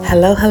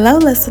Hello, hello,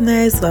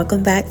 listeners.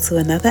 Welcome back to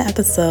another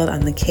episode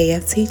on the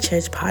KFT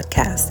Church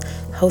podcast,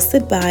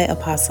 hosted by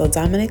Apostle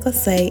Dominic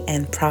Osei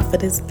and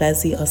Prophetess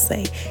Bezzy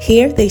Osei.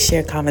 Here, they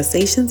share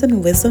conversations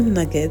and wisdom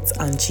nuggets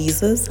on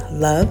Jesus,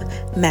 love,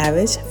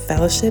 marriage,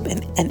 fellowship,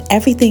 and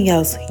everything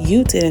else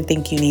you didn't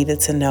think you needed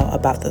to know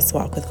about this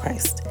walk with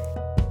Christ.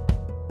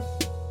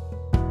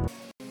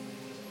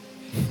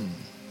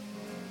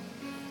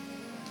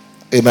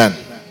 Amen.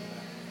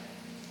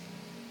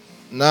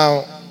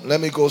 Now, let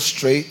me go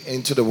straight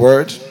into the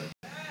word.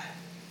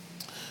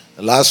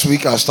 Last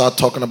week, I started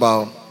talking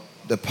about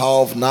the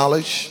power of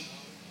knowledge.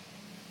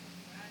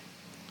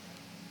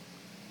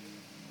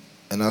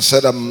 And I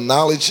said that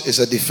knowledge is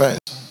a defense,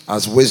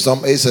 as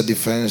wisdom is a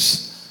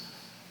defense.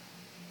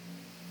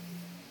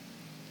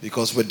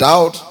 Because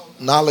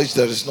without knowledge,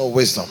 there is no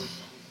wisdom.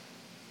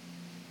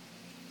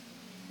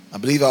 I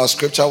believe our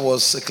scripture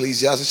was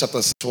Ecclesiastes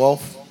chapter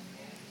 12.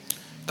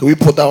 Can we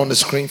put that on the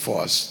screen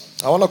for us?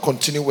 I want to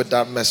continue with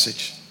that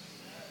message.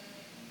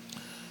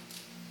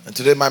 And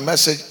today my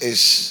message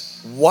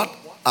is what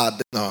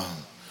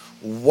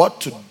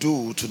to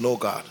do to know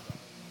God.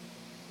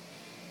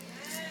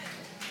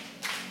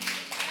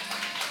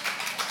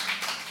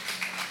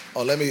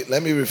 Or let me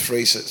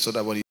rephrase it so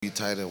that when you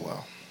title it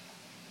well.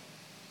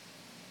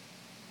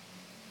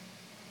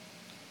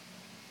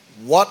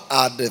 What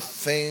are the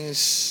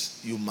things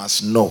you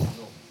must know?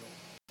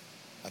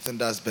 I think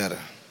that's better.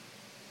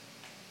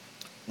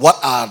 What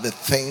are the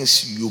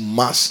things you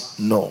must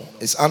know?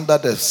 It's under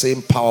the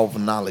same power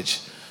of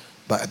knowledge.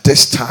 But at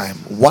this time,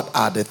 what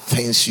are the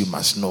things you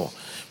must know?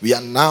 We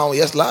are now,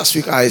 last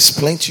week I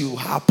explained to you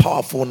how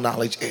powerful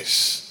knowledge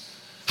is.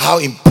 How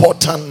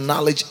important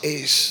knowledge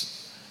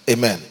is.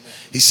 Amen.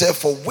 He said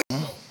for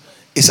wisdom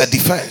is a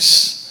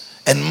defense.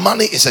 And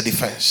money is a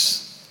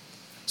defense.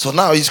 So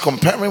now he's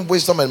comparing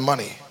wisdom and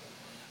money.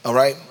 All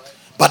right.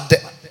 But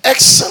the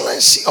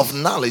excellency of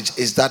knowledge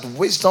is that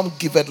wisdom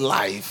giveth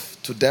life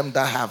to them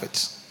that have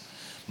it.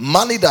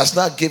 Money does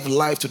not give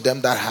life to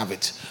them that have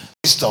it.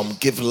 Wisdom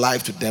give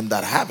life to them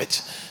that have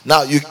it.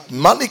 Now,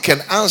 money can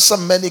answer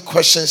many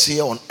questions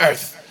here on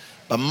earth,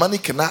 but money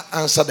cannot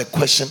answer the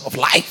question of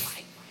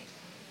life.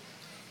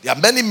 There are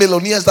many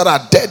millionaires that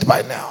are dead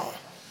by now.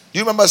 You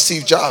remember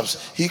Steve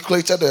Jobs? He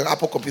created the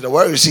Apple computer.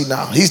 Where is he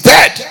now? He's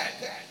dead.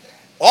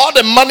 All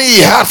the money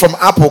he had from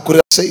Apple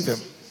couldn't save him.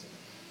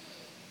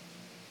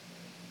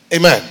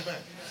 Amen.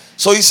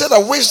 So he said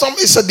that wisdom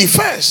is a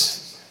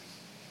defense.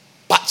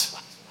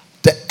 But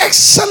the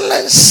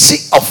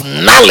excellency of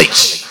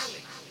knowledge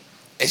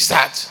is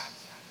that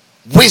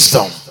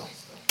wisdom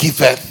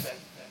giveth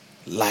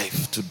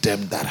life to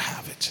them that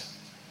have it.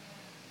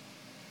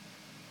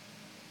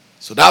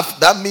 So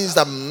that means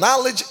that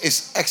knowledge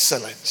is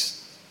excellent.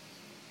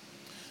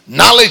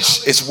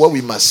 Knowledge is what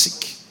we must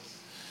seek.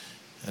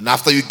 And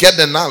after you get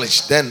the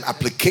knowledge, then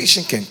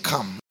application can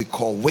come. We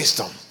call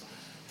wisdom.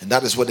 And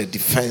that is where the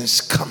defense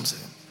comes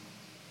in.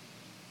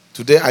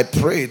 Today I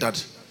pray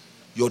that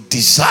your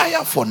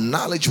desire for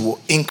knowledge will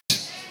increase.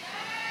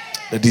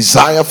 The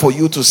desire for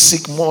you to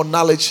seek more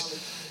knowledge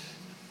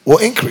will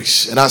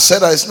increase. And I said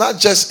that it's not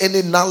just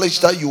any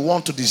knowledge that you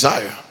want to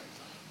desire,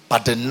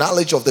 but the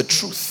knowledge of the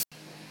truth.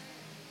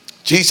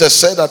 Jesus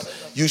said that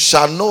you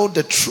shall know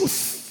the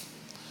truth,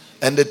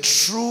 and the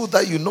truth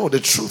that you know, the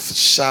truth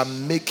shall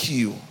make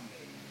you.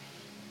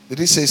 Did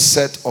he say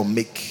set or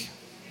make?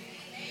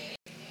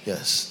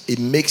 Yes, it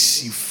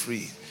makes you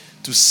free.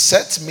 To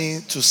set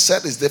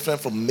is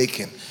different from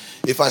making.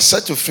 If I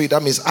set you free,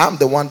 that means I'm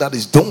the one that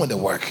is doing the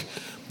work.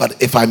 But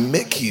if I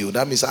make you,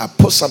 that means I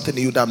put something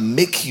in you that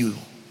make you.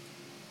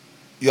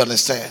 You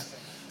understand?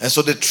 And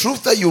so the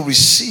truth that you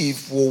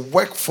receive will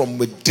work from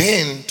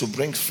within to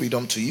bring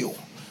freedom to you.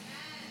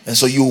 And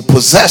so you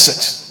possess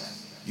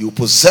it. You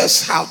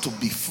possess how to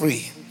be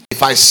free.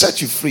 If I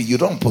set you free, you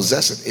don't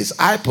possess it. It's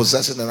I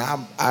possess it and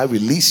I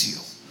release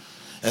you.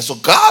 And so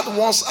God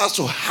wants us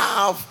to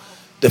have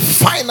the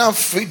final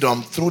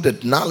freedom through the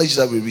knowledge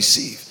that we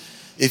receive.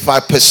 If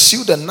I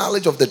pursue the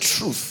knowledge of the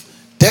truth,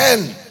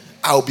 then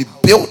I'll be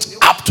built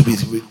up to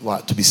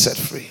be set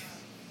free.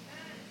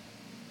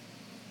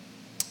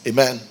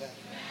 Amen.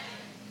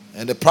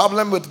 And the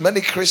problem with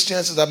many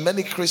Christians is that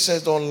many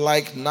Christians don't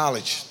like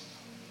knowledge.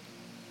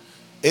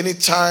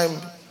 Anytime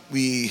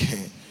we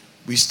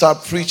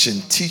start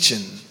preaching,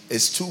 teaching,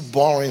 it's too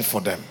boring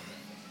for them.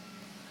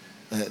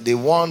 They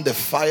want the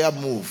fire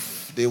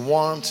move. They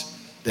want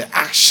the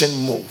action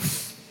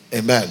move.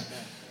 Amen.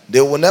 They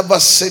will never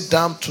sit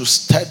down to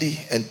study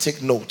and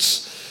take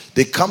notes.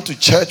 They come to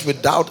church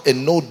without a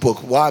notebook.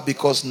 Why?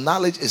 Because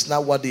knowledge is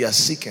not what they are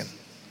seeking.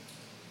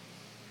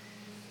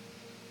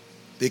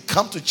 They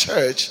come to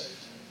church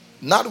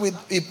not with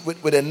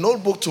a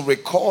notebook to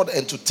record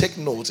and to take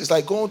notes. It's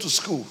like going to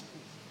school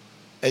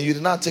and you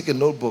did not take a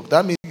notebook.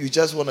 That means you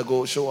just want to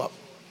go show up.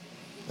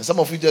 And some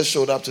of you just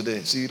showed up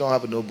today, so you don't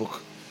have a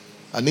notebook.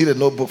 I need a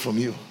notebook from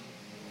you.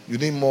 You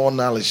need more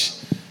knowledge.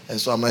 And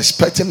so I'm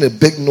expecting a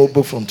big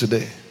notebook from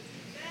today.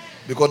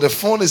 Because the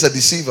phone is a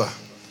deceiver.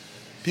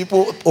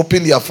 People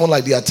open their phone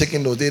like they are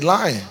taking notes. They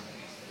lie.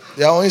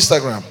 They are on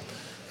Instagram.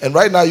 And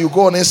right now, you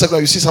go on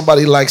Instagram, you see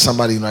somebody like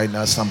somebody right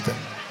now, something.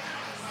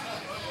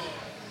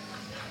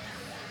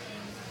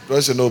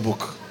 Where's your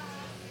notebook?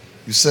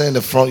 You sit in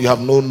the front, you have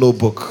no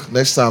notebook.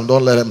 Next time,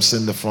 don't let them sit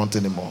in the front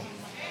anymore.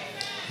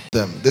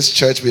 This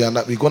church, we're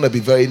going to be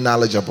very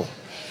knowledgeable.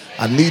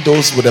 I need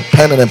those with a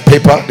pen and a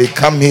paper. They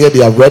come here,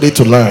 they are ready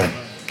to learn.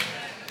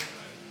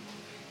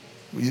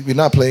 We're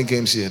not playing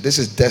games here. This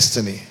is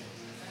destiny.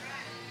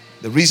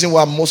 The reason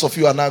why most of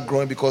you are not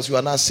growing because you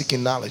are not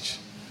seeking knowledge.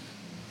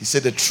 He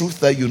said the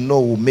truth that you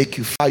know will make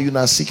you fire. You're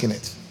not seeking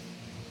it.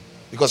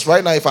 Because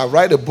right now, if I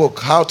write a book,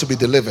 How to be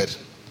Delivered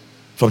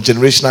from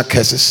Generational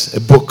Curses, a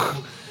book,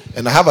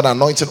 and I have an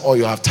anointing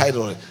oil, I've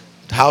titled it,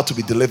 How to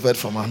be Delivered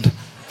from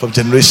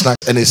Generational,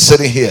 and it's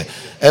sitting here.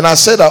 And I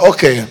said that,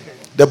 okay,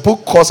 the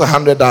book costs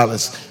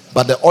 $100,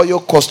 but the oil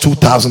costs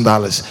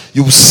 $2,000.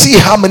 You will see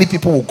how many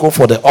people will go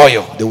for the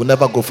oil. They will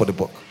never go for the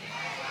book.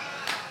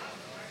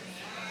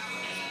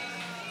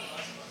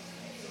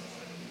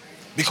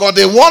 Because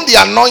they want the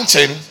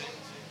anointing,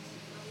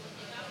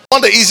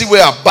 want the easy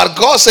way out. But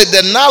God said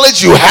the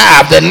knowledge you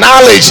have, the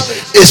knowledge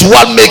is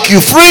what makes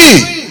you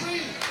free.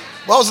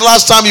 When was the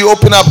last time you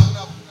opened up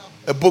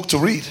a book to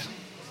read?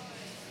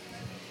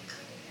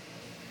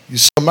 You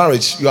saw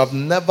marriage. You have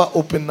never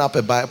opened up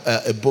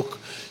a book.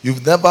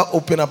 You've never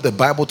opened up the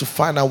Bible to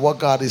find out what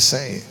God is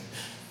saying.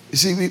 You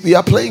see, we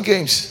are playing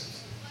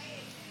games.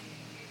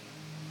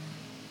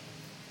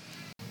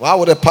 Why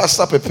would a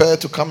pastor prepare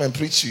to come and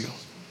preach to you?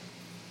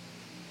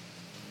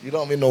 You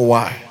don't even know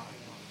why.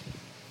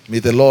 May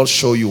the Lord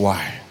show you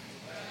why.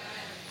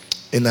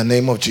 In the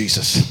name of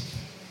Jesus.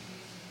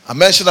 I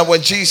mentioned that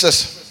when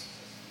Jesus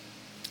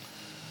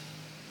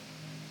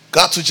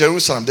got to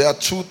Jerusalem, there are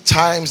 2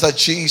 times that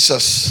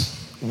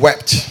Jesus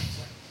wept.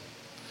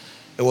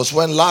 It was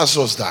when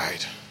Lazarus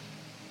died.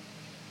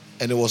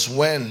 And it was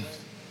when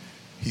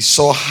he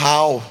saw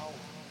how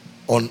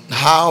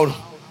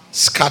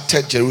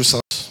scattered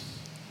Jerusalem was.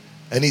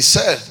 And he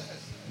said,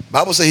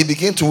 Bible says he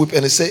began to weep,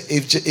 and he said,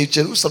 if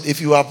Jerusalem,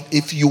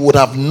 if you would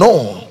have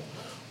known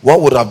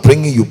what would have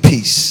bring you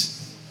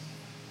peace,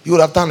 you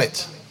would have done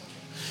it.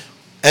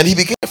 And he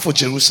began for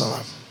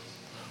Jerusalem.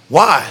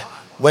 Why?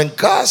 When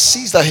God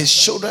sees that his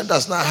children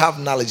does not have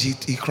knowledge,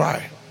 he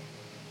cried.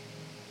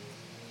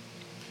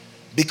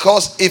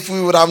 Because if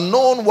we would have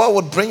known what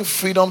would bring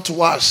freedom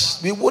to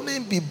us, we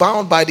wouldn't be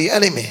bound by the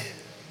enemy.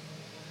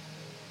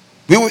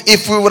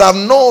 If we would have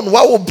known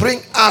what would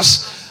bring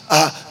us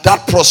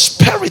that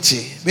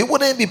prosperity, we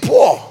wouldn't be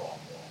poor.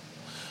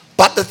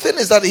 But the thing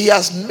is that he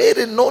has made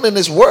it known in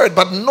his word,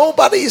 but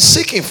nobody is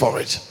seeking for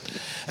it.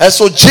 And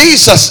so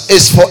Jesus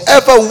is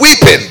forever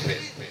weeping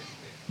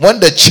when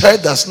the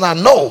church does not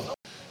know.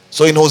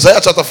 So in Hosea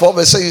chapter 4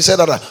 verse 6, he said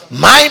that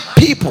my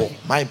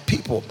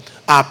people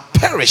are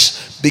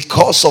perished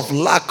because of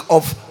lack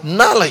of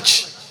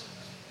knowledge.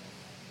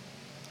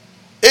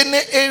 Any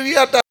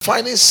area that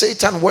finding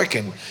Satan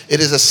working, it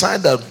is a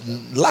sign that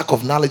lack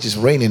of knowledge is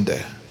reigning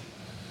there.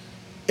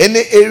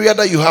 Any area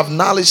that you have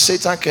knowledge,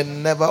 Satan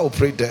can never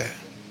operate there.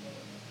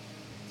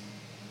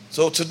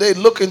 So today,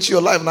 look into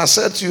your life. And I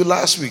said to you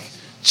last week,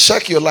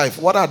 check your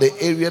life. What are the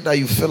areas that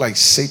you feel like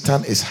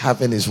Satan is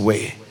having his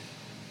way?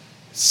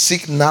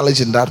 Seek knowledge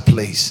in that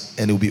place,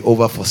 and it will be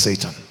over for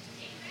Satan.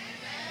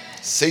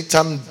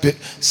 Satan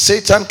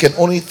can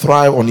only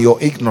thrive on your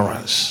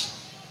ignorance.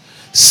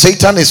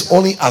 Satan is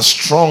only as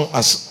strong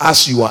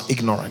as you are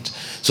ignorant.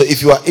 So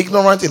if you are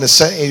ignorant in a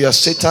certain area,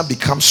 Satan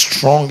becomes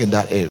strong in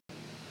that area.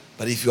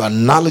 But if you are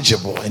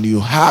knowledgeable and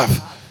you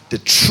have the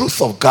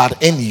truth of God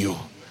in you,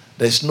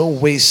 there's no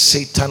way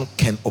Satan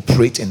can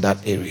operate in that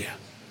area.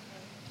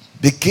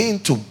 Begin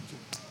to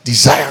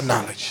desire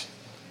knowledge.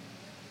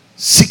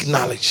 Seek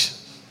knowledge.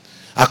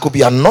 I could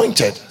be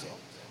anointed,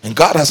 and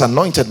God has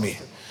anointed me.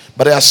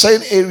 But there are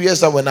certain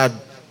areas that when I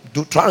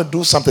try to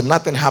do something,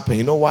 nothing happens.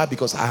 You know why?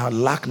 Because I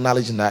lack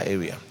knowledge in that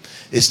area.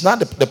 It's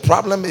not the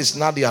problem is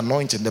not the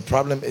anointing. The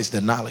problem is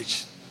the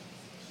knowledge.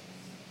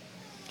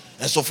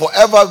 And so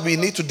forever we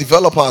need to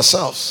develop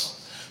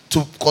ourselves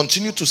to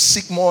continue to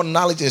seek more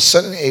knowledge in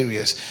certain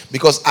areas.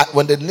 Because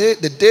when the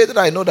day that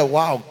I know that,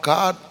 wow,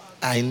 God,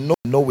 I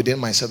know within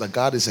myself that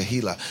God is a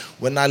healer.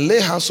 When I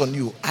lay hands on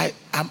you,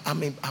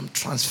 I'm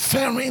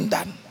transferring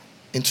that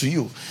into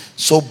you.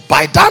 So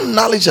by that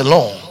knowledge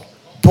alone,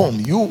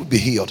 boom, you will be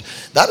healed.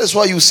 That is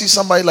why you see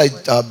somebody like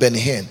Benny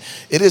Hinn.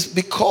 It is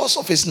because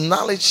of his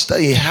knowledge that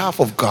he have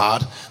of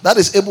God that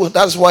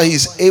is why he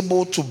is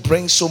able to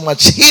bring so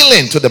much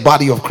healing to the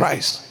body of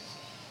Christ.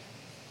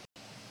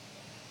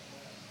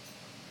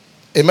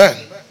 Amen.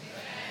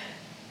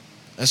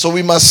 And so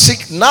we must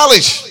seek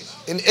knowledge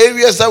in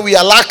areas that we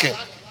are lacking.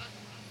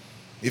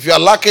 If you are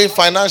lacking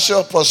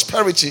financial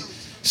prosperity,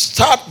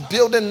 start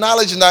building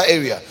knowledge in that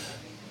area.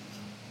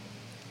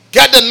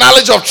 Get the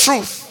knowledge of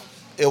truth.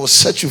 It will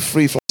set you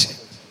free from sin.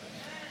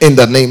 In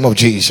the name of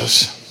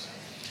Jesus.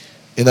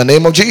 In the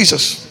name of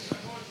Jesus.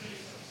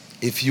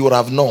 If you would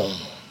have known.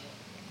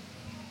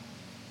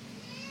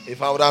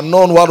 If I would have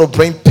known what would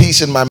bring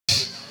peace in my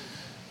marriage,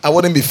 I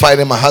wouldn't be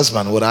fighting my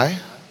husband, would I?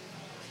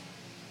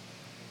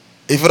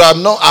 If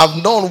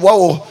I've known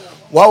what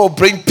what will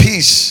bring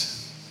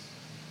peace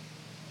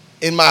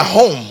in my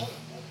home,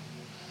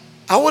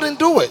 I wouldn't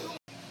do it.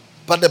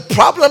 But the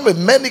problem with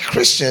many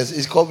Christians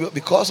is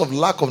because of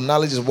lack of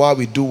knowledge is why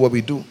we do what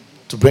we do,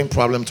 to bring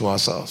problem to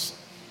ourselves.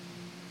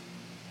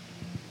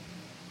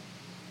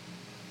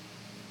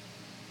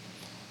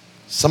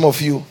 Some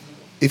of you,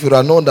 if you would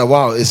have known that,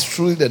 wow, it's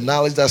truly the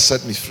knowledge that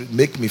set me free,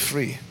 make me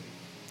free,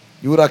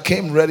 you would have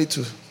came ready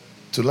to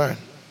learn,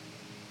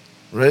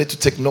 ready to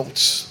take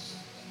notes.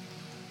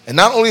 And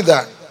not only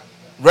that,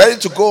 ready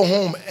to go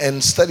home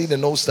and study the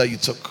notes that you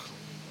took.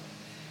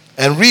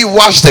 And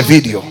re-watch the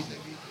video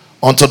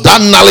until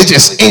that knowledge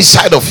is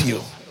inside of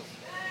you.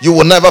 You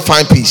will never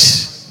find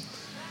peace.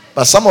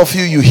 But some of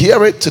you, you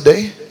hear it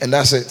today and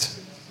that's it.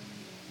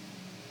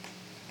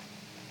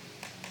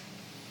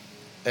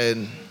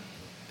 And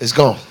it's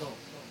gone.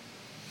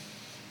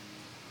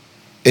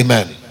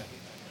 Amen.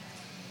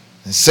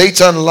 And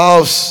Satan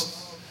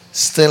loves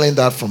stealing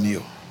that from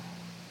you.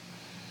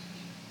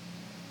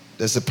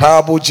 There's a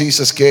parable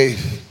Jesus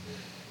gave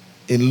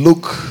in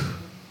Luke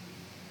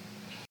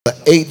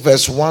 8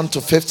 verse 1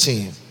 to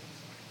 15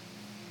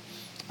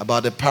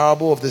 about the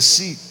parable of the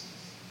seed.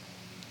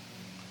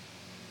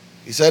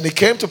 He said it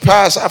came to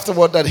pass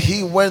afterward that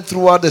he went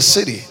throughout the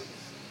city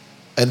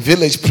and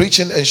village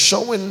preaching and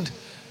showing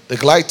the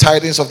glad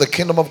tidings of the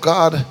kingdom of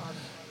God,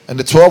 and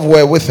the 12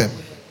 were with him.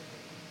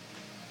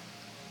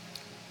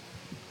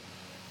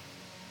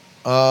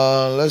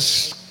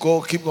 Let's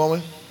go, keep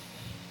going.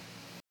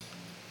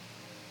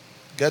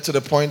 Get to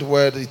the point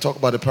where he talk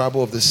about the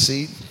parable of the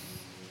seed.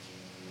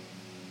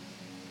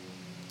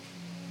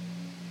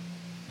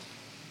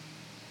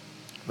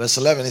 Verse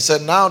 11, he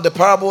said, now the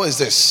parable is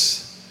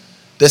this.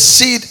 The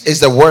seed is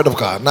the word of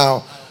God.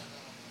 Now,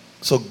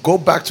 so go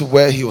back to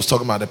where he was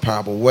talking about the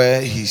parable,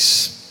 where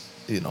he's,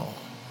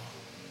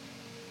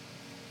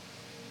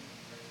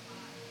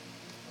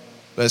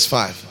 verse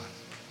 5.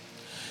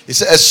 He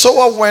said, a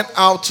sower went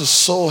out to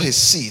sow his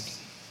seed.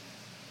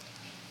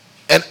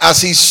 And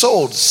as he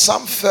sowed,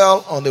 some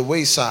fell on the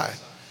wayside,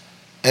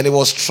 and it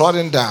was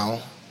trodden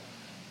down,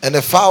 and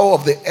the fowl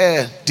of the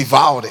air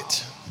devoured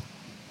it.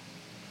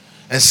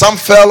 And some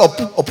fell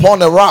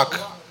upon a rock,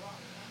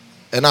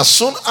 and as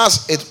soon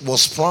as it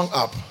was sprung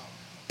up,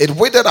 it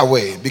withered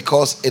away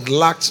because it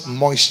lacked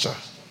moisture.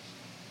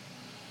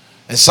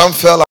 And some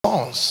fell on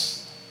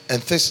thorns,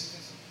 and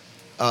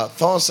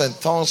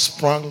thorns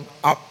sprung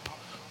up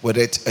with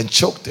it and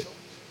choked it.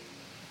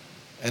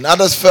 And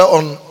others fell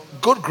on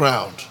good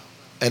ground,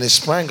 and it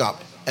sprang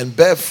up and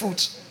bare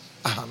fruit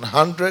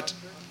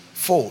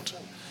 100-fold.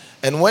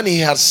 And when he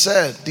had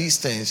said these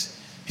things,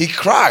 he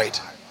cried,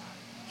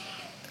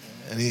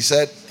 and he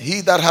said, he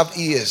that have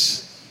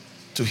ears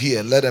to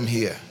hear, let them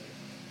hear.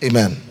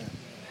 Amen.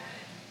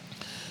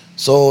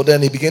 So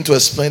then he began to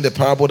explain the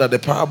parable, that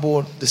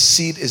the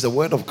seed is the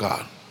word of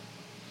God.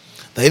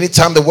 That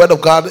anytime the word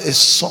of God is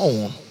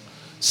sown,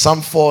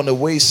 some fall on the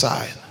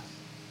wayside.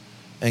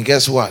 And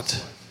guess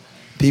what?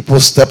 People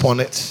step on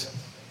it.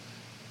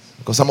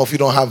 Because some of you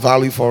don't have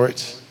value for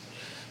it.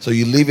 So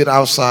you leave it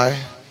outside.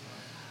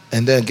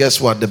 And then guess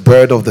what? The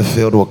bird of the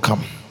field will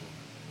come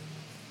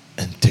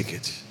and take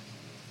it.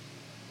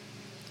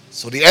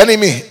 So the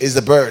enemy is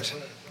the bird,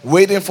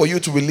 waiting for you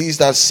to release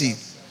that seed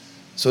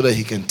so that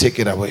he can take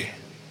it away.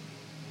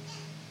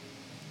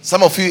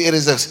 Some of you, it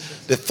is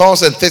the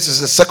thorns and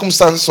thistles, the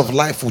circumstances of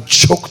life will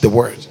choke the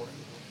word.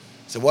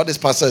 So what this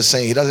pastor is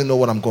saying, he doesn't know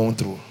what I'm going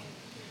through.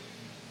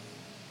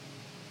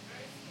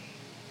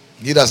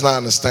 He does not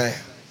understand.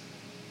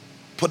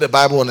 Put the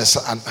Bible on the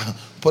side.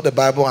 Put the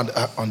Bible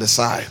on the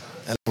side.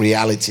 And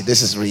reality.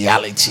 This is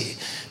reality.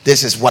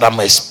 This is what I'm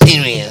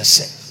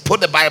experiencing.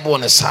 Put the Bible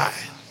on the side.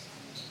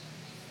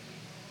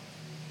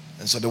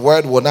 And so the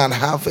word will not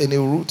have any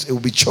root. It will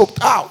be choked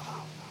out.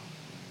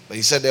 But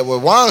he said there were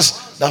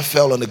ones that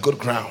fell on the good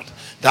ground.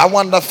 That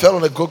one that fell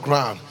on the good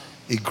ground,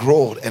 it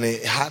growed and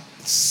it had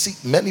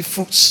many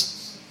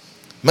fruits.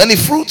 Many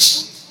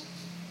fruits.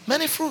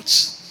 Many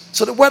fruits.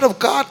 So the word of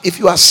God, if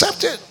you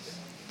accept it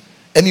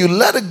and you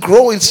let it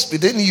grow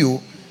within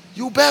you,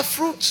 you bear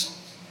fruit.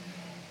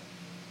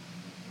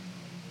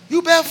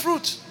 You bear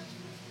fruit.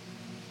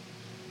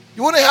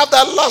 You wouldn't have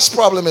that lust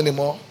problem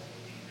anymore.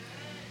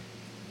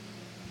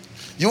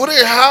 You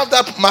wouldn't have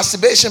that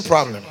masturbation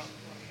problem.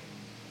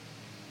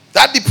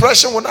 That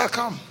depression will not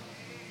come.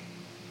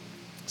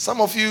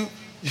 Some of you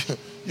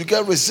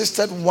get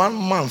resisted 1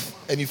 month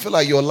and you feel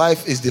like your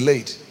life is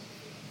delayed.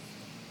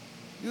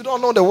 You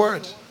don't know the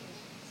word.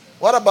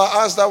 What about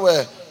us that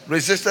were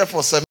resisted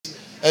for 7 years?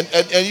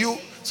 And you,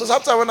 so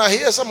sometimes when I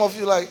hear some of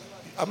you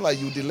I'm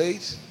like, you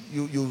delayed?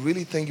 You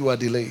really think you are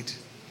delayed?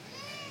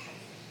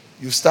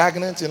 You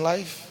stagnant in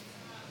life?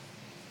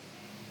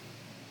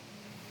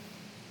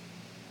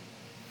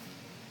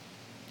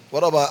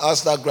 What about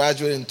us that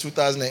graduated in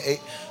 2008?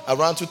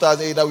 Around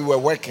 2008 that we were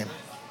working.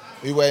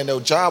 We were in the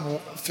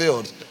job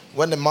field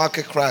when the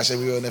market crashed and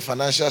we were in the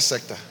financial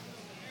sector.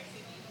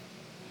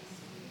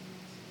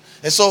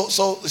 And so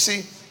you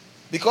see,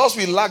 because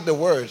we lack the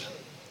word,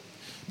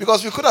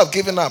 because we could have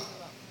given up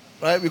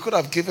Right? We could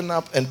have given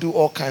up and do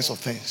all kinds of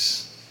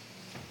things.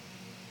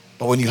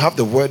 But when you have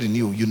the word in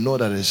you, you know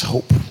that there's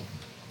hope.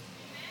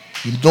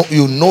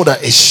 You know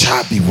that it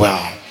shall be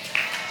well.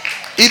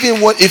 Even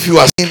if you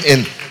are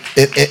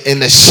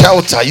in a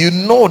shelter, you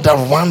know that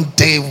one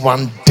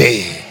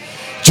day.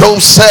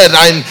 Job said,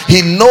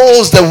 he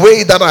knows the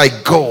way that I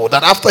go,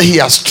 that after he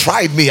has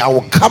tried me, I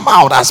will come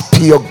out as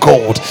pure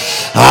gold.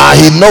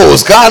 He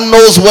knows. God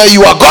knows where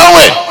you are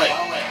going.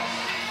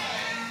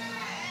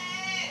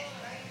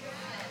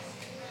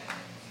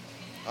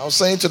 I was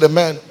saying to the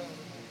men,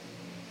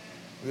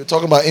 we were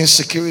talking about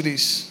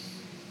insecurities.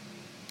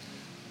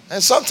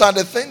 And sometimes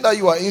the thing that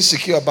you are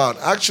insecure about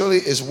actually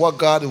is what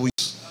God will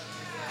use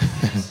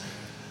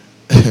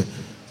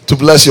to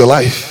bless your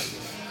life.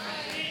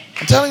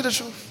 I'm telling you the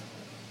truth.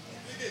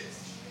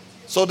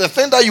 So the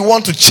thing that you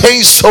want to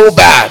change so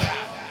bad,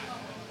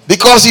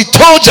 because he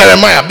told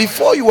Jeremiah,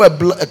 before you were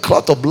a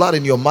clot of blood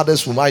in your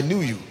mother's womb, I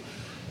knew you.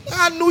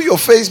 I knew your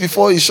face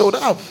before you showed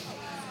up.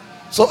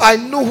 So I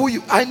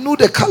knew I knew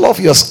the color of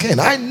your skin.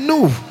 I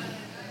knew.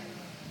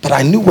 But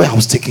I knew where I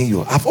was taking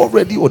you. I've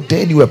already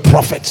ordained you a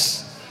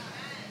prophet.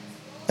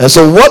 And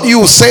so what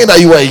you say that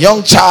you are a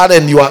young child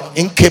and you are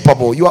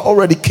incapable, you are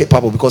already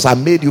capable because I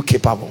made you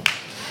capable.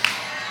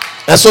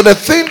 And so the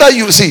thing that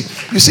you see,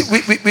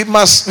 we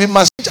must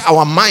change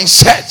our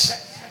mindset.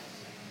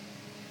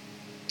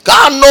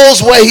 God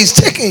knows where he's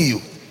taking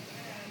you.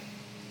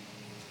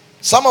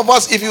 Some of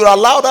us, if you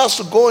allowed us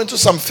to go into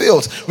some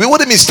fields, we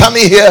wouldn't be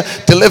standing here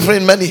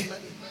delivering many.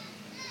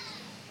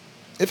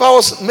 If I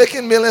was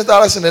making millions of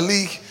dollars in the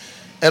league,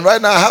 and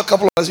right now I have a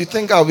couple of us, you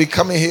think I'll be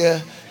coming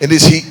here in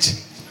this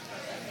heat?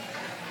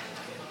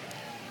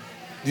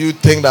 Do you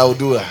think that I will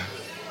do that?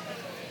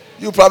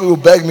 You probably will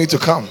beg me to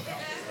come.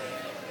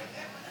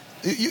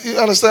 You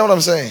understand what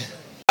I'm saying?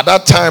 At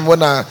that time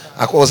when I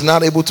was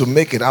not able to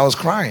make it, I was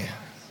crying.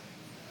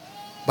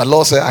 But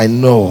Lord said, I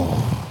know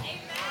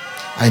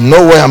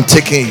where I'm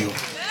taking you.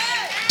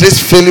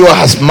 This failure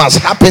must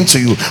happen to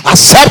you.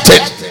 Accept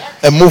it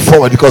and move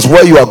forward, because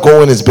where you are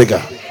going is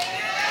bigger.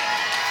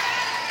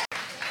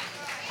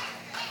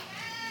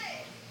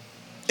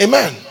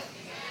 Amen.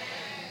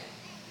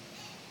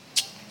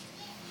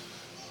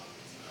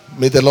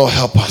 May the Lord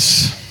help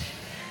us.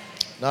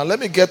 Now let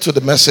me get to the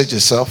message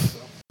itself.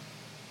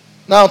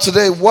 Now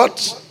today,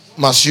 what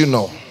must you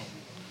know?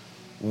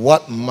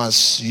 What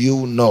must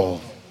you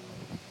know?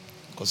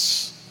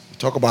 Because we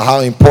talk about how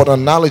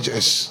important knowledge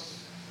is.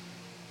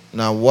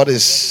 Now what are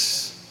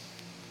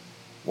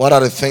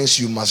the things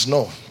you must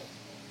know?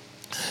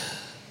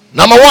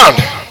 Number one,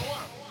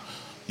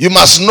 you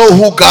must know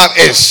who God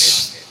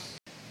is.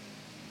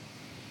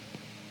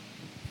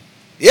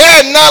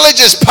 Yeah, knowledge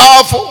is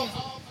powerful,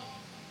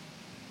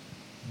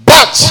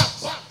 but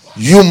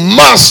you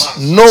must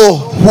know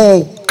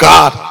who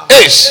God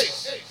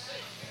is.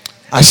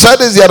 I said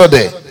this the other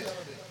day.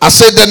 I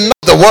said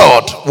the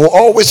world will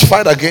always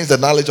fight against the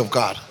knowledge of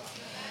God.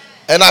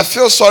 And I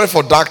feel sorry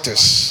for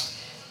doctors.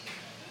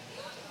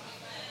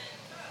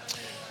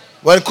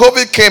 When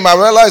COVID came, I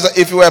realized that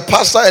if you were a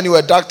pastor and you were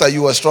a doctor,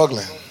 you were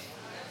struggling.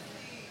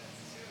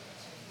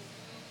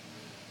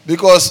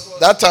 Because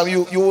that time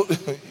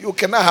you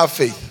cannot have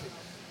faith.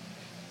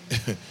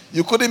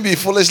 You couldn't be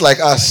foolish like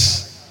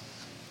us.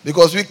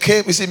 Because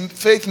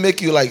faith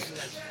make you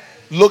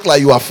look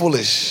like you are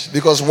foolish.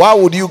 Because why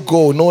would you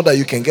go know that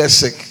you can get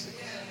sick?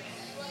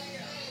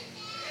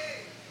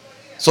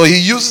 So he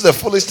uses the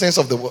foolish things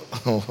of the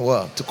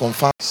world to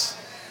confound us.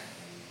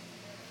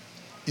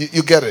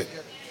 You get it?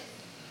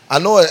 I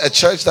know a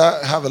church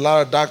that have a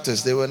lot of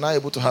doctors. They were not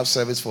able to have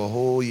service for a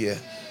whole year,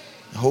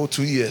 a whole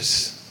 2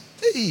 years.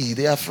 Hey,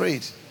 they are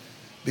afraid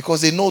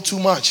because they know too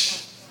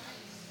much.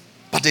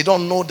 But they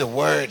don't know the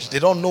word. They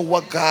don't know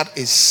what God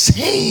is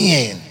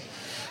saying.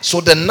 So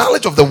the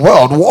knowledge of the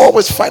world will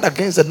always fight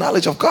against the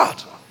knowledge of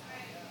God.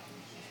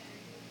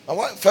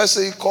 First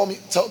he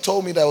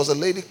told me there was a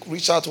lady,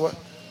 reached out to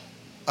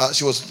her.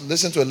 She was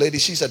listening to a lady.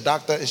 She's a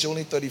doctor and she's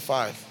only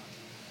 35.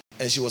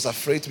 And she was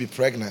afraid to be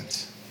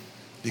pregnant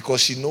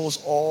because she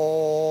knows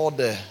all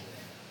the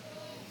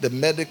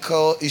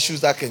medical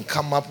issues that can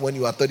come up when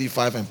you are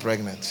 35 and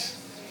pregnant.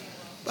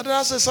 But then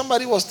I said,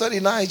 somebody was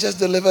 39, just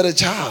delivered a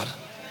child.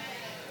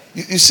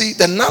 You see,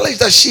 the knowledge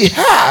that she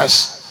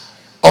has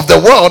of the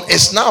world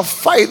is now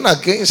fighting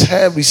against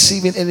her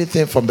receiving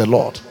anything from the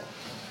Lord.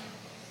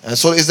 And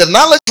so it's the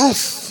knowledge of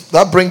truth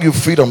that brings you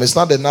freedom. It's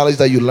not the knowledge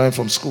that you learn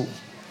from school.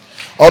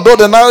 Although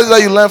the knowledge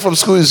that you learn from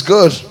school is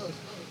good,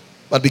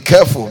 but be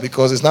careful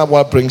because it's not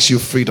what brings you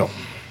freedom.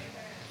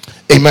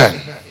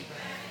 Amen.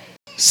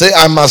 Say,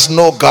 I must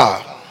know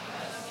God.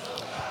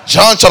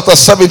 John chapter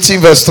 17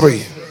 verse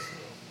 3.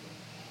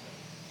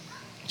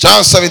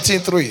 John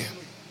 17:3.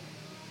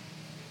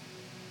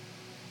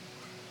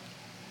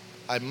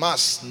 I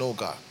must know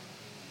God.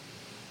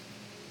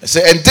 I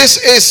say, and this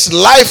is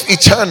life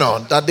eternal,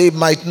 that they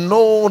might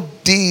know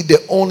thee,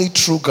 the only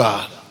true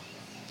God,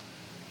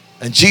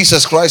 and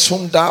Jesus Christ,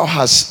 whom thou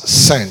hast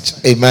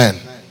sent. Amen.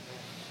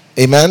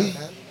 Amen.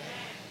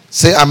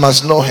 Say, I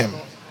must know him.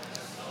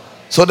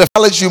 So the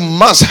knowledge you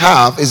must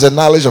have is the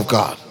knowledge of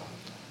God.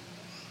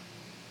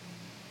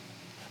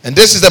 And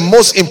this is the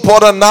most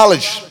important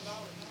knowledge,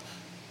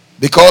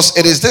 because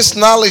it is this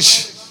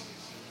knowledge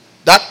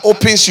that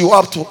opens you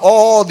up to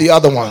all the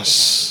other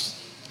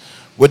ones.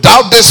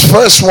 Without this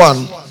first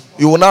one,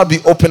 you will not be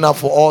open up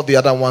for all the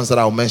other ones that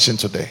I'll mention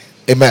today.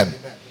 Amen.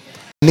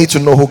 I need to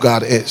know who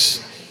God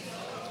is.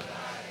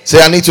 Say,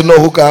 I need to know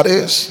who God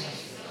is.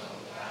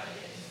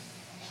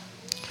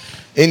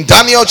 In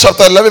Daniel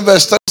chapter 11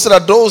 verse 30, it said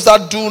that those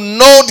that do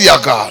know their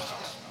God,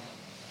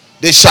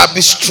 they shall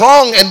be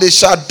strong and they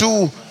shall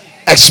do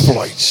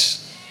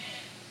exploits.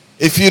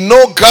 If you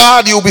know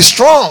God, you'll be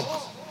strong.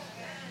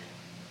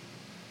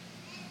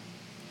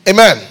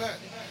 Amen.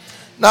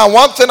 Now,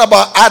 one thing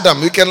about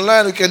Adam, we can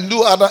learn, we can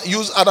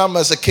use Adam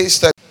as a case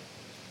study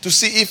to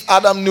see if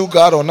Adam knew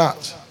God or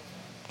not.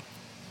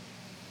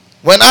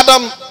 When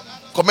Adam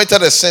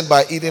committed a sin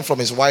by eating from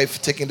his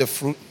wife, taking the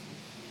fruit,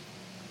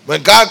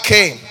 when God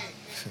came,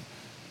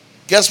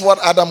 guess what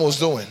Adam was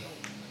doing?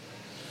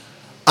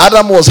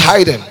 Adam was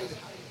hiding.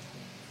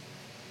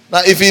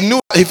 Now, if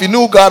he knew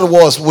who God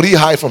was, would he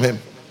hide from him?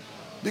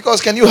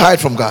 Because can you hide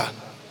from God?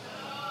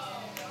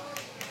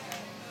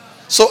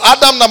 So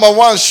Adam, number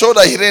one, showed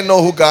that he didn't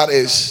know who God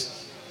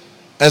is.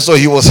 And so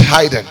he was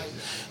hiding.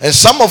 And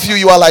some of you,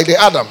 you are like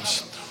the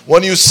Adams.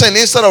 When you sin,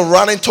 instead of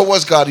running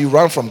towards God, you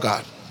run from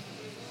God.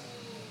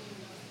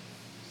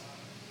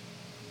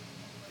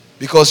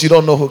 Because you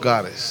don't know who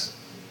God is.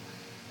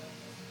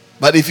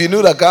 But if you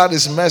knew that God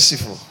is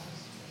merciful,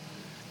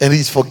 and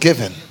he's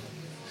forgiving,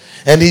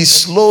 and he's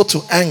slow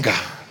to anger,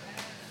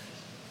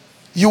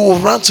 you will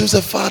run to him and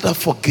say, Father,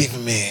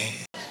 forgive me.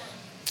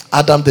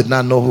 Adam did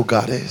not know who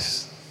God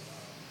is.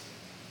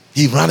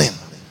 He running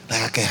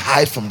like I can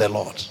hide from the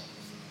Lord.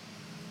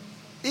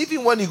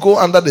 Even when you go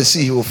under the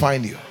sea, he will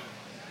find you.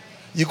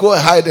 You go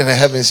and hide in the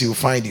heavens, he will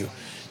find you.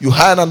 You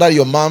hide under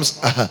your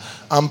mom's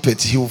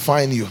armpit, he will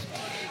find you.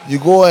 You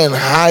go and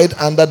hide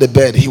under the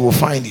bed, he will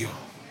find you.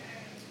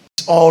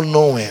 He's all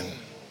knowing.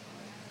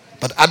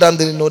 But Adam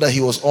didn't know that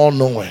he was all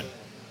knowing.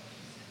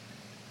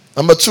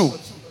 Number two,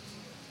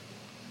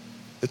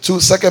 the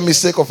second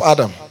mistake of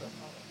Adam.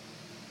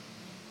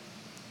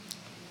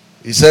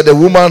 He said, the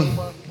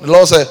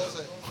Lord said,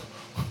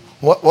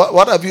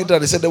 what have you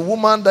done? He said, the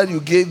woman that you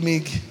gave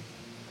me.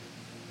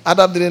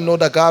 Adam didn't know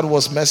that God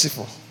was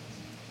merciful.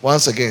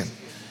 Once again,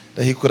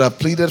 that he could have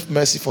pleaded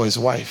mercy for his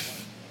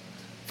wife,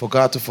 for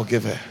God to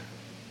forgive her.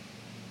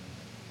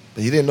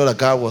 But he didn't know that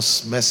God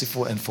was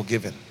merciful and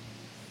forgiving.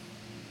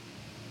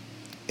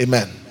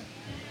 Amen.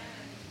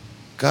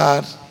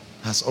 God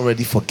has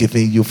already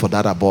forgiven you for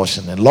that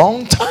abortion a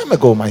long time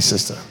ago, my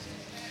sister.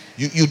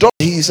 You don't.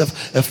 He is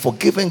a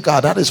forgiving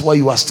God. That is why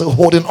you are still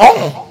holding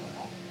on.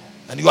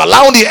 And you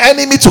allow the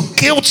enemy to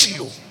guilt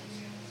you.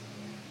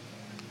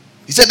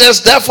 He said,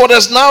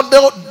 there's now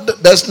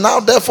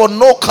therefore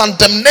no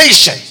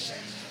condemnation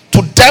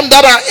to them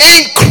that are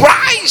in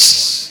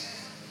Christ.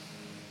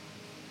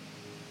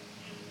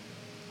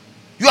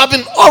 You have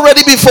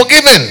already been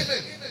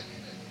forgiven.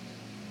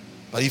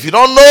 But if you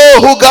don't know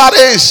who God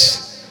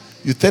is,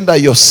 you think that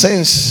your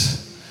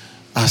sins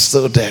are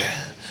still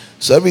there.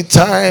 So every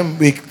time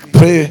we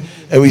pray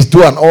and we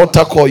do an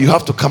altar call, you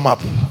have to come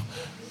up.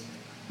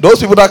 Those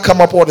people that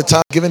come up all the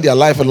time, giving their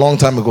life a long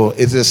time ago,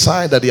 it's a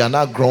sign that they are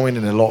not growing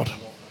in the Lord.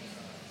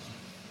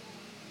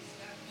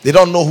 They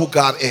don't know who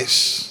God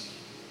is.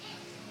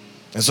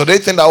 And so they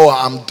think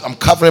that, I'm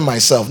covering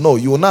myself. No,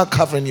 you're not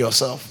covering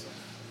yourself.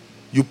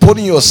 You're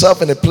putting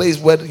yourself in a place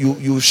where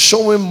you're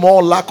showing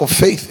more lack of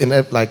faith in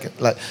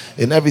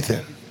in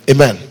everything.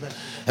 Amen.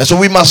 And so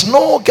we must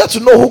get to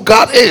know who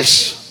God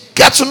is.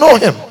 Get to know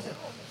him.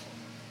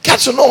 Get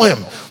to know him.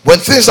 When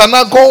things are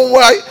not going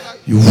right,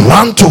 you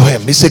run to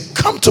him. He said,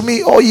 come to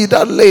me, all ye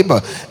that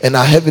labor and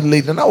are heavy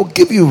laden, and I will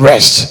give you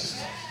rest.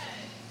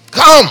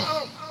 Come.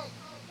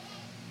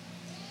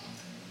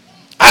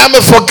 I am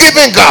a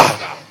forgiving God.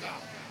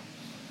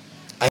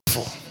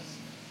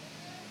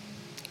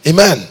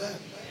 Amen.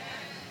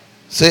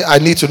 Say, I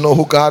need to know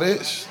who God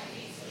is.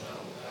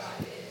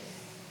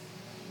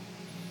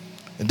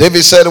 And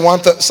David said in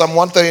Psalm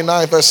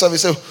 139 verse 7, he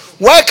said,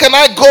 where can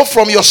I go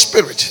from your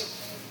spirit?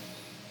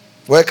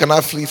 Where can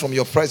I flee from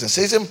your presence?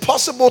 It's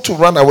impossible to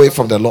run away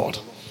from the Lord.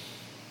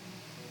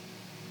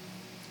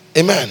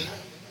 Amen.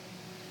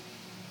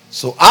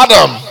 So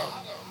Adam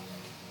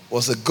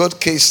was a good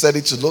case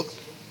study to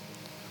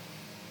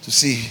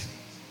see.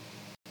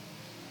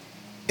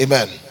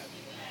 Amen.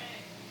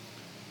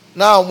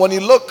 Now, when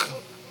you look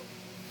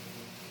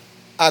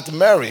at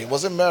Mary,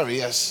 was it Mary?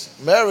 Yes.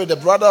 Mary,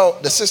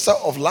 the sister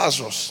of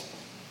Lazarus.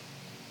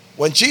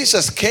 When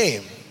Jesus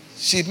came,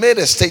 she made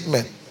a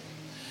statement.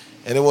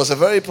 And it was a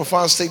very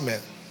profound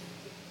statement.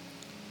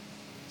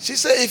 She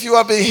said, if you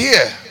had been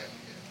here,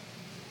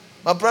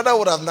 my brother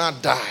would have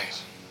not died.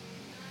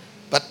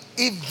 But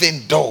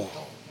even though,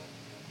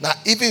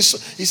 he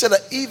said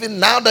that even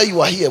now that you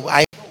are here,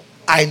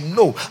 I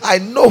know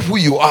who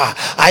you are.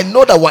 I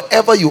know that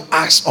whatever you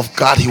ask of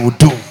God, he will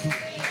do.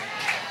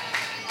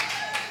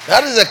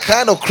 That is the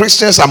kind of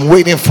Christians I'm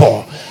waiting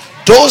for.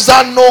 Those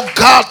that know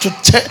God to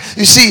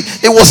you see,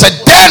 it was a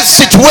dead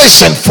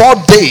situation 4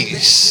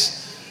 days.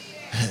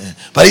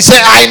 But he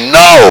said, I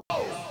know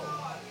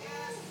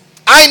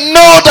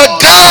that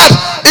God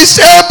is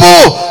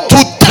able to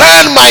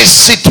turn my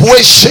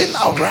situation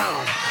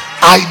around.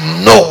 I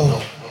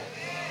know.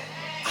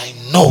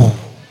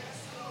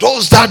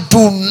 Those that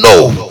do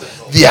know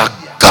their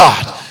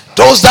God.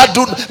 Those that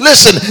do,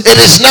 listen, it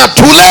is not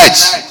too late.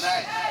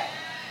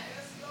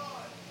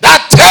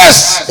 That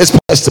test is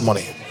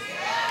testimony.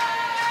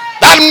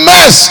 That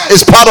mess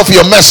is part of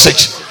your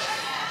message.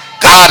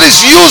 God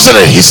is using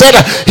it. He said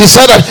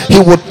that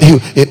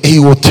he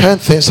will turn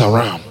things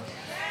around.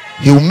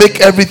 He will make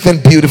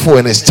everything beautiful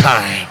in his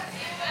time.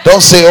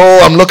 Don't say,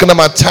 oh, I'm looking at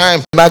my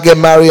time. When I get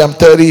married, I'm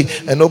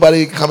 30 and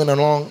nobody coming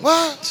along.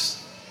 What?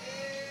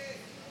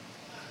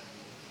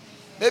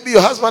 Maybe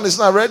your husband is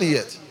not ready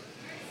yet.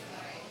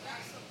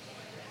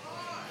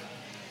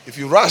 If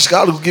you rush,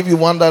 God will give you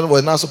one that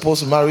was not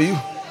supposed to marry you.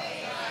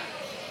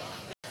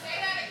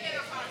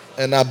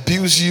 And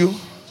abuse you,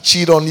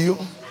 cheat on you.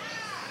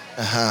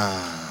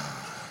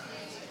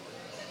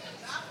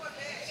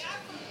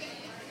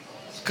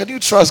 Can you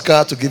trust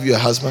God to give you a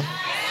husband?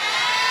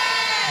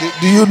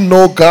 Do you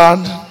know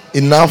God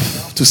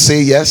enough to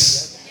say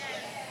yes?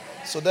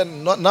 So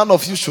then none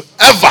of you should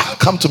ever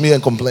come to me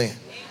and complain.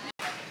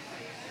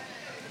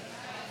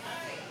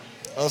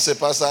 Don't say,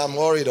 Pastor, I'm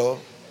worried though.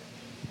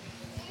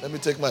 Let me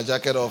take my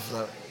jacket off.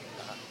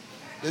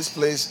 This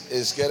place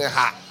is getting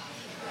hot.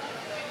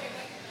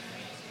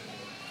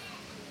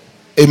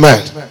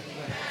 Amen.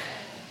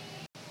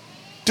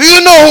 Do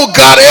you know who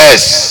God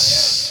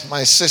is?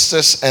 My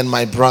sisters and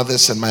my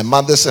brothers and my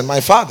mothers and my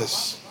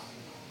fathers.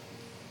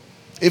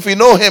 If we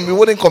know him, we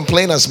wouldn't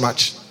complain as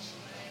much.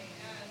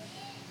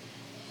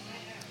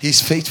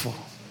 He's faithful.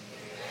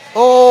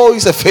 Oh,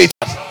 he's a faithful.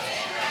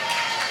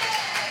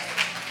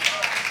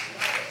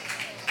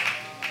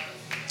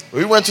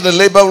 We went to the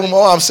labor room.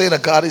 Oh, I'm saying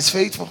that God is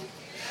faithful.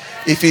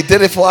 If he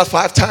did it for us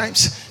 5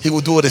 times, he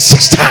will do it a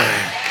 6th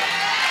time.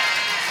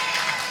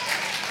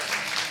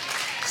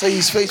 Say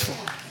he's faithful.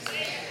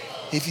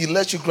 If he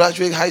let you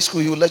graduate high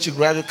school, he will let you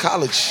graduate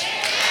college.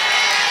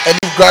 And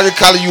if you graduate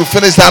college, you will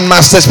finish that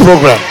master's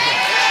program.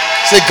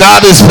 Say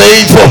God is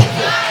faithful.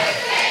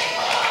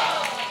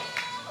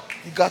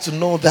 You got to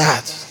know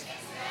that.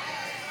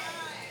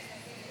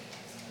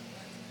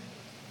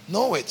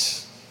 Know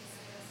it.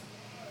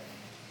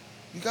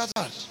 You got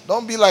that.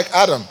 Don't be like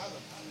Adam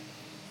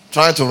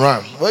trying to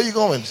run. Where are you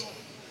going?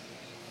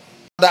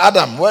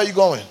 Adam, where are you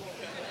going?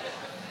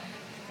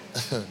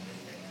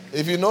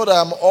 If you know that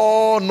I'm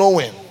all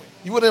knowing,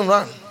 you wouldn't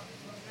run.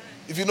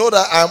 If you know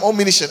that I'm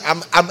omniscient,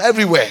 I'm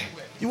everywhere,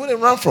 you wouldn't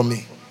run from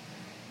me.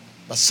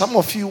 But some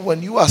of you,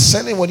 when you are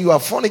sinning, when you are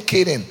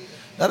fornicating,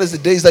 that is the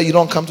days that you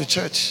don't come to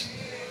church.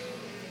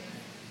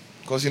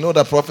 Because you know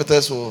that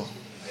prophetess will.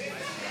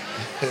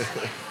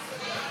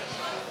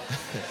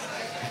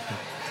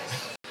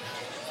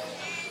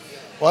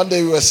 One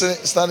day we were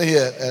standing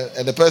here,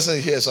 and the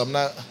person here, so I'm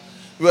not.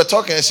 We were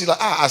talking, and she's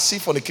like, I see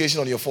fornication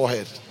on your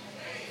forehead.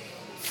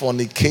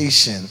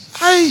 Fornication.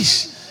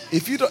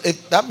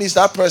 If that means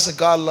that person,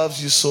 God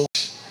loves you so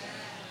much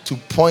to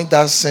point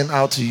that sin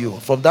out to you.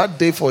 From that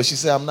day forward, she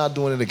said, I'm not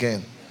doing it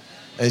again.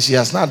 And she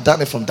has not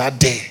done it from that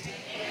day.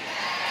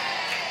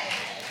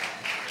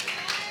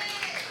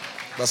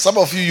 But some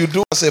of you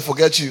do say,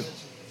 forget you.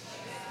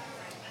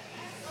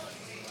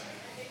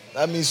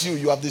 That means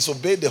you have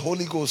disobeyed the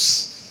Holy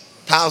Ghost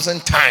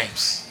 1,000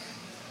 times.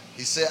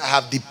 He said, I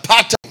have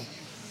departed.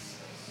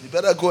 You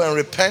better go and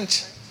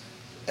repent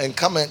and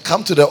come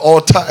to the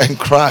altar and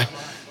cry.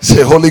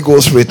 Say, Holy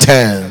Ghost,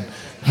 return.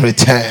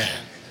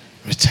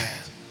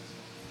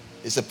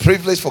 It's a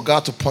privilege for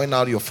God to point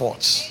out your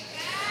faults.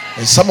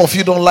 And some of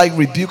you don't like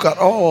rebuke at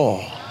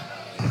all.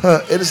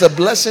 It is a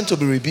blessing to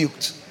be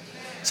rebuked.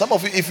 Some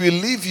of you, if we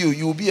leave you,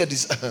 you will be a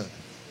I'm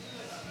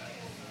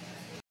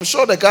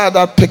sure the guy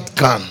that picked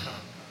gun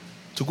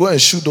to go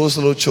and shoot those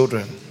little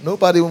children,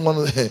 nobody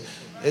wanted to.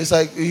 It's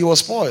like he was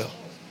spoiled.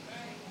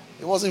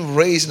 He wasn't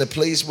raised in a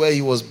place where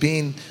he was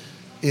being,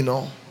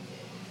 May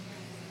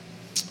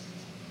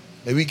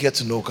we get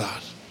to know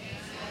God.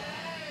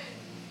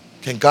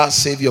 Can God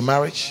save your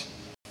marriage?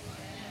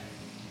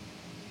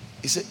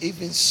 He said,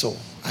 even so,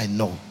 I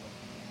know.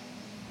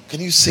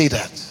 Can you say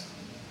that?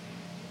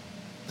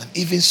 And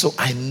even so,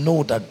 I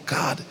know that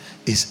God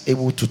is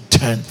able to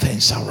turn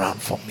things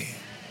around for me.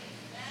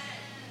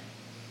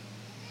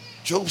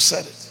 Job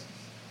said it.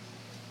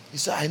 He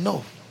said, I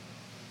know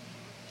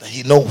that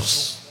he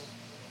knows.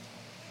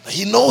 That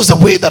he knows the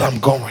way that I'm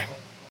going.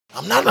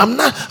 I'm not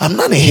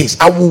in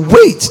haste. I will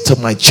wait till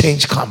my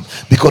change comes.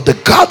 Because the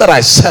God that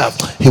I serve,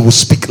 he will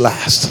speak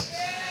last.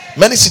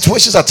 Many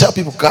situations I tell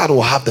people, God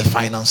will have the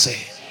final say.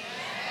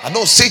 I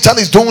know Satan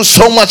is doing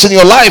so much in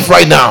your life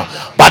right now.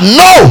 But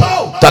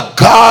know that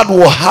God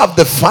will have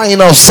the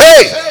final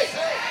say.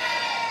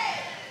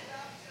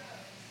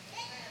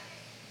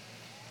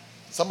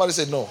 Somebody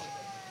say no.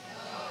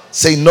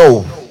 Say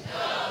no.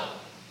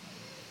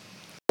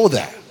 Know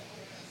that.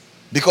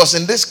 Because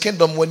in this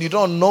kingdom, when you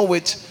don't know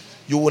it,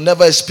 you will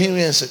never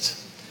experience it.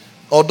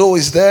 Although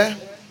it's there,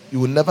 you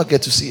will never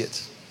get to see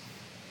it.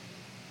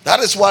 That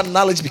is why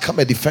knowledge become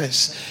a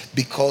defense.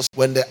 Because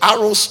when the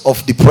arrows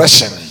of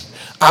depression,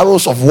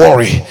 arrows of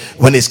worry,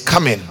 when it's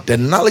coming, the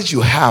knowledge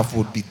you have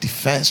would be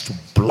defense to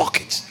block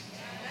it.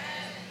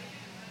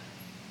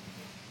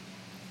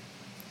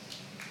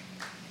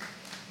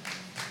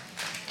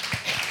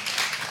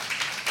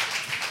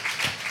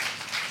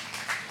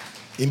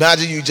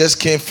 Imagine you just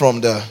came from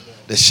the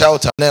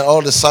shelter, and then all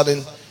of a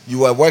sudden you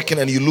were working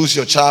and you lose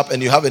your job,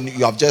 and you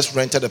have just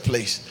rented a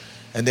place,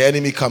 and the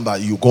enemy come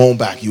back. You're going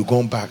back.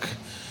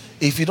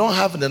 If you don't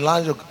have the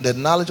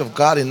knowledge of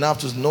God enough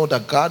to know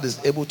that God is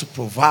able to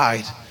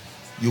provide,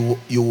 you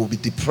will be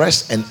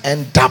depressed and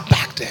end up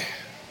back there.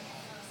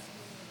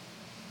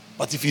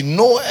 But if you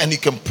know and you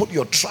can put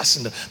your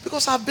trust in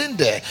because I've been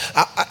there.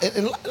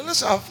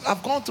 Listen,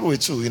 I've gone through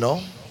it too,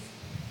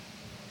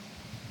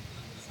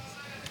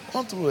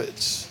 Gone through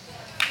it.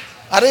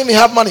 I didn't even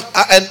have money.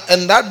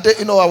 And that day,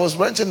 I was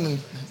renting in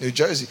New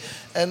Jersey.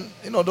 And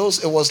it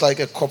was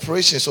like a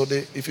corporation. So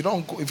if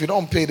you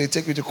don't pay, they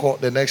take you to court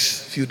the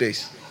next few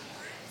days.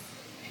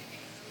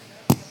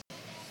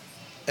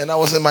 And I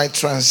was in my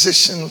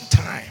transition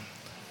time.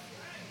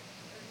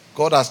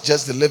 God has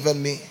just delivered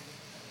me.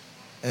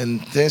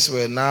 And things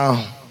were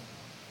now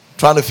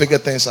trying to figure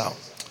things out.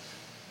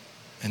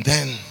 And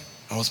then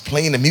I was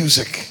playing the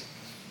music.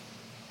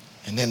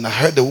 And then I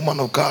heard the woman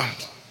of God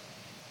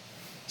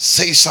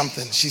say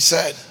something. She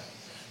said,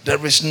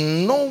 there is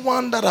no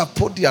one that have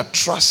put their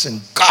trust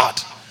in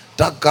God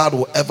that God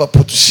will ever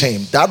put to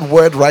shame. That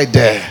word right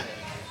there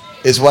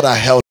is what I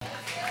held.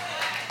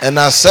 And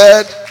I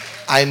said,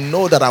 I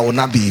know that I will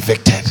not be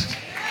evicted.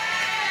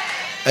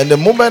 And the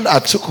moment I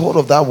took hold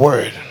of that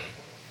word,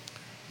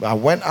 I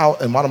went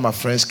out and one of my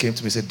friends came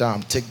to me and said,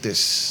 Dam, take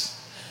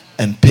this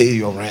and pay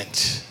your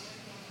rent.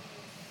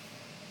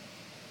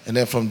 And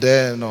then from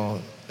there,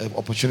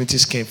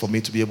 opportunities came for me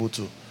to be able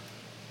to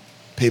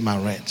pay my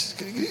rent.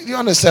 Do you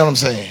understand what I'm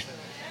saying?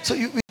 So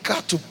we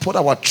got to put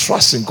our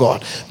trust in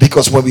God,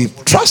 because when we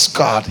trust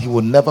God, He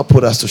will never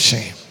put us to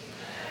shame.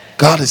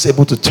 God is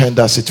able to turn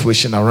that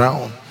situation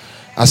around.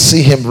 I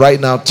see Him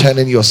right now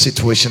turning your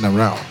situation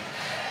around.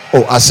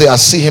 I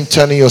see Him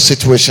turning your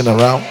situation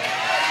around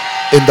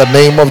in the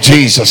name of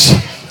Jesus.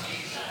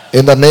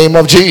 In the name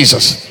of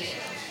Jesus.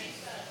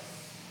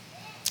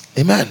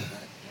 Amen.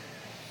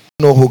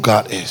 You know who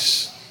God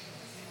is?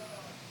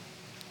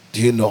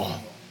 Do you know?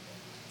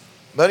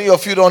 Many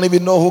of you don't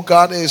even know who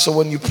God is. So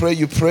when you pray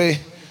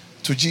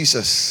to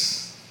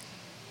Jesus.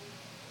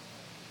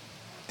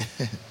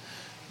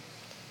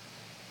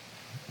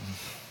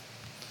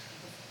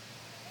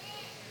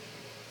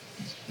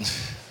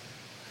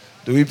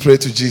 Do we pray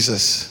to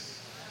Jesus?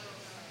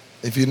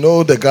 If you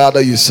know the God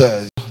that you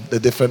serve, the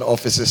different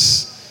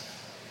offices.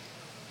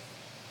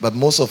 But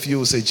most of you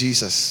will say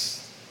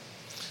Jesus.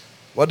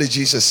 What did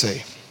Jesus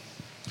say?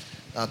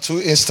 Now,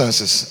 two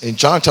instances. In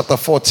John chapter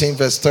 14,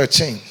 verse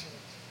 13.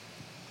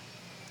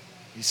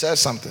 He said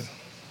something.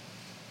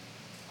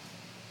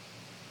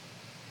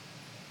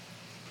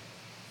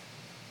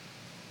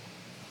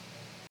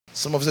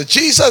 Some of you say,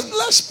 Jesus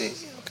bless me.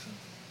 Okay.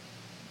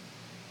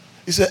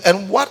 He said,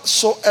 and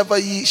whatsoever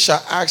ye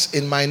shall ask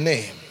in my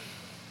name,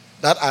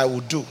 that I will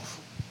do.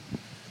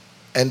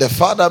 And the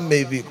Father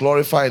may be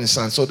glorified in the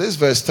Son. So this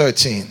verse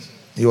 13,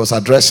 he was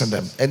addressing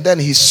them. And then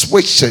he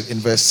switched it in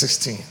verse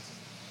 16.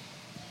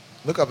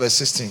 Look at verse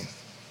 16.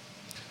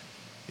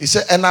 He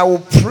said, and I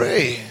will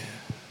pray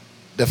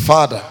the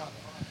Father,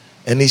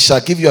 and He shall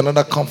give you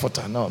another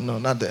comforter. No,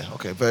 not there.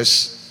 Okay,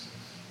 verse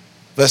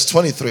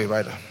 23,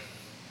 right there.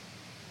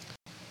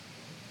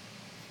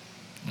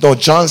 No,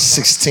 John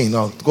 16.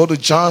 No, go to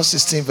John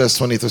 16, verse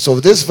 23. So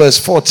this verse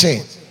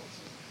 14.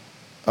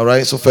 All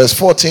right, so verse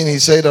 14, he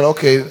said that,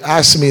 okay,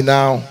 ask me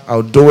now,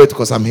 I'll do it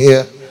because I'm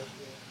here.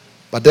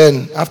 But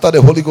then after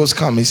the Holy Ghost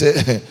come, he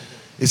said,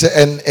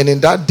 and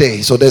in that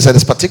day, so there's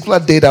this particular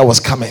day that was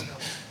coming.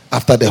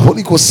 After the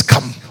Holy Ghost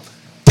come,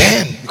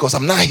 then, because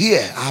I'm not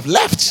here, I've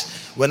left.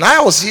 When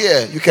I was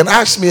here, you can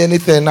ask me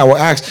anything, I will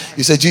ask.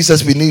 You say,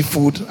 Jesus, we need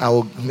food, I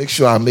will make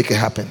sure I'll make it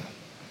happen.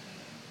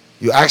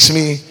 You ask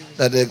me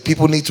that the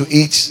people need to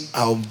eat,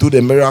 I'll do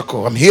the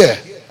miracle. I'm here.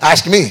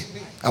 Ask me.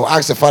 I will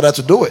ask the Father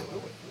to do it.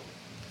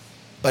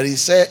 But he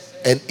said,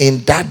 and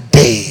in that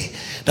day,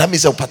 that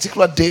means a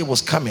particular day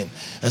was coming.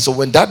 And so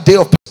when that day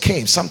of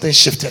came, something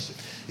shifted.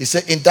 He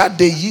said, in that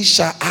day ye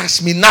shall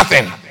ask me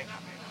nothing.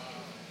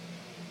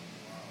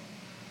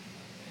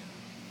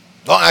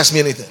 Don't ask me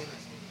anything.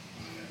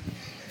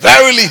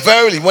 Verily,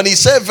 verily. When he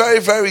said very,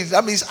 very,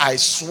 that means I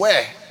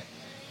swear.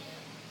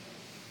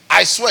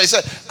 I swear. He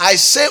said, I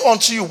say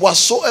unto you,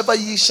 whatsoever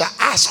ye shall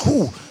ask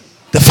who?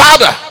 The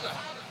Father.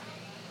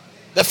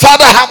 The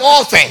Father have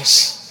all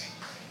things.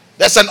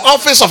 There's an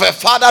office of a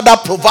father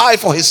that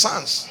provides for his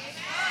sons.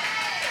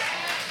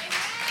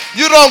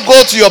 You don't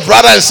go to your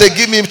brother and say,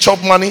 give me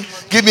chop money.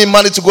 Give me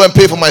money to go and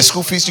pay for my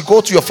school fees. You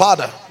go to your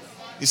father.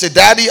 You say,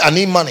 Daddy, I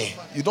need money.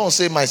 You don't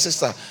say, my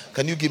sister,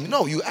 can you give me?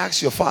 No, you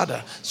ask your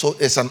father. So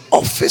it's an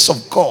office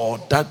of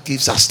God that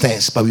gives us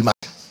things. But we must.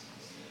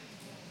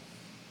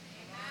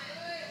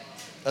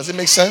 Does it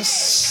make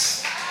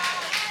sense?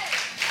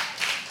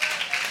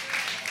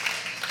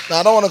 Now,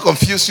 I don't want to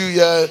confuse you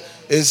here.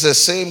 It's the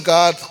same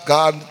God,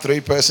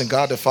 three person,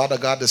 God the Father,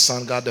 God the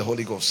Son, God the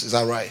Holy Ghost. Is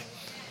that right?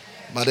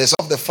 But there's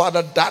of the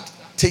Father that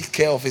takes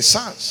care of his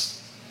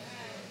sons.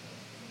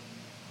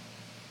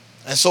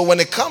 And so when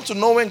it comes to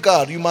knowing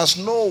God, you must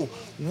know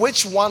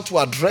which one to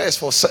address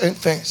for certain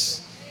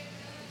things.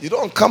 You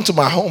don't come to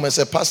my home and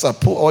say, Pastor,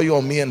 put oil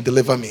on me and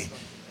deliver me.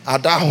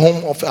 At that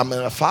home, I'm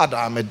a father,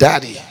 I'm a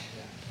daddy.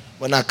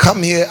 When I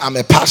come here, I'm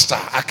a pastor.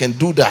 I can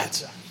do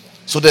that.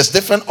 So there's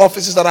different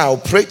offices that I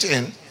operate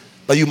in,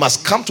 but you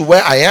must come to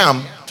where I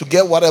am to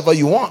get whatever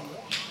you want.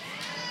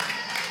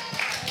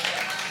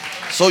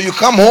 So you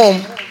come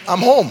home, I'm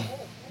home.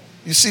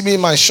 You see me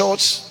in my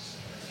shorts.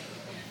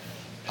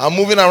 I'm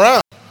moving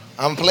around.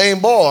 I'm playing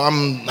ball.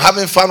 I'm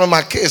having fun with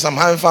my kids. I'm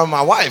having fun with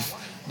my wife.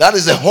 That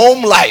is a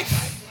home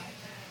life.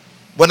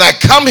 When I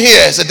come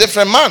here, it's a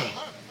different man.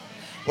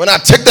 When I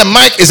take the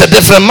mic, it's a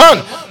different man.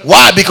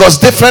 Why? Because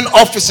different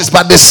offices,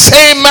 but the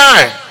same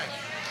man.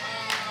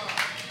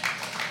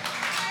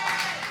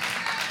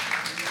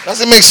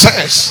 Does it make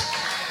sense?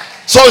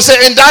 So he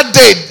said, in that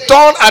day,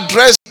 don't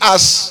address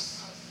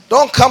us.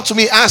 Don't come to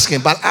me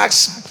asking, but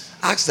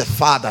ask the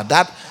Father.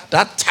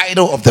 That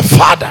title of the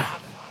Father.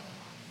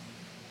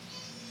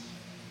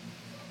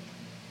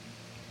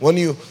 When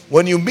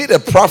you meet a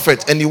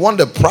prophet and you want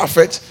the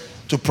prophet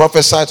to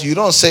prophesy to you, you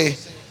don't say,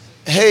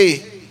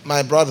 hey,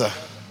 my brother.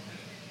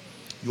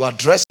 You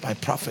address my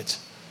prophet.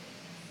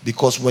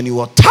 Because when you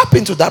are tap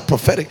into that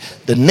prophetic,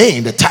 the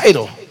name, the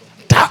title,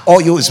 that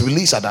oil is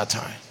released at that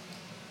time.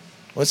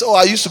 When say, oh,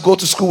 I used to go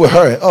to school with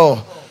her.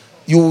 Oh,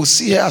 you will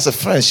see her as a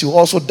friend. She will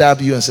also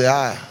dab you and say,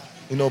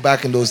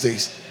 back in those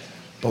days.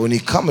 But when you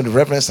come in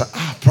reverence,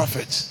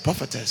 prophet,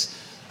 prophetess,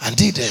 and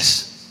did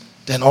this,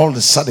 then all of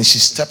a sudden she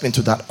step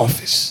into that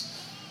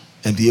office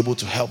and be able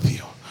to help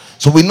you.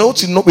 So we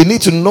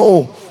need to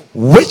know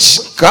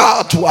which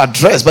God to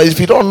address. But if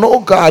you don't know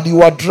God,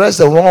 you address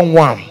the wrong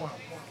one.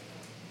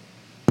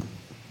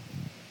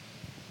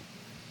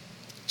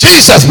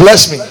 Jesus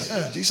bless me.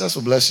 Yeah, Jesus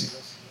will bless you.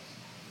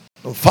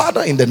 No,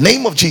 Father, in the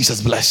name of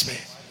Jesus, bless me.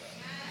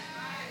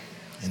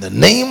 In the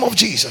name of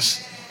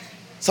Jesus.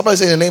 Somebody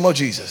say in the name of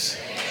Jesus.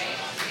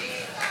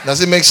 Does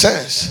it make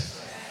sense?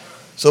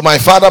 So my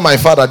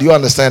Father, do you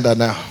understand that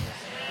now?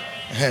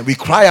 We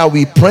cry out,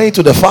 we pray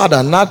to the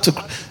Father,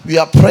 we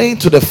are praying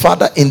to the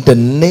Father in the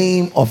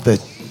name of the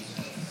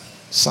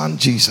Son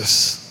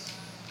Jesus.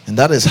 And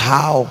that is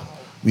how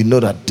we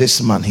know that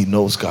this man, he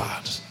knows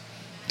God.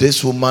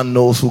 This woman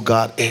knows who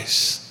God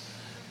is.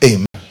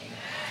 Amen.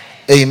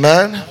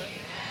 Amen.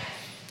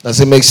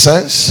 Does it make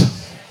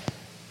sense?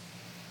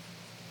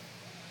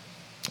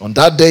 On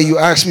that day, you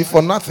asked me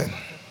for nothing.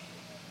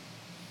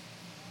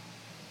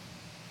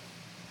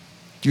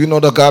 Do you know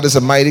that God is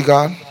a mighty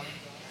God?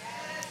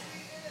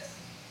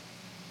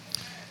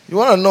 You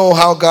want to know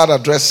how God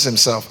addresses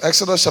himself?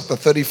 Exodus chapter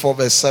 34,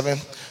 verse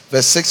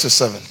 6 to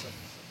 7.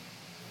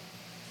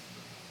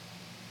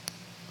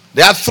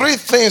 There are three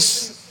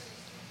things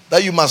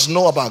that you must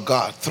know about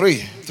God.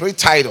 Three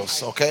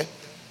titles, okay?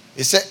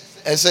 He said,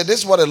 this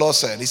is what the Lord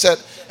said. He said,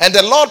 and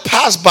the Lord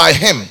passed by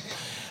him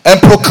and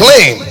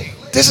proclaimed.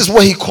 This is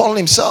what he called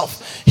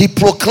himself. He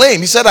proclaimed.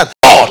 He said that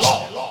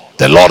God,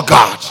 the Lord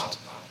God.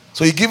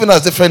 So he's given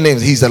us different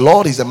names. He's the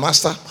Lord, he's the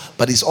master,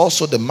 but he's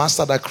also the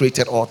master that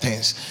created all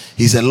things.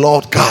 He's the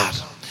Lord God.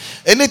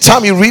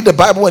 Anytime you read the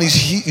Bible and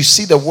you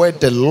see the word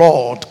the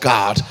Lord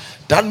God,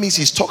 that means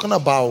he's talking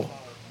about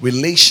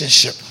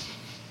relationship.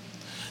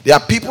 There are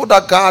people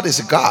that God is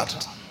a God,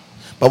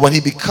 but when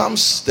he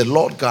becomes the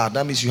Lord God,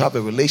 that means you have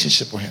a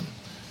relationship with him.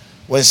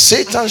 When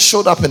Satan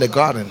showed up in the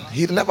garden,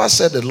 he never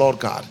said the Lord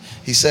God.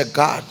 He said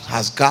God,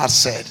 as God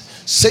said.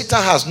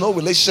 Satan has no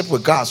relationship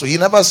with God, so he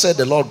never said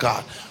the Lord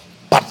God.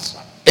 But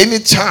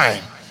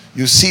anytime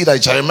you see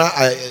that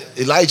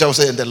Elijah was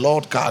saying, the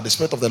Lord God, the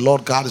Spirit of the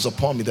Lord God is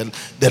upon me.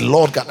 The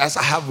Lord God, that's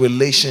I have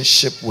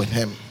relationship with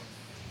him.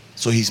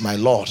 So he's my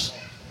Lord.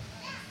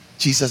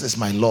 Jesus is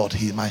my Lord.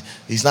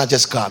 He's not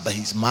just God, but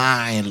he's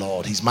my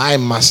Lord. He's my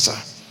master.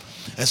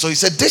 And so he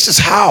said, this is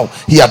how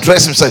he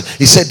addressed himself.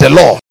 He said, the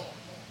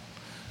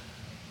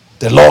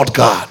Lord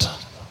God,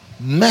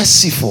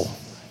 merciful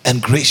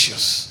and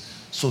gracious.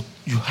 So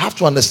you have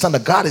to understand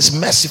that God is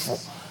merciful.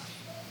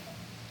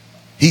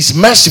 He's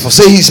merciful.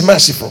 Say he's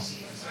merciful.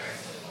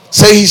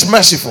 Say he's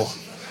merciful.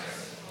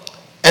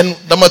 And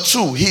number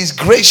two, he's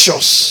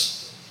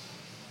gracious.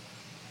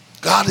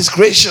 God is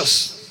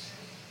gracious.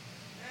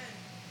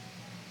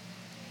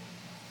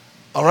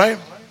 All right?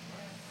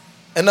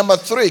 And number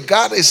three,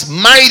 God is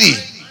mighty.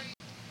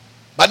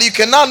 But you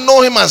cannot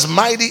know him as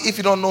mighty if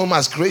you don't know him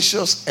as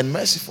gracious and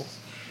merciful.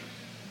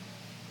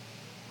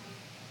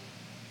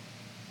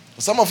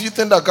 Some of you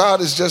think that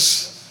God is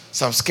just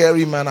some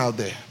scary man out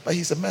there. But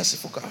he's a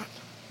merciful God.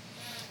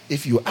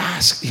 If you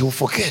ask, he will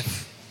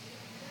forgive.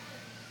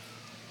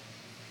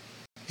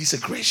 He's a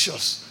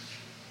gracious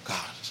God.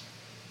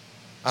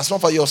 As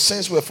some of your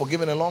sins were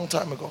forgiven a long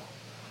time ago.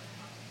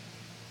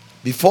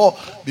 Before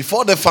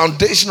the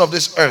foundation of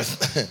this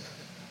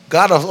earth,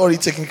 God has already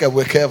taken care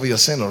of your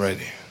sin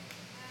already.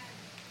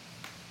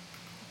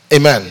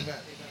 Amen.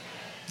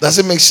 Does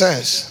it make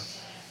sense?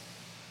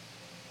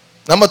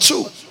 Number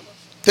 2,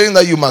 thing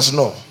that you must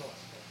know.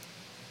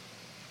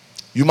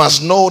 You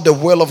must know the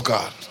will of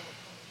God.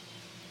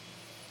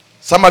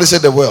 Somebody say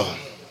the will.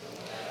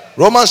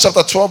 Romans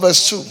chapter 12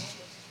 verse 2.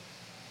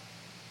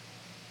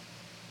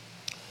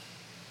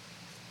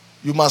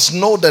 You must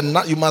know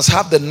you must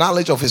have the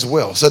knowledge of his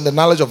will. So the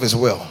knowledge of his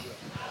will.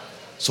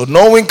 So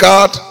knowing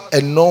God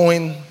and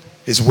knowing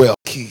his will.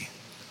 Key.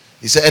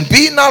 He said, and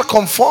be not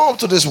conformed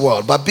to this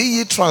world, but be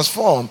ye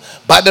transformed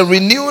by the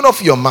renewing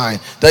of your mind,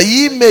 that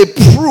ye may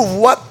prove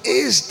what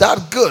is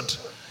that good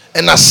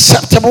and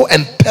acceptable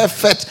and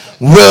perfect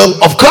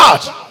will of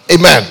God.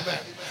 Amen.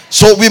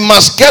 So we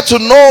must get to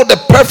know the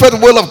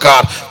perfect will of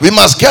God. We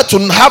must get to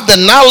have the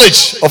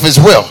knowledge of his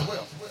will.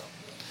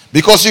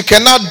 Because you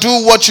cannot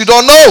do what you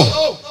don't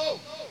know.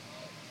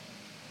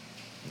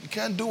 You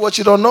can't do what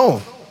you don't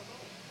know.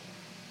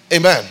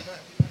 Amen.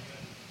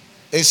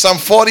 In Psalm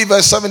 40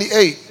 verse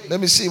 78, let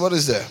me see, what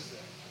is there?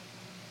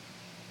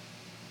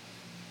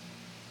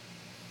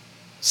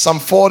 Psalm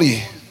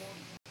 40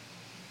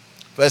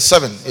 verse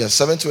 7, yes,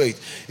 7 to 8.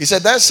 He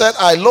said, then said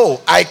I,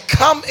 lo, I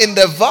come in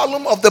the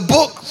volume of the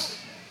book,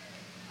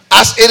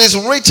 as it is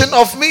written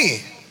of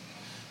me.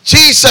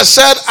 Jesus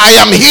said, I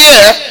am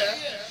here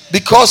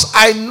because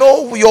I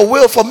know your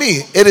will for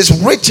me. It is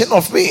written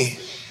of me.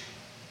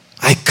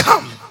 I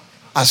come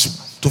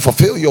as to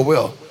fulfill your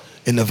will.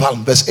 In the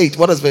volume, verse 8,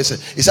 what does verse 8?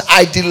 He said,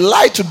 I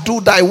delight to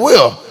do thy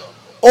will.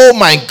 Oh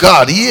my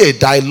God, yea,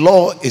 thy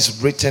law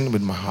is written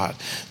with my heart.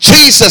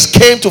 Jesus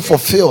came to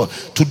fulfill,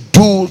 to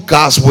do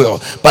God's will.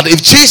 But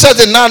if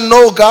Jesus did not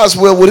know God's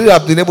will, would he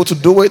have been able to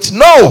do it?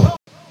 No.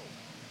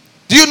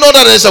 Do you know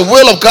that there's a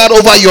will of God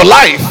over your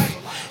life?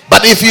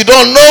 But if you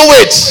don't know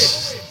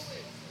it,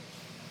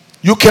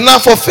 you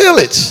cannot fulfill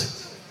it.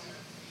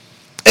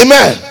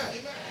 Amen.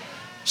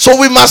 So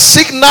we must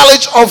seek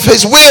knowledge of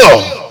his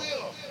will.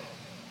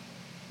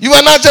 You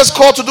are not just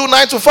called to do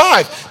 9 to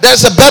 5.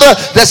 There's a better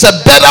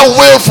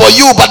will for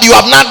you, but you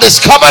have not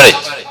discovered it.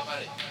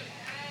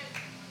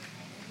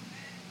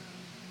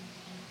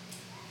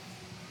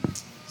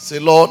 Say,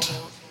 Lord,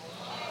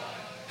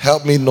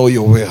 help me know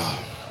your will.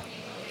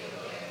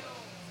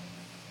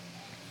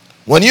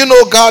 When you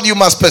know God, you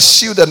must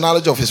pursue the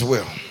knowledge of his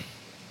will.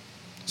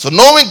 So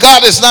knowing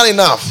God is not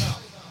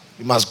enough.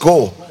 You must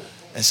go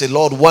and say,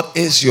 Lord, what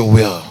is your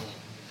will?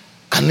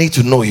 I need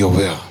to know your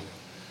will.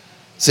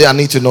 Say, I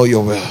need to know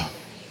your will.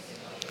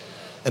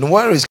 And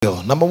where is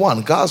will? Number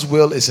 1, God's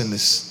will is in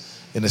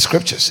the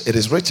scriptures. It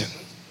is written.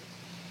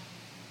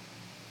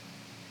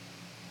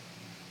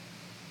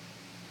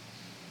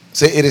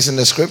 Say, it is in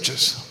the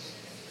scriptures.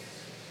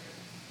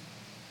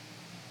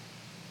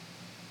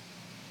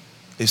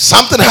 If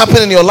something happened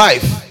in your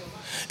life,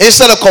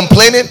 instead of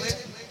complaining,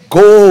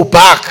 go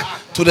back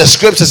to the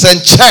scriptures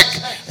and check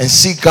and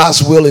see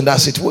God's will in that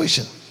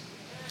situation.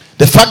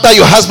 The fact that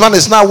your husband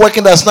is not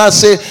working does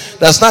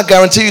not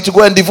guarantee you to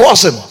go and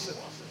divorce him.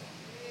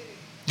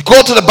 You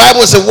go to the Bible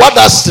and say, what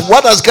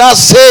does God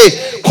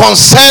say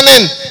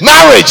concerning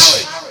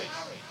marriage?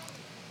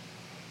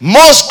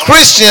 Most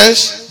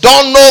Christians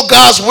don't know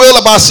God's will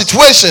about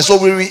situations,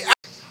 so we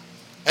react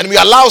and we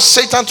allow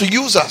Satan to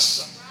use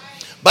us.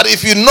 But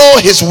if you know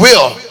his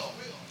will,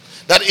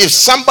 that if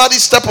somebody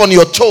step on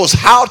your toes,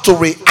 how to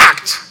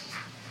react.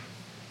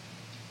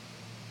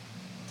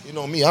 You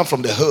know me, I'm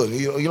from the hood.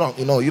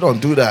 You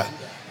don't do that.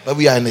 But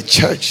we are in the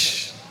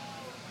church.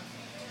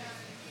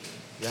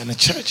 We are in the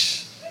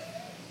church.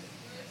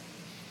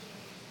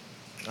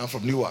 I'm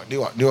from Newark.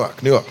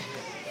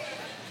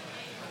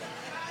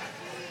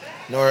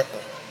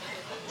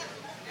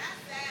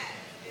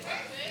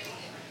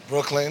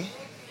 Brooklyn.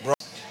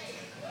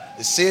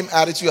 The same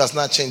attitude has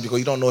not changed because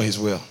you don't know his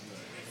will.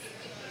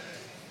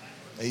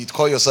 And you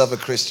call yourself a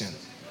Christian.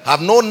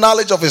 Have no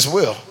knowledge of his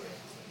will.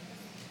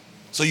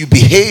 So you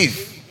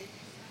behave.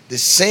 The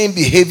same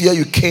behavior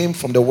you came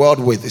from the world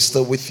with is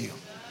still with you.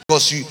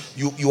 Because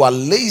you are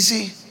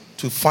lazy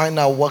to find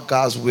out what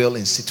God's will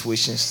in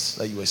situations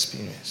that you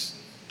experience.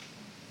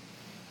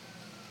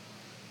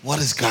 What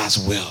is God's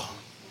will?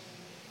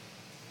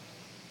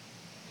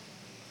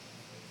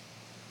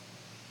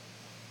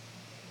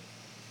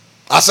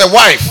 As a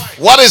wife,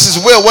 what is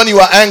his will when you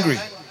are angry?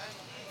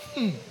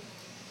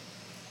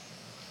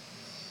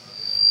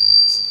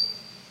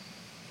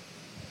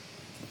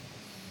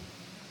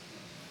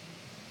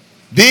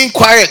 Being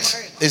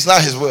quiet is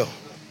not his will.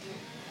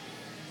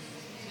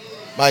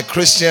 My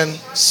Christian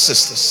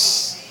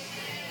sisters.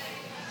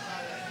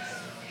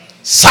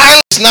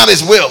 Silence is not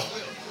his will.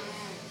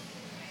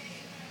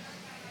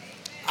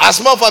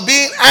 As much for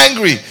being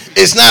angry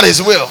is not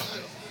his will.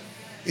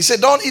 He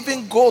said, don't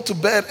even go to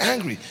bed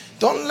angry.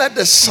 Don't let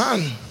the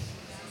sun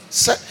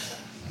set.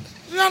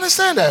 You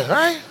understand that,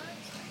 right?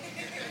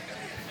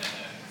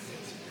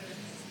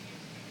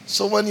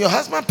 So when your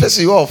husband pisses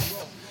you off,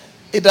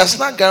 it does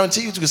not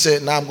guarantee you to say,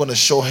 now I'm going to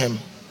show him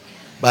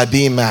By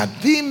being mad.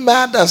 Being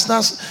mad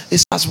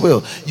is God's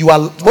will.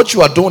 What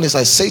you are doing is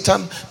like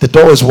Satan, the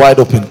door is wide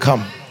open.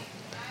 Come.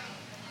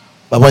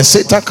 But when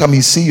Satan comes,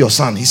 he see your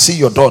son, he see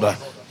your daughter,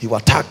 he will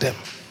attack them.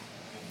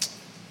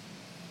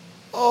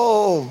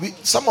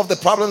 Some of the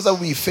problems that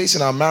we face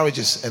in our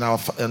marriages and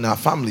our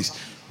families,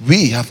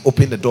 we have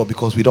opened the door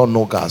because we don't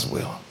know God's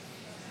will.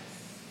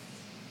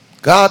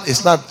 God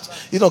is not,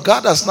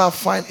 God does not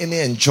find any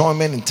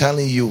enjoyment in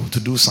telling you to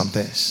do some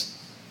things.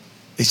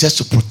 It's just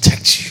to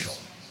protect you.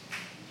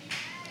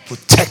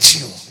 Protect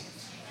you.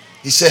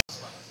 He said,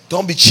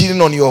 don't be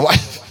cheating on your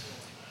wife.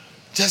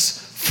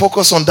 Just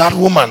focus on that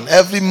woman.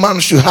 Every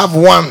man should have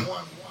one.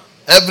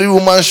 Every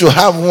woman should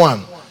have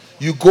one.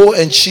 You go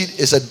and cheat,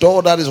 it's a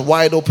door that is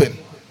wide open.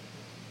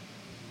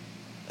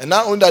 And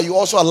not only that, you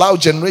also allow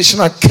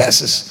generational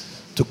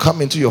curses to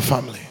come into your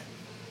family.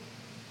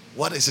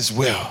 What is His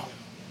will?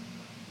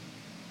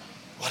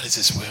 What is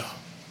His will?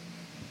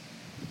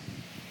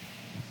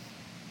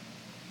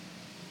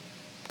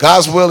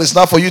 God's will is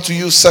not for you to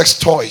use sex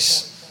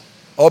toys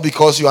or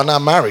because you are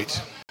not married.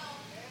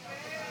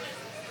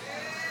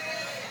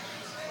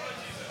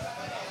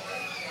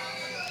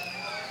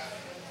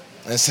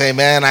 And say,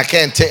 man, I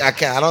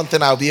don't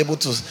think I'll be able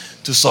to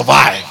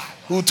survive.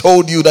 Who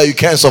told you that you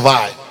can't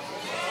survive?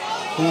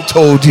 Who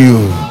told you?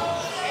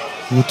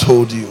 Who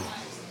told you?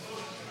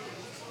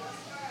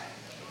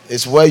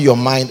 It's where your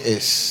mind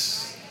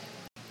is.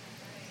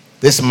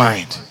 This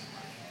mind.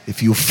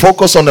 If you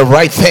focus on the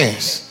right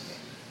things,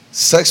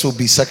 sex will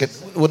be second.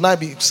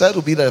 Sex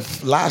will be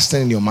the last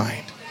thing in your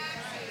mind.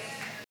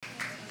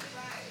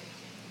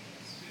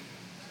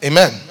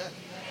 Amen.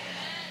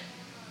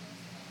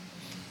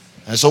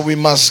 And so we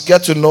must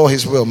get to know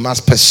His will,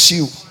 must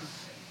pursue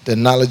the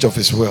knowledge of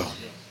His will.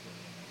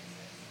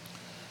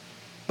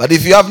 But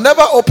if you have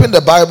never opened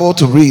the Bible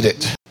to read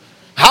it,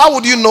 how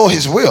would you know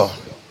His will?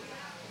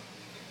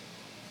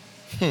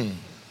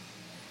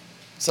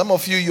 Some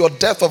of you, your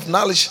depth of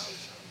knowledge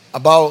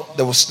about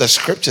the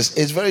scriptures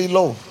is very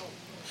low.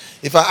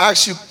 If I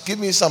ask you, give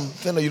me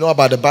something that you know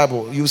about the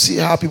Bible, you see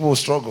how people will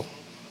struggle.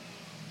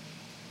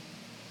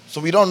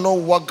 So we don't know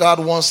what God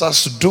wants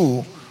us to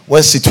do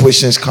when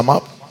situations come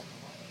up.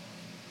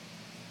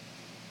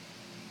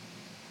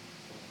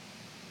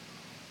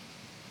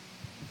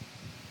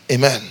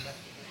 Amen.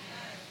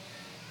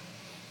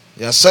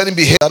 There are certain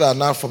behaviors that are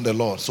not from the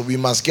Lord. So we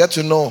must get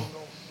to know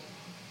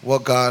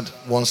what God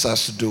wants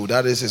us to do.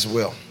 That is His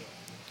will.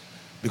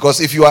 Because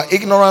if you are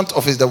ignorant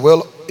of the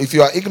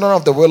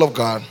will of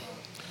God,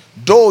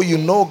 though you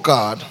know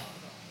God,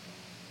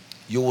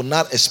 you will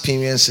not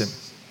experience Him.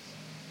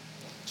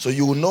 So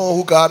you will know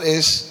who God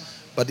is,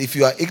 but if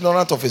you are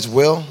ignorant of His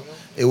will,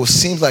 it will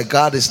seem like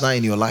God is not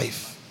in your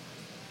life.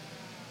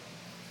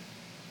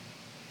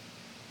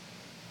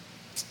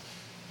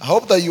 I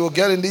hope that you will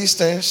get in these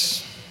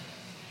things.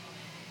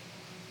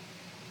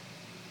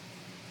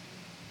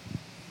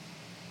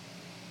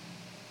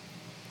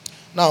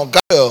 Now,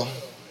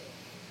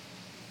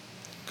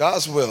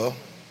 God's will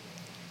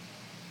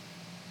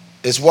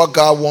is what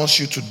God wants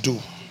you to do.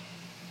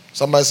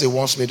 Somebody say,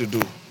 wants me to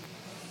do.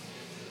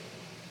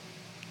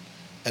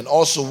 And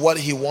also what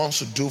He wants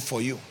to do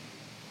for you.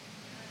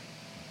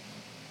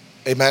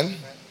 Amen.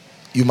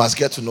 You must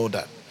get to know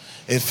that.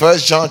 In 1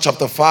 John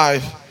chapter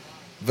 5,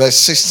 verse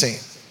 16.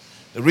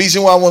 The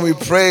reason why when we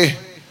pray,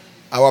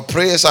 our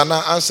prayers are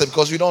not answered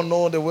because we don't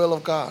know the will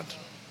of God.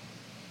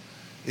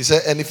 He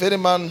said, and if any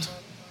man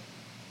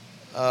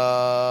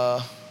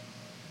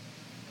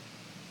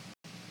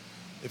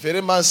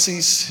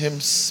sees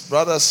his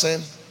brother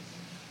sin,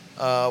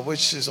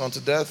 which is unto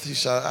death, he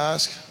shall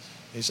ask,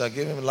 he shall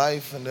give him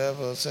life, and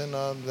therefore sin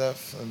on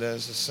death, and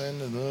there's a sin.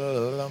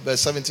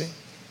 Verse 17. He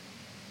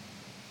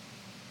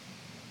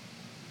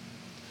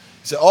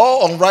said,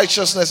 all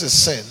unrighteousness is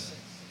sin,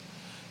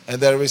 and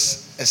there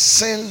is a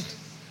sin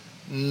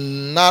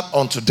not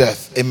unto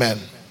death. Amen.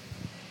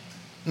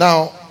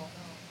 Now,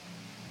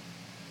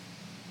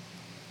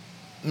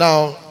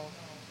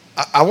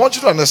 I want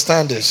you to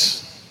understand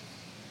this.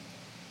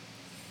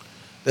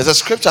 There's a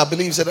scripture, I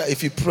believe, said that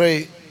if you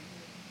pray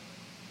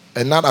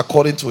and not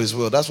according to His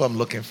will, that's what I'm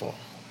looking for.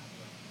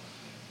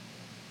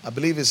 I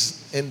believe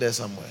it's in there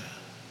somewhere.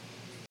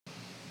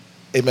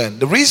 Amen.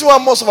 The reason why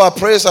most of our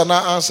prayers are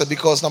not answered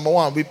because, number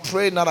one, we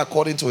pray not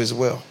according to His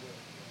will.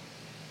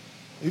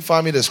 You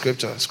find me the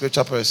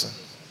scripture person.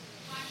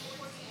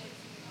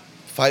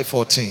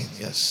 5:14,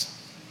 yes.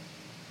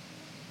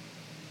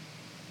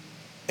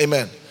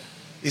 Amen.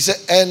 He said,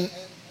 and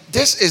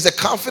this is the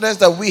confidence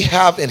that we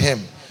have in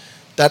Him,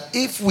 that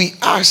if we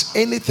ask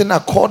anything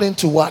according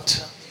to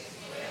what?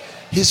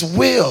 His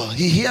will,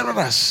 He heareth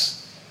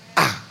us.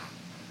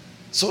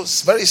 So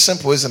it's very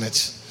simple, isn't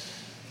it?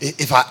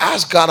 If I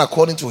ask God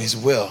according to His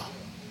will,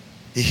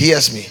 He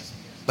hears me.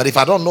 But if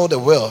I don't know the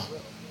will,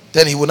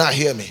 then He will not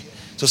hear me.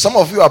 So some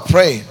of you are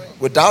praying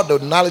without the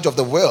knowledge of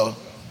the will,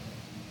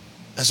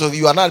 and so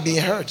you are not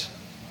being heard.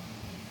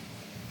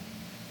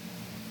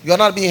 You are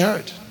not being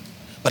heard.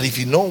 But if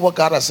you know what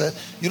God has said,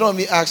 you don't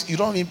even ask, you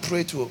don't even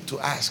pray to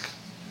ask.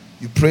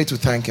 You pray to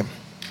thank Him.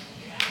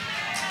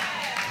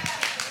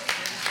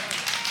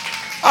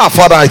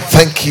 Father, I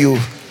thank you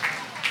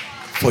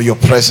for your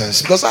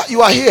presence. Because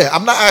you are here.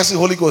 I'm not asking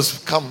Holy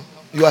Ghost, come.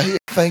 You are here.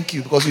 Thank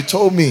you. Because you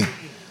told me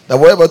that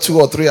wherever 2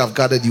 or 3 have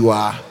gathered, you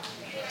are.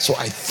 So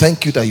I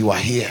thank you that you are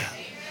here.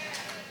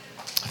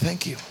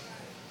 Thank you.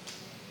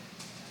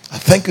 I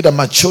thank you that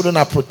my children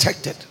are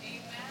protected.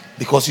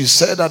 Because you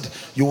said that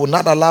you will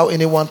not allow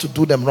anyone to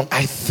do them wrong.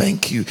 I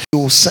thank you.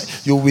 You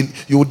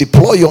will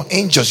deploy your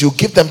angels. You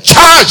give them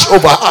charge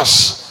over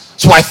us.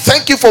 So I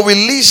thank you for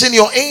releasing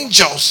your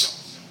angels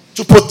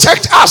to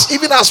protect us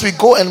even as we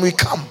go and we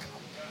come.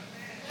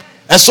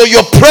 And so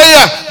your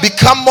prayer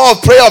become more a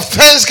prayer of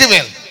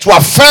thanksgiving to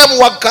affirm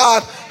what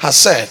God has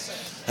said.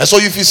 And so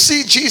if you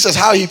see Jesus,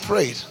 how he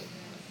prayed.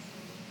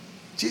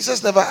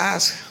 Jesus never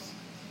asked.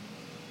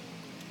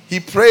 He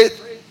prayed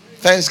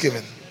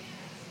thanksgiving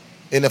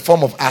in the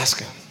form of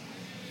asking.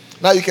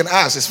 Now you can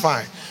ask, it's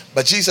fine.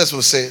 But Jesus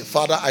will say,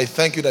 Father, I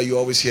thank you that you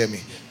always hear me.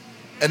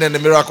 And then the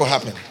miracle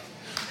happened.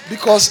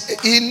 Because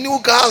he knew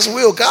God's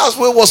will. God's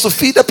will was to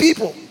feed the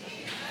people.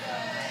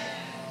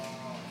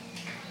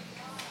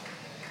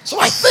 So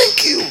I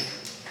thank you.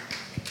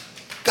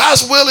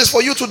 God's will is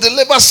for you to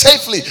deliver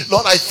safely.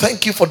 Lord, I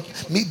thank you for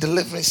me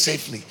delivering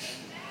safely.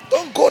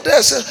 Don't go there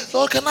and say,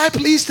 Lord, can I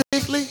please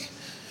safely?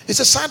 It's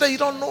a sign that you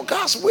don't know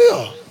God's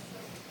will.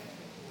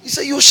 He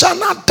said, you shall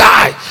not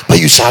die, but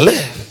you shall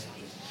live.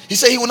 He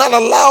said he will not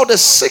allow the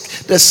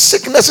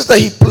sicknesses that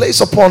he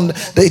placed upon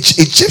the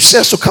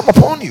Egyptians to come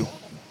upon you.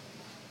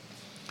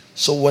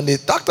 So when the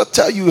doctor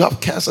tells you you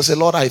have cancer, say,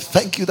 Lord, I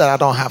thank you that I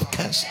don't have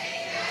cancer.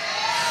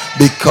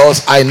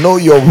 Because I know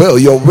your will.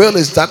 Your will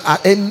is that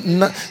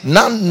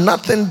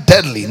nothing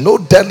deadly, no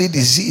deadly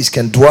disease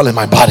can dwell in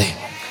my body.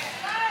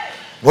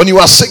 When you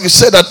are sick, you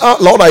say that, oh,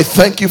 Lord, I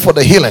thank you for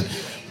the healing.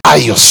 By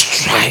your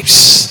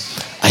stripes,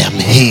 I am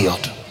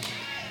healed.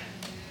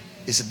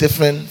 It's a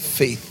different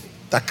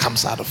faith that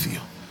comes out of you.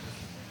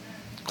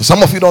 Because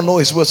some of you don't know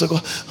his will. So go,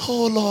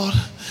 oh Lord,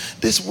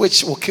 this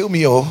witch will kill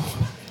me.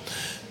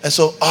 And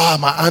so,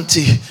 my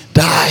auntie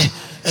died.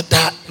 And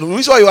that. The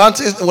reason why your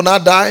auntie will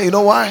not die, you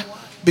know why?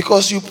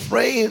 Because you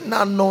pray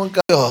not knowing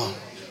God.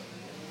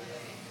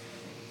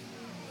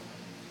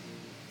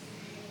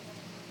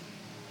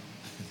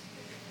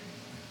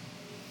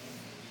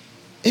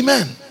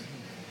 Amen.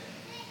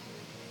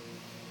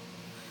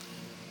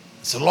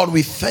 So Lord,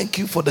 we thank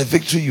you for the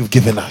victory you've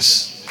given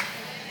us.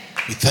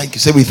 We thank you.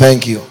 Say we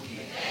thank you.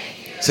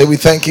 Say we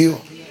thank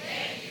you.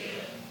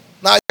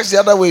 Now, the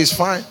other way is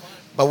fine.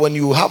 But when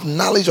you have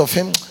knowledge of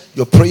him,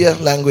 your prayer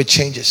language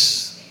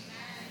changes.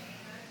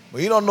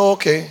 When you don't know,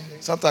 okay,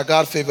 sometimes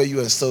God favor you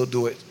and still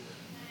do it.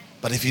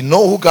 But if you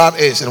know who God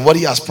is and what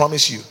he has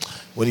promised you,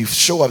 when you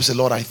show up, say,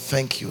 Lord, I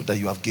thank you that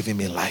you have given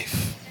me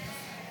life.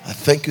 I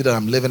thank you that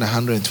I'm living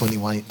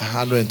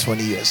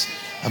 120 years.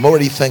 I'm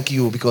already thanking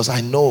you because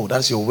I know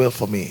that's your will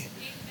for me.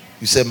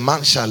 You said,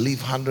 man shall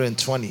live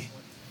 120.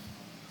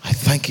 I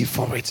thank you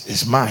for it.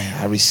 It's mine.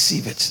 I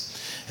receive it.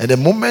 And the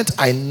moment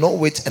I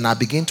know it and I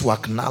begin to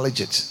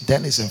acknowledge it,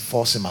 then it's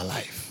enforced in my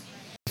life.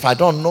 If I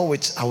don't know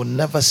it, I will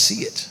never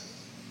see it.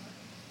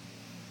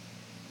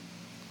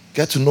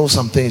 Get to know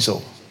some things.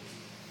 So,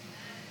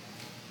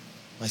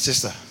 my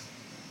sister,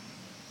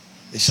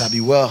 it shall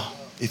be well.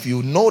 If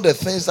you know the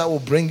things that will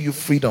bring you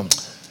freedom,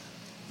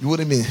 you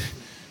wouldn't mean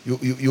you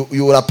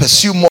would have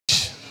pursued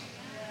much.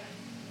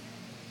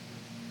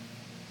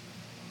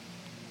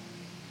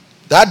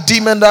 That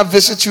demon that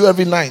visits you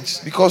every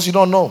night because you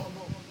don't know.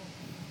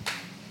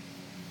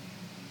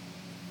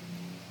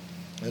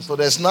 And so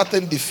there's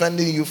nothing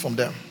defending you from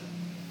them.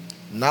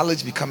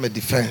 Knowledge becomes a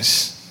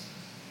defense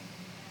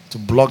to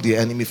block the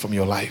enemy from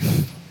your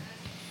life.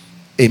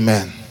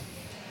 Amen.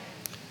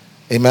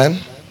 Amen.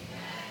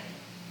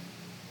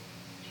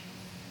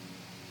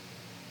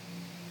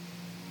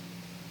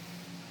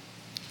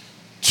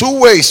 Two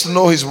ways to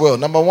know his will.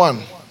 Number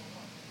one,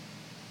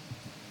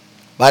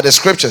 by the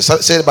scriptures.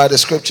 Say it by the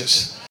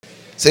scriptures.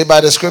 Say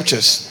by the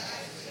scriptures.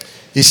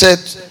 He said,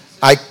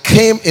 I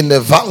came in the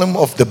volume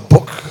of the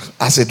book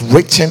as it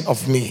written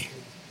of me.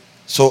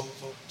 So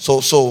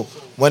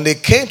when they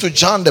came to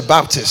John the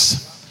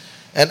Baptist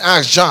and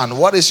asked John,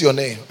 what is your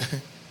name?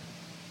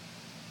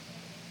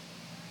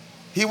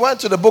 He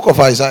went to the book of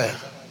Isaiah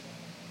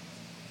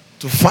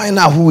to find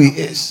out who he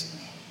is.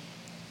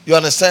 You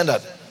understand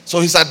that? So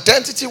his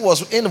identity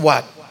was in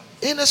what?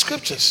 In the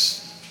scriptures.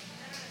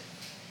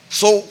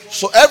 So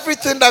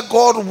everything that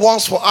God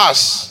wants for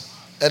us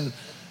and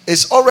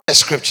is already in the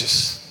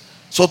scriptures.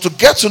 So to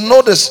get to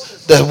know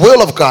this, the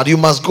will of God, you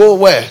must go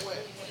where?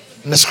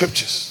 In the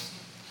scriptures.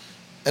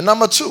 And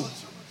number two,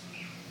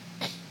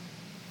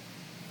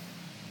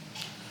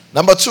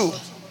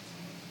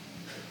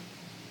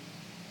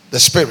 the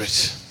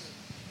spirit.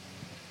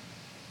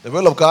 The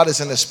will of God is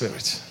in the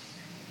spirit.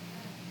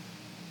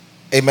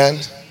 Amen.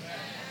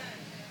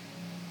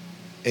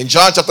 In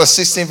John chapter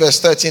 16 verse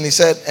 13 he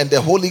said, and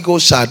the Holy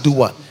Ghost shall do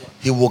what?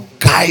 He will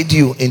guide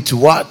you into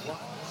what?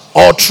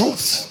 All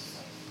truth.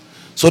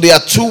 So there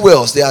are two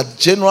wills. There are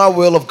general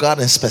will of God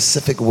and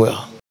specific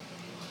will.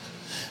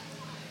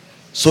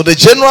 So the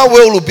general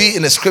will be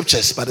in the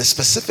scriptures, but the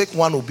specific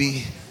one will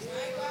be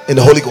in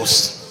the Holy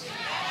Ghost.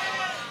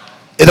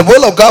 In the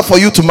will of God for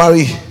you to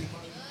marry.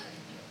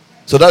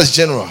 So that's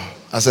general.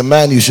 As a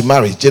man, you should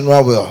marry.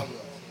 General will.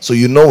 So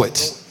you know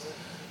it.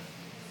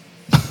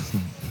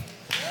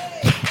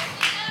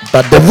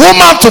 But the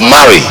woman to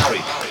marry,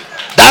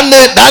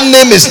 that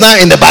name is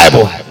not in the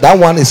Bible. That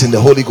one is in the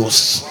Holy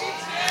Ghost.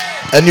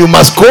 And you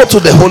must go to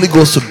the Holy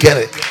Ghost to get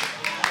it.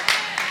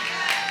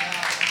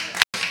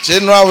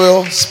 General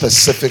will,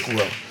 specific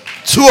will.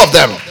 Two of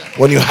them.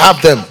 When you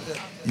have them,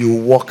 you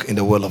walk in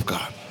the will of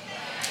God.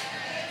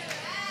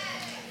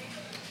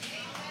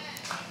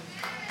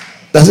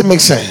 Does it make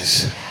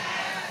sense?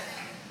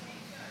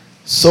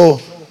 So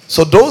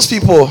those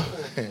people,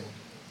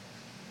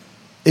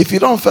 if you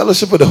don't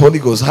fellowship with the Holy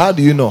Ghost, how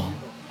do you know?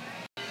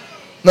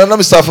 No, let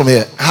me start from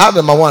here. How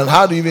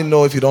do you even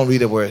know if you don't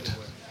read the word?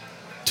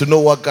 To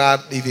know what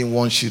God even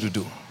wants you to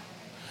do.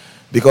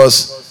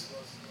 Because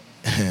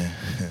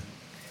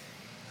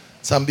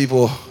some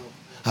people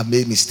have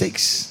made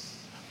mistakes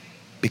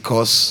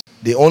because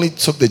they only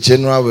took the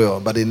general will,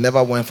 but they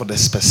never went for the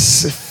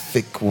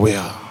specific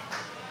will.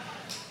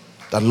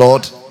 The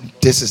Lord,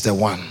 this is the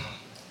one.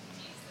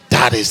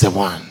 That is the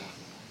one.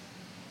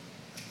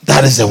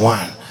 That is the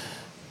one.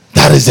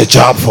 That is the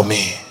job for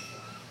me.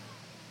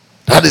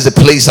 That is the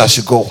place I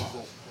should go.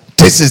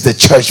 This is the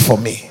church for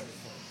me.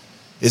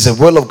 It's the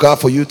will of God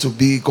for you to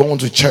be going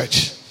to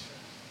church.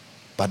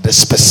 But the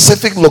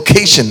specific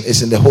location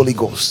is in the Holy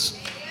Ghost.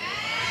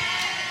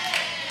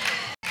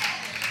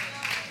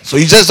 So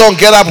you just don't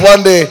get up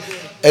one day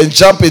and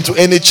jump into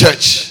any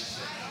church.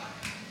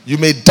 You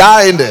may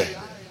die in there.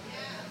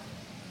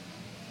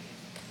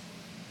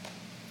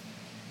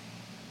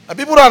 And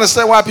people don't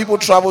understand why people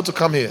travel to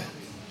come here.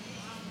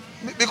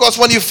 Because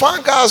when you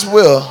find God's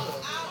will,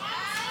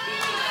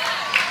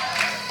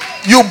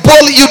 you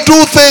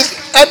do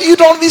things and you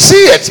don't even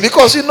see it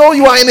because you know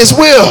you are in His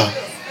will.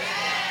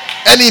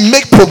 And He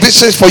make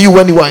provisions for you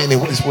when you are in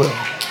His will.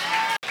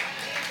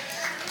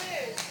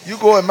 You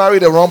go and marry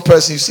the wrong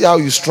person, you see how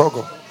you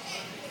struggle.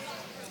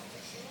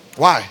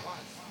 Why?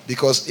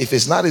 Because if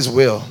it's not His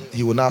will,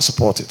 He will not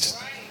support it.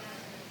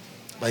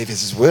 But if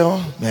it's His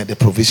will, man, the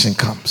provision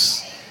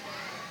comes.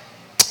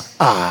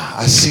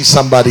 I see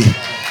somebody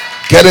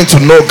getting to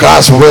know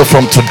God's will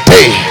from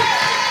today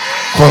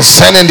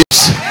concerning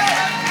this,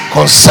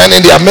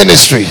 concerning their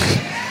ministry,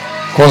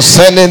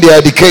 concerning their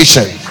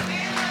education.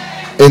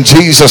 In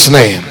Jesus'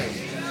 name.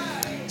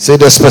 Say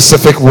the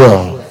specific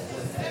will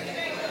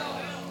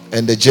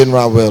and the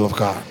general will of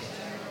God.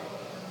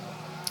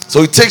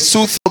 So it takes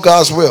two for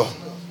God's will.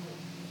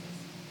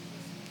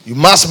 You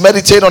must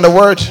meditate on the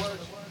word,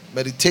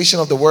 meditation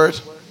of the word,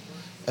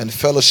 and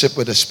fellowship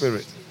with the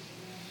Spirit.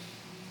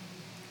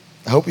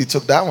 I hope you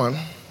took that one.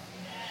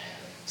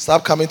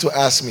 Stop coming to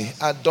ask me.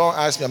 Don't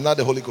ask me. I'm not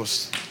the Holy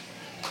Ghost.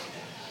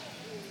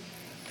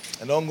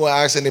 And don't go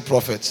ask any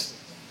prophet.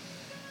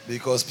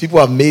 Because people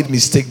have made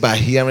mistake by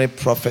hearing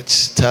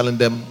prophets telling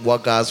them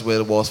what God's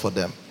will was for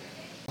them.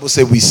 People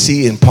say we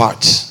see in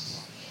part.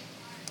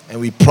 And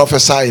we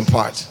prophesy in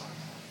part.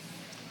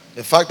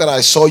 The fact that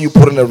I saw you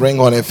putting a ring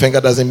on her finger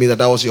doesn't mean that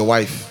that was your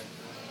wife.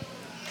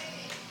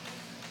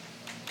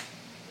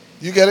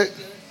 You get it?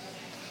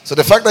 So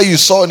the fact that you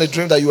saw in a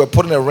dream that you were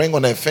putting a ring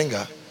on her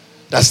finger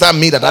does not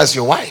mean that that's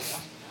your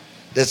wife.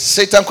 That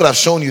Satan could have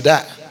shown you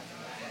that.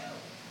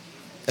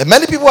 And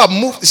many people have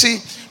moved. See,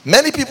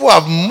 many people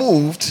have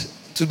moved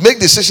to make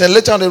decisions. And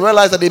later on they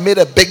realize that they made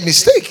a big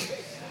mistake.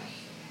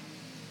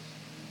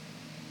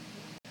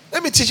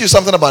 Let me teach you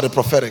something about the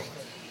prophetic.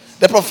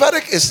 The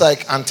prophetic is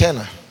like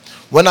antenna.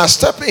 When I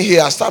step in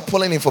here, I start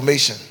pulling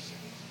information.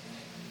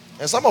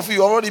 And some of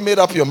you already made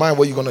up your mind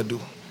what you're going to do.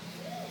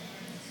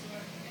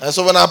 And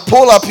so when I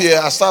pull up here,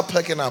 I start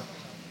picking up.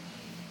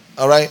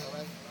 All right?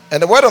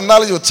 And the word of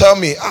knowledge will tell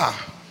me,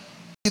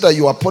 see that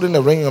you are putting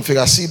a ring on your finger.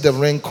 I see the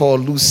ring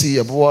called Lucy,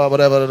 or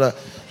whatever.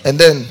 And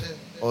then,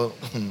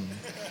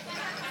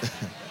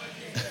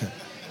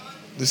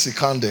 Lucy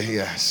Conde,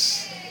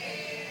 yes.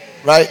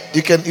 Right?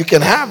 You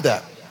can have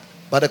that.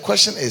 But the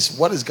question is,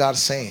 what is God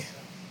saying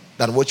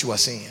than what you are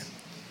seeing?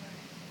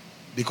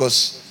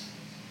 Because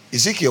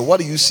Ezekiel, what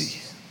do you see?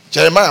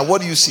 Jeremiah,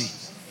 what do you see?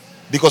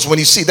 Because when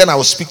you see, then I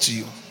will speak to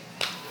you.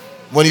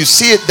 When you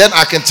see it, then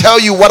I can tell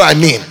you what I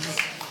mean.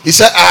 He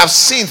said, I have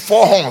seen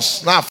 4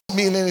 horns. Now,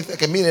 it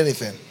can mean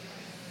anything.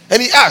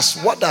 And he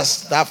asked, what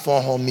does that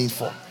 4 horn mean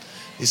for?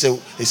 He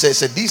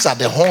said, these are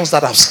the horns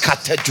that have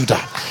scattered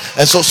Judah.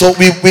 And so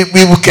we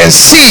can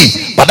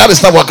see, but that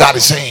is not what God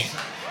is saying.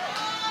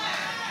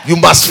 You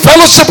must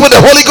fellowship with the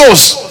Holy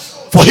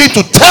Ghost for Him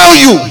to tell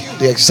you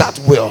the exact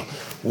will.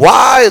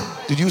 Why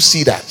did you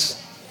see that?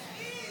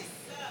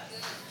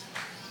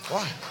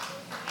 Why?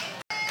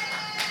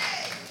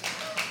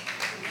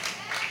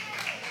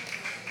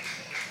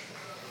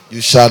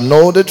 You shall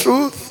know the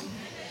truth.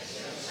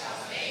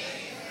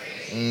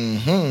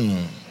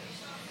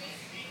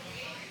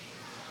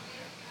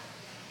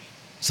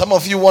 Some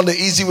of you want the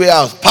easy way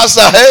out.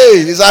 Pastor,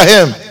 hey, is that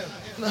him?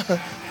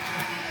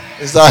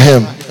 Is that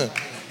him?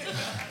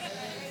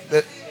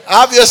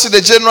 Obviously,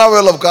 the general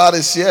will of God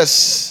is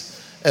yes.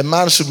 a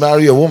man should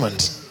marry a woman.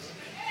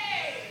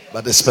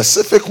 But the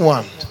specific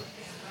one,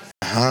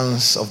 the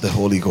hands of the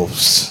Holy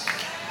Ghost.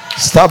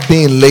 Stop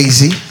being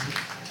lazy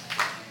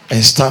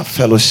and start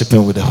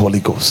fellowshipping with the Holy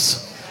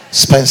Ghost.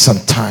 Spend some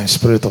time,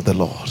 Spirit of the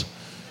Lord.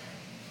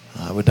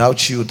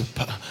 Without you,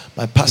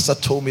 my pastor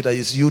told me that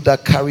it's you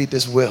that carry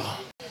this will.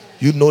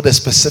 You know the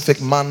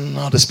specific man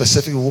or the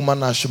specific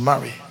woman I should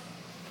marry.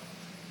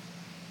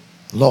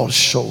 Lord,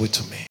 show it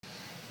to me.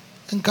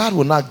 And God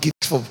will not give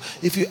for,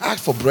 if you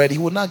ask for bread, He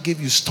will not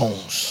give you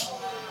stones.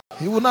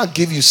 He will not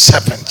give you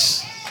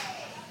serpents.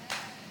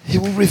 He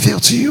will reveal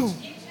to you.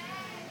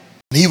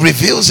 When He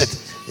reveals it,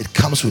 it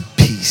comes with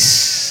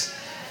peace.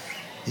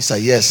 He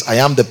said, yes, I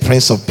am the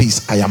Prince of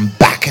Peace. I am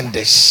back in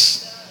this.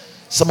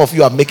 Some of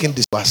you are making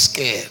this, you are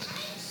scared.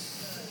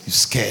 You're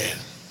scared.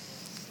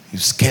 You're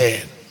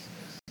scared.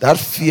 That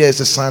fear is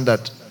a sign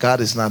that God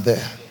is not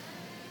there.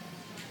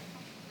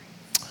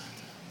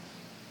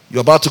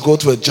 You're about to go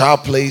to a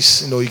job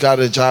place. You got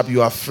a job,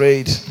 you're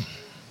afraid.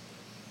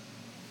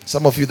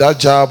 Some of you, that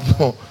job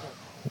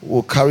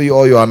will carry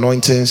all your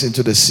anointings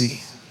into the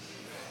sea.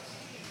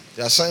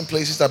 There are certain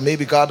places that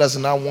maybe God does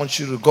not want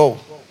you to go.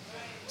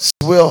 Seek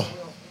His will.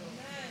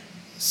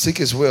 Seek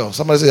His will.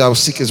 Somebody say, I will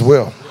seek His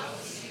will.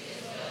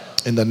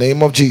 In the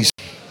name of Jesus.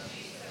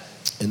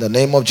 In the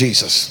name of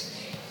Jesus.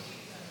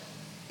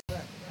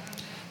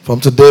 From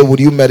today, would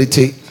you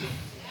meditate?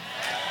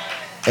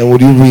 And would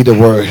you read the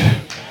word?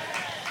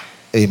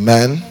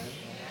 Amen.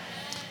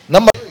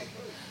 Number 3,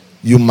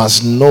 you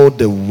must know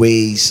the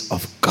ways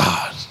of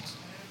God.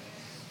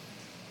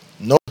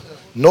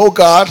 Know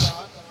God,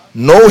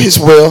 know His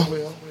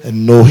will,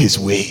 and know His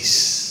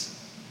ways.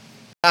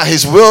 Now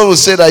His will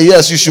say that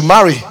yes, you should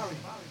marry.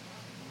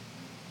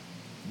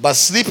 But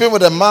sleeping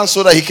with a man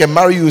so that he can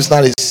marry you is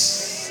not His.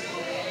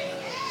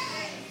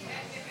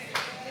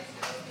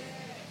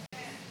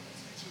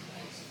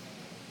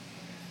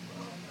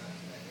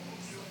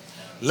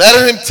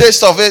 Letting him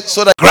taste of it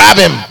so that grab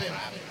him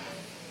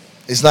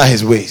is not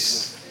His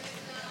ways.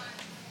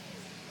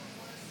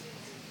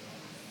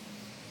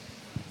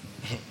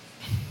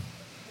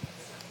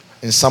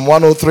 In Psalm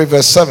 103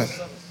 verse 7.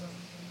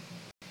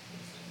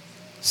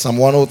 Psalm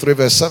 103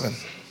 verse 7.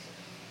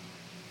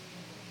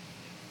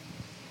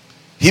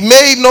 He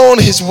made known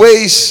His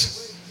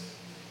ways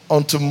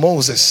unto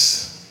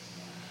Moses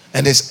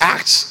and His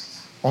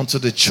acts unto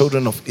the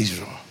children of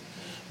Israel.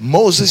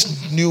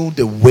 Moses knew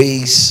the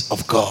ways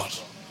of God.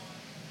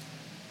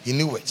 He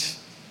knew it.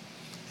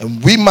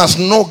 And we must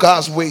know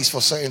God's ways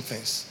for certain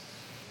things.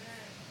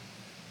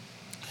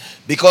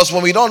 Because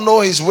when we don't know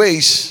His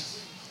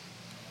ways,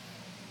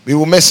 we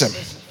will miss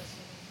Him.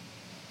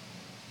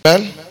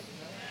 Amen?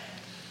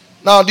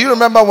 Now, do you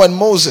remember when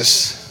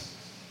Moses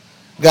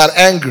got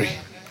angry?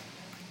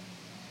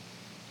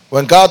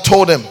 When God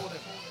told him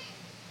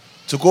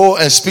to go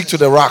and speak to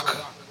the rock.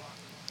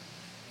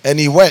 And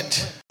he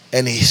went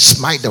and he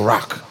smite the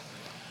rock.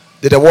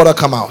 Did the water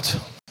come out?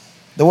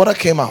 The water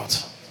came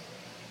out.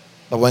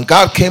 But when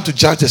God came to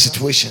judge the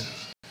situation,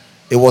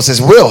 it was His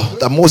will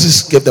that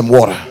Moses gave them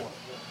water.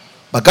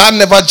 But God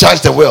never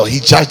judged the will. He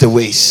judged the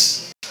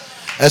ways.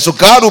 And so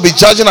God will be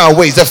judging our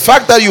ways. The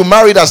fact that you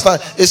married us,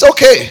 it's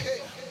okay.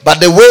 But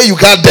the way you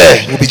got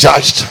there will be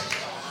judged.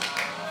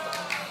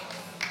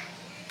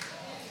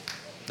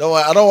 No,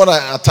 I don't want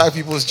to attack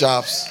people's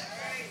jobs.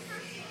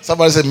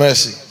 Somebody say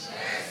mercy.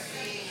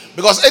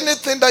 Because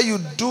anything that you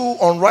do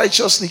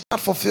unrighteously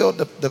can't fulfill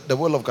the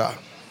will of God.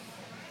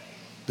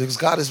 Because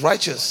God is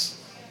righteous.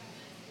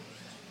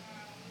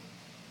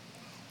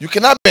 You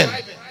cannot win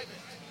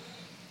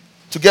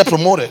to get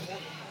promoted.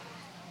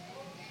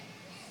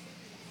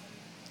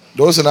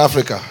 Those in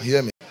Africa,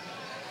 hear me.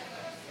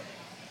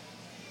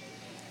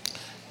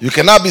 You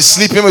cannot be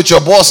sleeping with your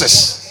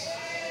bosses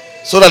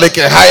so that they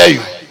can hire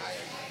you.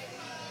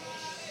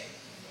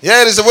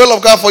 Yeah, it is the will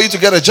of God for you to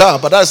get a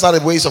job, but that's not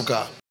the ways of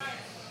God.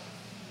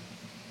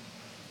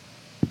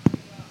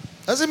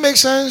 Does it make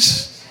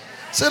sense?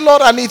 Say,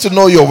 Lord, I need to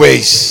know your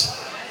ways.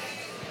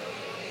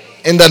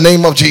 In the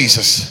name of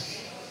Jesus.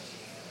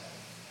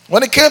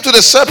 When it came to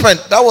the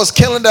serpent that was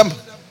killing them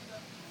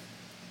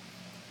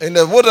in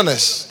the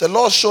wilderness, the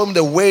Lord showed him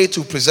the way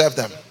to preserve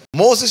them.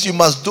 Moses, you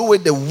must do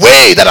it the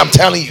way that I'm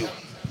telling you.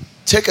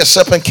 Take a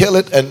serpent, kill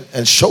it,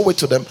 and show it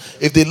to them.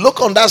 If they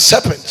look on that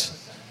serpent,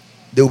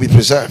 they will be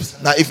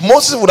preserved. Now, if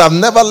Moses would have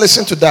never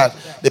listened to that,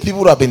 the people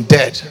would have been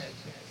dead.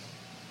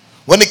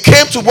 When it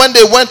came to when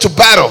they went to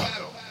battle,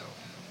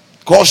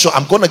 God said,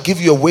 I'm going to give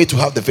you a way to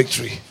have the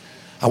victory.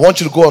 I want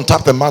you to go on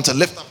top of the mountain,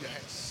 lift up your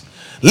hands.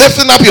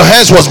 Lifting up your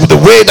hands was the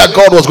way that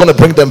God was going to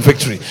bring them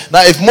victory.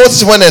 Now, if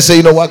Moses went and said,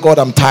 you know what, God,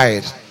 I'm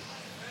tired.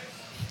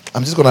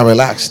 I'm just going to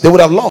relax. They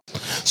would have lost.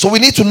 So we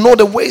need to know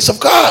the ways of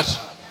God.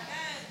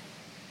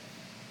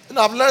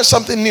 I've learned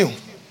something new.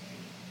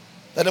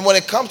 That when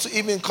it comes to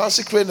even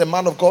consecrating the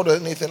man of God or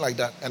anything like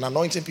that, and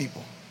anointing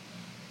people,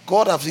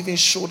 God has even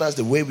showed us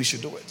the way we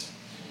should do it.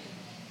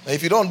 And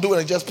if you don't do it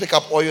and just pick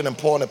up oil and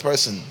pour on a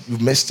person,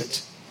 you've missed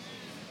it.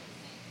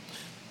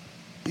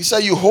 He said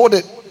you hold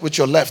it with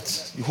your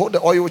left. You hold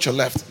the oil with your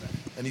left.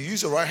 and you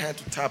use your right hand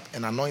to tap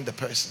and anoint the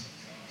person,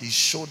 he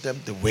showed them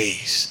the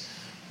ways.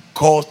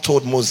 God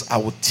told Moses, I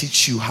will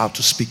teach you how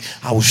to speak.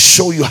 I will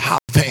show you how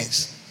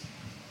things.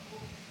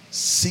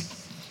 Seek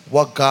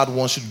what God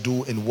wants you to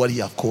do and what he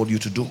has called you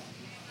to do.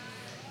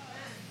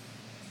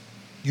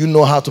 You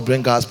know how to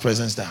bring God's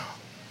presence down.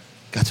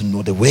 Got to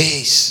know the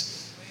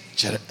ways.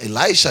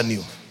 Elisha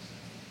knew.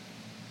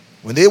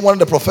 When they wanted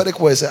the prophetic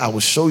word, he said, I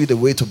will show you the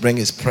way to bring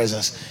his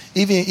presence.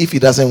 Even if he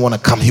doesn't want to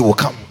come, he will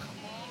come.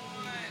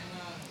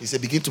 He said,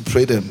 begin to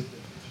pray the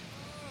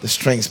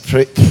strings.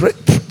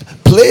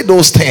 Play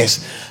those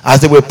things.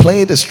 As they were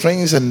playing the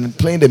strings and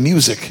playing the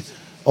music,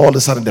 all of a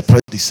sudden the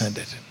presence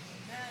descended.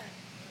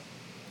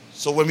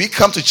 So when we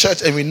come to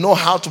church and we know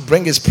how to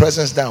bring his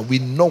presence down, we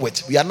know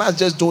it. We are not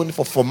just doing it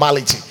for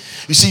formality.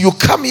 You see, you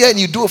come here and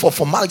you do it for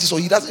formality so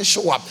he doesn't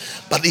show up.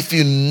 But if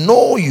you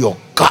know your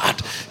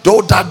God,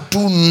 those that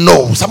do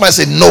know, somebody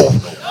say no.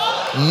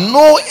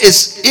 No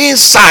is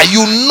inside.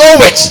 You know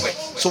it.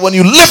 So when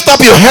you lift up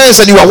your hands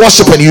and you are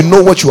worshiping, you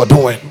know what you are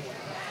doing.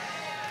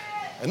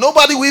 And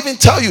nobody will even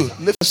tell you,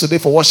 lift us today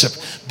for worship.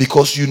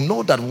 Because you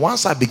know that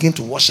once I begin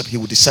to worship, he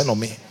will descend on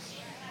me.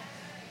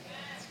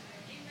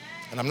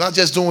 And I'm not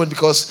just doing it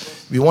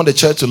because we want the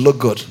church to look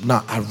good.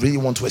 No, I really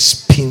want to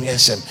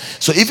experience him.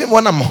 So even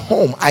when I'm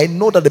home, I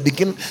know that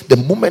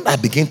the moment I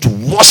begin to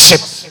worship,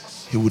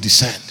 he will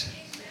descend.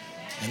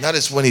 And that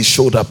is when he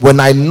showed up. When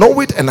I know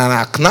it and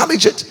I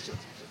acknowledge it,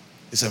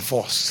 it's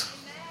enforced.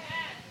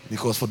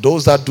 Because for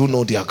those that do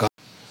know their God,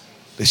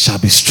 they shall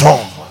be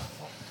strong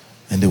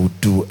and they will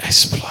do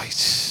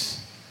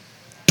exploits.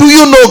 Do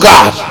you know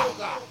God?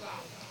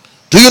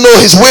 Do you know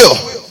his will?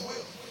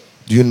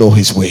 Do you know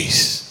his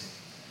ways?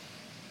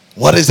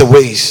 What is the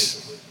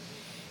ways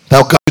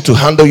that will you to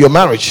handle your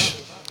marriage?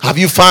 Have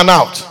you found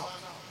out?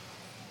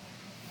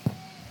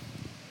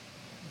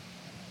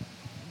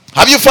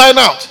 Have you found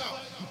out?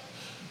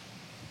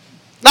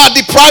 Now,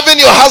 depriving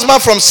your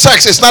husband from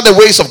sex is not the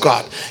ways of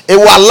God. It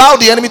will allow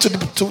the enemy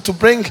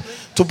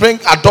to bring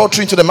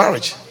adultery into the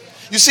marriage.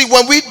 You see,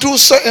 when we do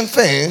certain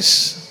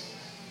things,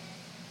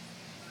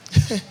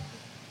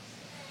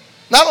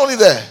 not only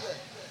that,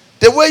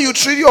 the way you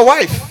treat your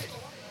wife.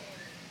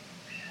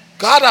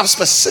 God has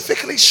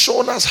specifically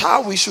shown us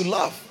how we should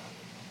love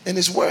in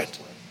his word.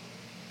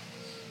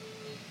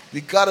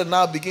 We got to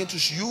now begin to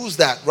use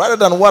that rather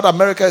than what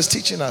America is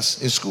teaching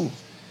us in school.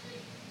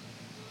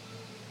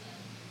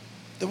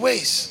 The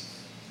ways.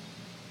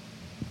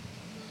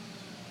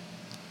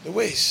 The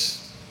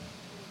ways.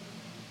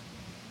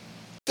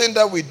 The thing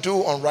that we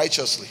do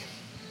unrighteously,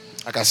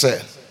 like I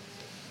said,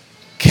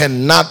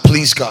 cannot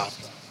please God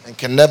and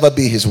can never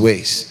be his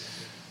ways.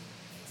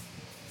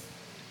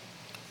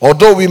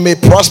 Although we may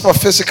prosper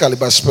physically,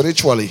 but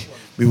spiritually,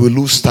 we will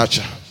lose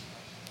stature.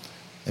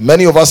 And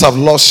many of us have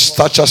lost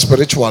stature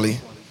spiritually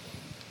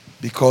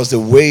because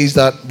we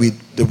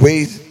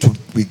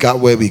got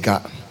where we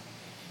got.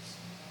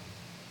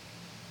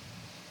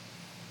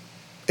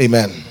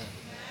 Amen.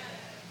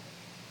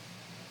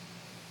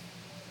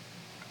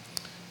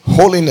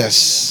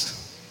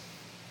 Holiness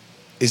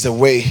is the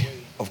way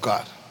of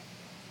God.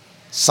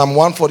 Psalm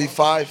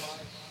 145,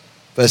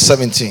 verse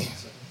 17.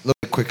 Look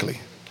quickly.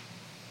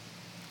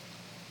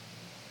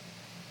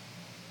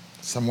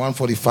 Psalm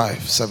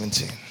 145,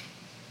 17.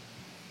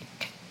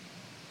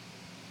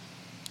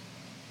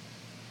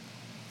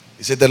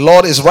 He said, the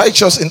Lord is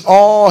righteous in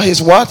all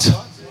his what?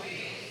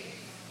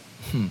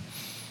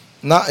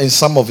 Not in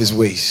some of his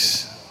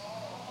ways.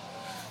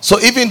 So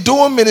even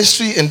doing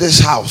ministry in this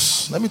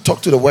house, let me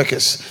talk to the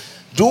workers.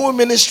 Doing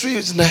ministry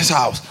in this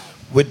house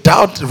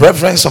without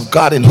reverence of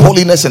God in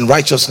holiness and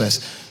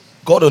righteousness,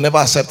 God will never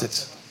accept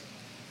it.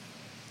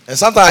 And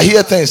sometimes I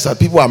hear things that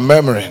people are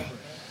murmuring.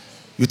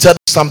 You tell them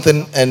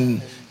something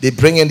and they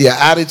bring in their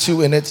attitude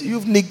in it.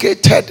 You've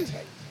negated.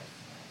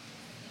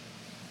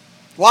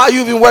 Why are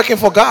you even working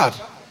for God?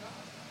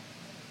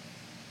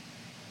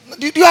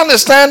 Do you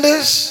understand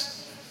this?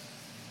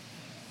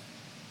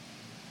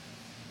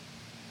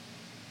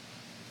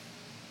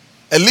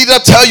 A leader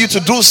tell you to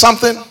do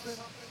something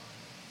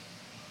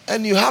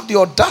and you have the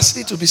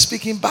audacity to be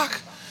speaking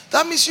back.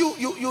 That means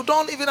you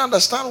don't even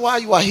understand why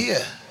you are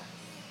here.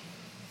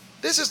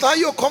 This is not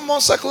your common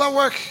secular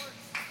work.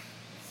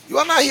 You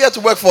are not here to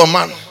work for a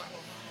man.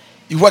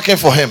 You're working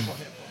for him.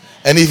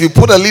 And if you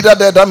put a leader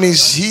there, that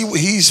means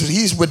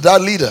he's with that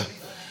leader.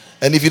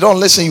 And if you don't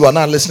listen, you are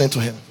not listening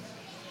to him.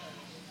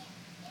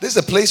 This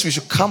is a place we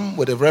should come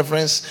with a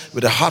reverence,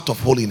 with a heart of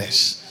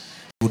holiness.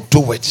 We will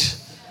do it.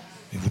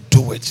 We will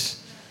do it.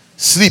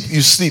 Sleep,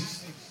 you sleep.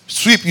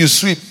 Sweep, you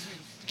sweep.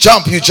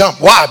 Jump, you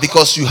jump. Why?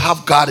 Because you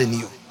have God in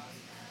you.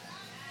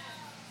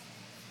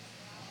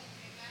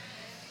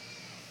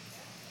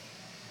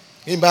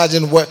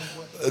 Imagine what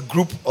a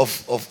group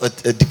of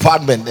a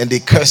department and they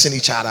cursing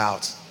each other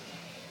out.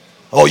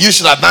 Oh, you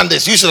should have done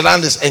this, you should have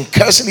done this, and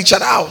cursing each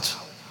other out.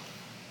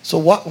 So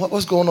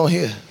what's going on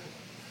here?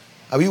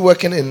 Are we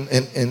working in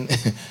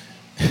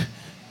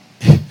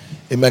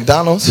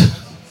McDonald's?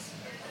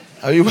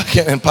 Are we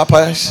working in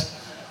Popeyes?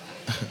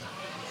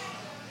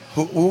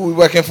 Who are we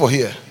working for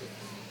here?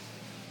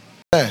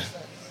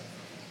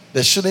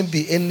 there shouldn't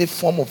be any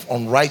form of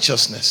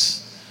unrighteousness.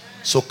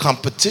 So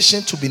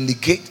competition to be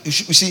negated. You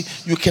see,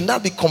 you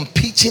cannot be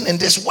competing in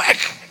this work.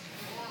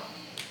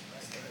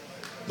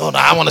 No,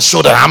 I want to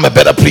show that I'm a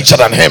better preacher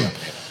than him.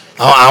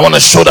 I want to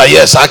show that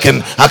yes, I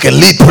can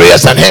lead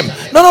prayers than him.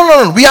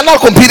 No. We are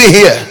not competing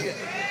here.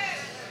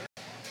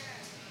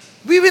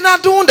 We're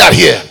not doing that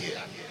here.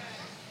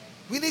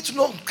 We need to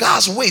know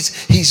God's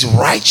ways. He's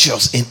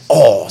righteous in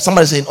all.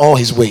 Somebody say in all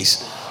his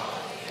ways.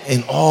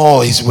 In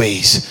all his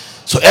ways.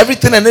 So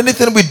everything and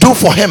anything we do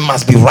for him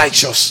must be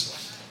righteous.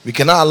 We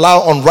cannot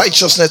allow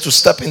unrighteousness to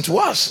step into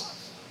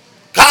us.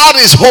 God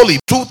is holy.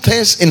 Do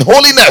things in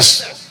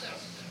holiness.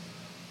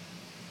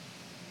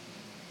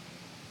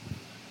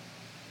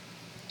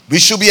 We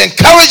should be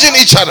encouraging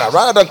each other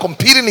rather than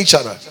competing each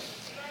other.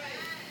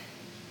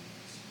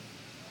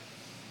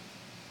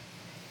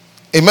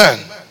 Amen.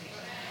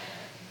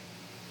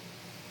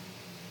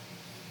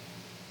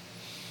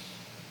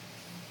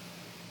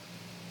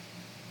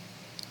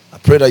 I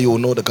pray that you will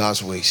know the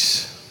God's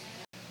ways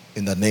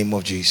in the name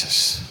of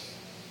Jesus.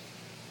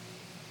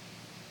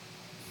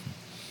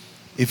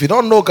 If you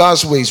don't know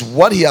God's ways,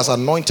 what he has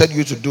anointed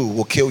you to do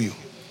will kill you.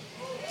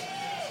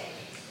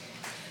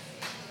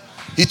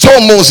 He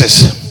told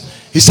Moses,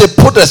 he said,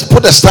 put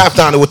the staff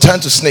down, it will turn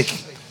to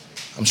snake.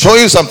 I'm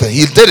showing you something.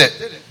 He did it.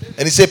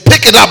 And he said,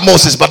 pick it up,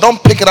 Moses, but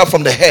don't pick it up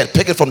from the head.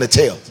 Pick it from the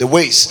tail, the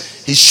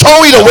waist. He's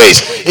showing the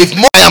waist. If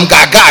I am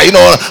Gaga,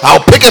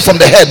 I'll pick it from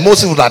the head.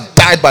 Moses would have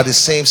died by the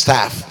same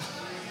staff.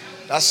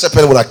 That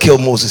serpent would have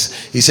killed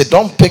Moses. He said,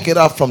 don't pick it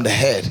up from the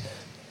head.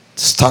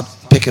 Start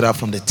pick it up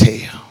from the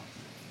tail,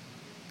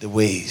 the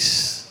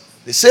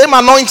waist. The same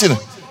anointing,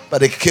 but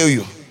they kill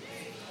you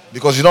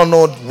because you don't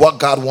know what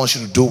God wants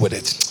you to do with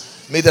it.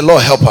 May the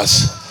Lord help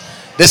us.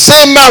 The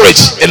same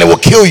marriage and it will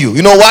kill you.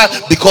 You know why?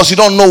 Because you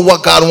don't know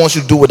what God wants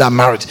you to do with that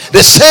marriage.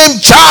 The same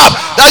job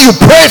that you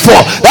pray for,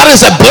 that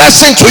is a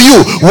blessing to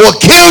you, will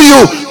kill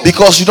you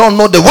because you don't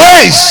know the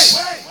ways.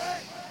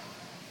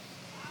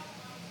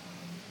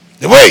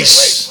 The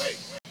ways.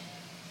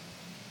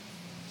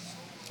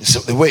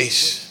 It's the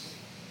ways.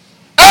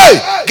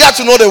 Hey, get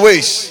to know the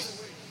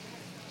ways.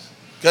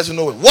 Get to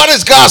know it. What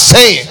is God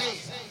saying?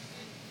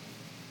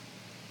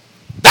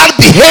 That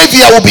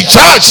behavior will be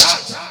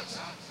judged.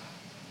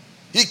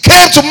 He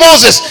came to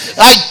Moses.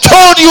 I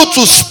told you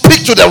to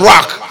speak to the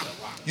rock.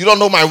 You don't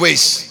know my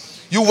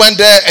ways. You went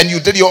there and you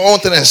did your own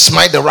thing and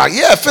smite the rock.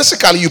 Yeah,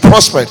 physically you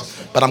prospered,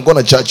 but I'm going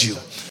to judge you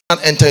and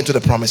enter into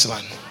the promised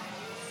land.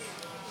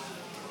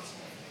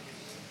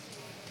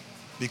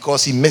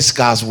 Because he missed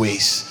God's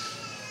ways.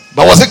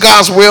 But was it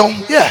God's will?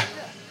 Yeah.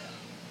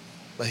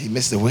 But he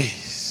missed the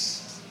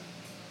ways.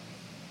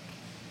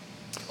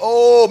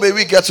 Oh, may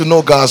we get to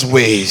know God's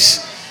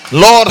ways.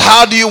 Lord,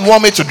 how do you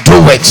want me to do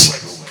it?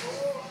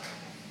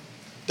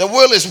 The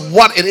will is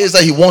what it is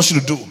that he wants you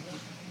to do.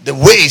 The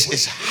ways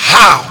is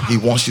how he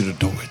wants you to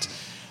do it.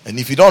 And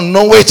if you don't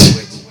know it,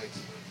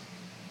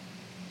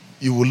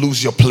 you will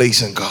lose your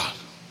place in God.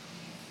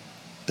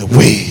 The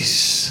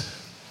ways.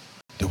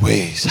 The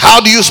ways.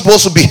 How do you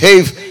supposed to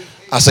behave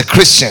as a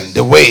Christian?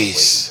 The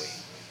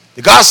ways.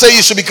 Did God say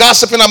you should be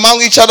gossiping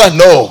among each other?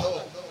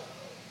 No.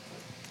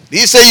 Did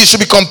he say you should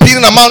be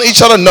competing among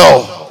each other?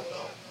 No.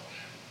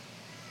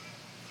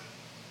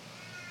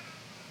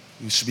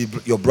 You should be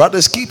your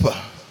brother's keeper.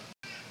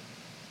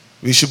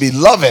 We should be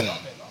loving.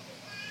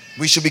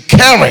 We should be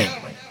caring.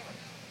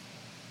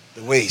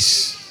 The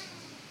ways.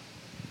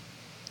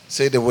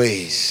 Say the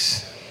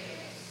ways.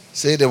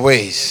 Say the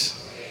ways.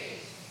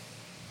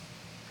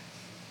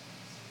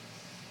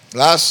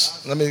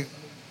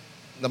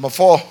 Number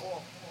 4.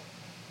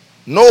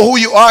 Know who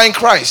you are in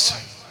Christ.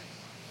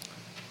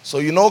 So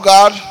you know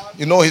God,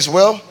 you know his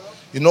will,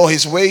 you know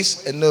his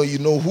ways, and you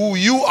know who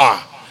you are.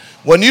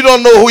 When you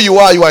don't know who you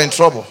are in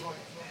trouble.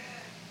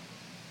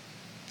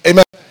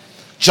 Amen.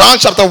 John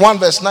chapter 1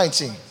 verse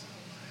 19.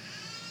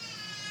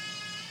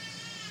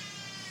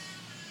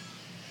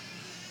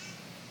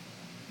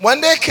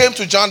 When they came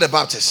to John the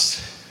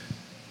Baptist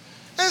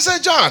and said,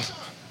 John,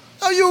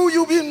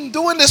 you've been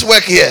doing this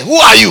work here. Who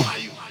are you?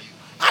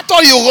 I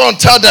thought you were going to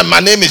tell them my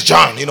name is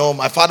John.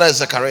 My father is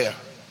Zechariah.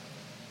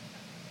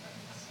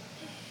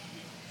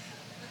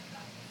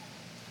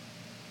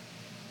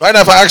 Right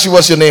now, if I ask you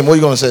what's your name, what are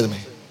you going to say to me?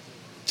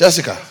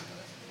 Jessica.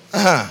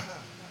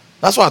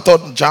 That's what I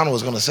thought John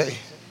was going to say.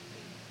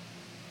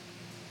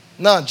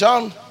 Now,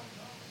 John,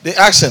 they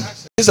asked him,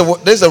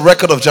 there's a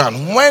record of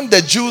John. When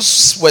the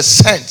Jews were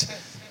sent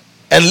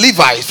and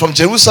Levites from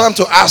Jerusalem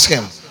to ask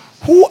him,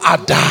 who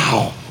art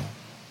thou?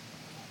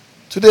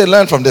 Today,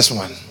 learn from this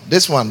one.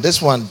 This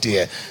one,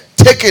 dear.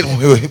 Take it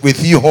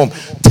with you home.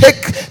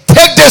 Take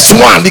this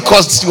one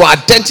because your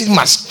identity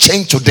must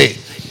change today.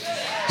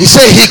 He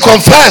said he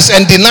confessed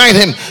and denied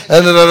him.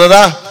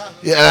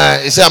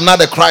 He said, I'm not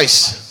the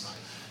Christ.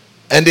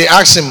 And they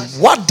asked him,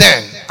 what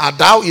then? Art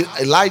thou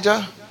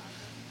Elijah?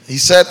 He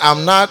said,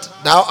 I'm not.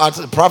 Thou art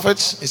the prophet?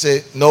 He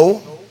said,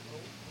 no.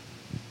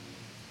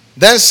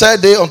 Then said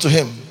they unto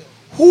him,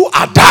 who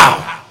art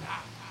thou?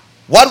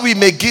 What we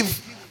may give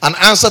an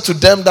answer to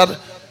them that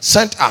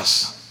sent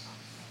us.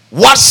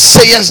 What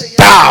sayest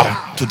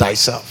thou to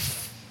thyself?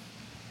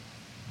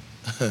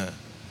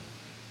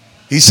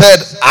 He said,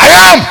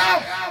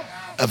 I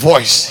am a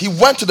voice. He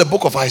went to the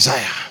book of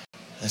Isaiah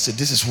and said,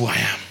 this is who I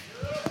am.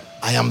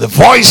 I am the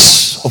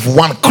voice of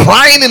one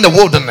crying in the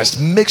wilderness,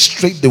 make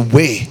straight the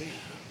way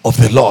of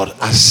the Lord,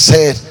 as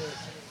said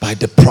by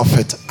the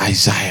prophet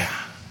Isaiah.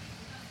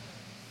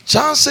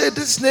 John said,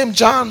 this name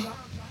John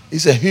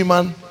is a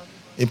human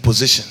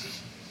imposition,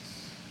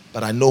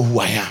 but I know who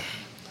I am.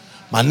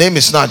 My name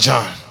is not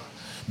John,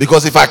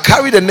 because if I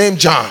carry the name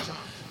John,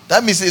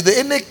 that means if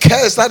any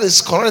curse that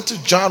is connected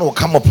to John will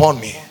come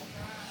upon me.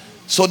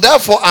 So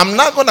therefore, I'm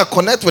not going to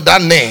connect with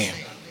that name,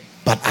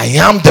 but I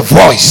am the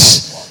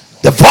voice.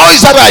 The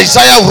voice that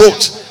Isaiah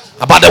wrote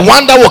about the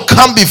one that will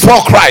come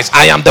before Christ.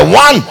 I am the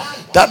one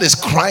that is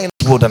crying in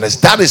the wilderness.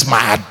 That is my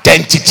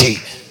identity.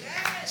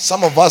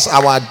 Some of us,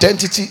 our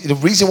identity, the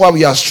reason why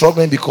we are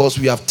struggling, because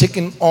we have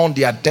taken on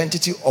the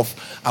identity of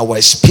our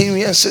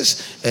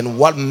experiences and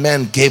what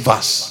men gave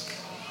us.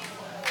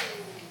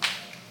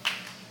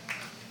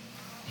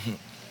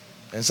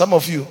 And some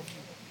of you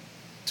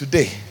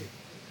today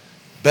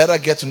better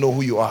get to know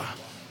who you are,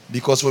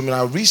 because when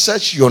I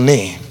research your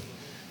name,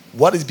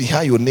 what is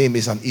behind your name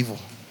is an evil.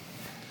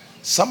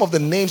 Some of the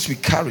names we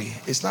carry,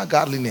 it's not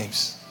godly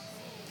names.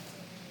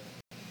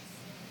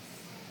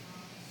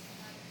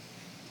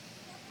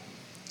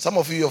 Some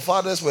of you, your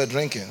fathers were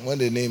drinking when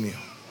they name you.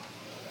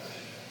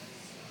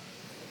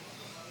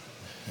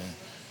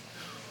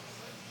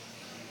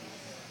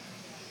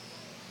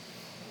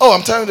 Oh,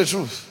 I'm telling you the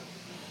truth.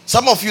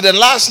 Some of you, the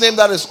last name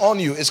that is on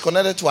you is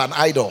connected to an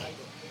idol.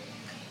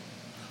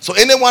 So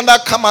anyone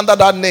that come under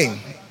that name,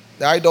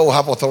 the idol will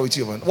have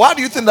authority over it. Why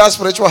do you think that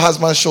spiritual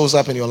husband shows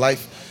up in your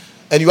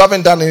life and you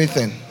haven't done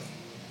anything?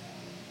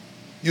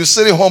 You're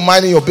sitting home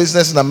minding your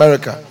business in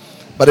America,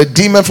 but a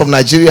demon from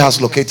Nigeria has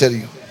located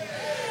you.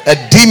 A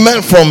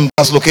demon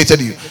has located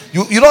you.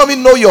 You don't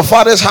even know your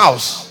father's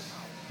house.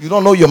 You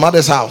don't know your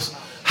mother's house.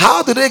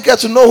 How do they get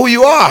to know who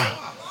you are?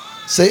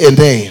 Say a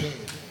name.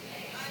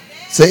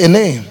 Say a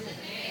name.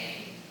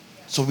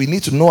 So we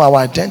need to know our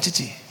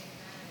identity.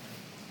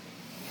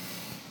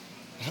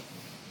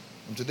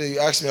 Today you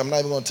ask me, I'm not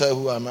even going to tell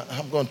who I am.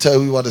 I'm going to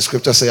tell you what the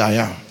scripture say I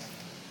am.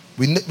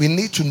 We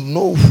need to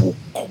know who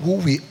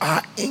we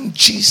are in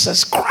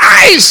Jesus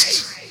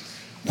Christ.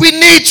 We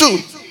need to.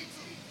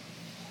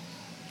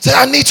 Say,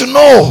 I need to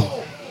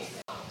know.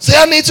 Say,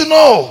 I need to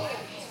know.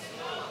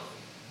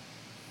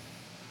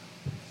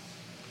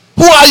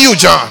 Who are you,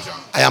 John?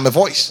 I am a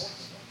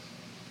voice.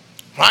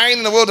 Crying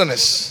in the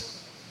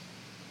wilderness,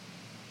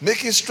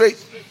 making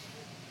straight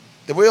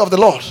the way of the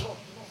Lord.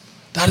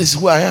 That is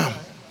who I am.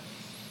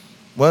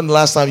 When the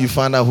last time you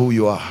found out who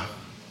you are?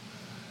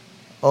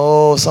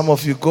 Oh, some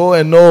of you go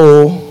and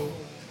know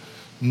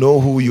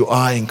who you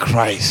are in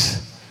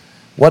Christ.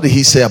 What did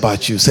he say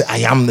about you? Say, I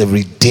am the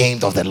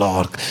redeemed of the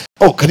Lord.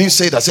 Oh, can you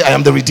say that? Say, I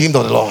am the redeemed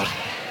of the Lord.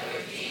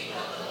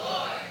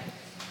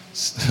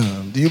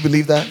 Do you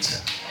believe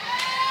that?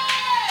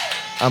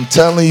 I'm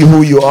telling you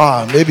who you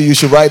are. Maybe you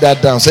should write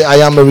that down. Say, I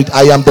am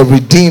the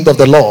redeemed of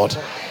the Lord.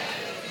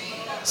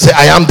 Say,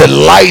 I am the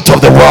light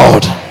of the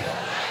world.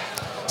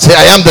 Say,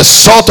 I am the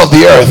salt of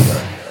the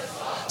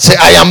earth. Say,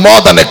 I am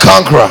more than a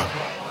conqueror.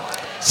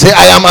 Say,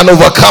 I am an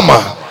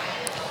overcomer.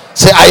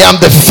 Say, I am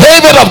the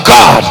favorite of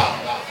God.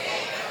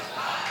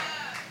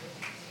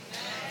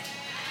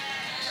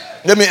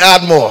 Let me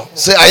add more.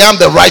 Say, I am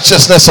the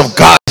righteousness of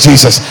God,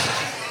 Jesus.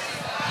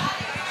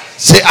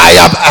 Say, I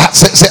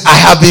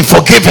have been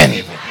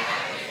forgiven.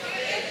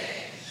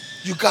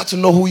 You got to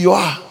know who you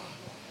are.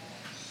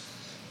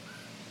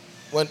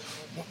 When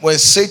the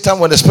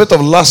spirit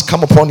of lust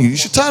come upon you, you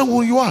should tell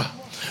who you are.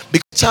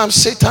 Because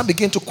Satan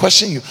begin to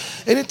question you.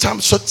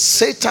 Anytime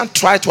Satan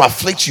try to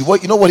afflict you,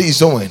 you know what he's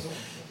doing?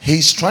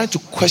 He's trying to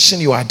question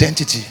your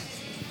identity.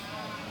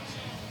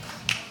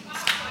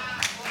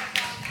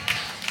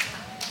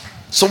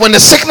 So when the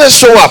sickness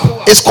show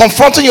up, it's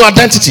confronting your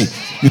identity.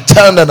 You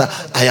tell them,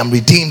 I am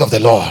redeemed of the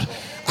Lord.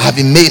 I have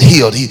been made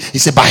healed. He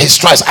said, by his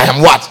stripes, I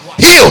am what?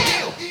 Healed.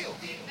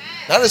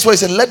 That is why he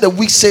said, let the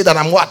weak say that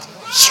I'm what?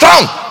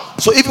 Strong.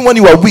 So even when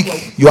you are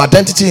weak, your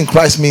identity in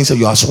Christ means that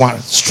you are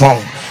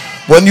strong.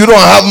 When you don't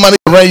have money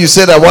to rent, you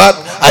say that what?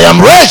 I am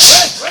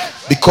rich.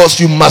 Because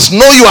you must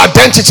know your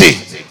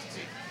identity.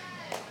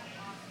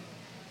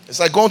 It's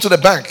like going to the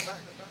bank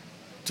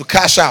to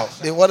cash out.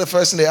 What the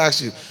first thing they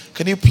ask you?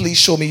 Can you please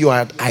show me your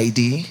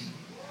ID?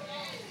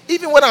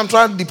 Even when I'm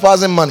trying to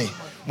deposit money,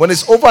 when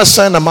it's over a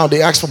certain amount,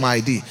 they ask for my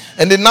ID.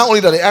 And then not only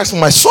that, they ask for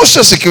my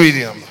social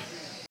security number.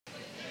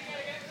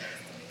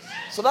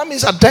 So that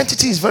means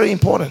identity is very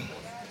important.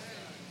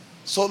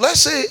 So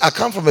let's say I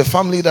come from a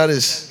family that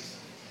is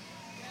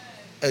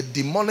a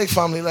demonic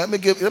family. Let me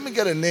get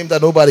a name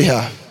that nobody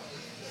has.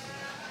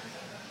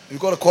 You've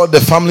got to call it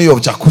the family of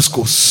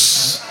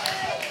Jacuskos.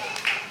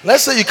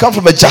 Let's say you come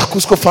from a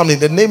Jacusko family.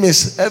 The name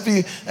is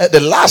the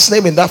last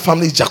name in that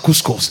family is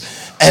Jacuskos.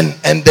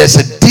 And there's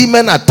a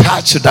demon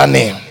attached to that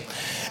name.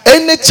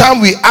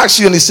 Anytime we ask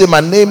you and you say, my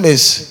name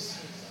is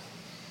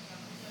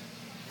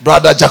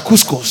Brother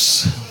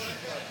Jacuskos,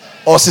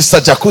 or Sister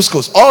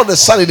Jacuskos, all of a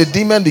sudden the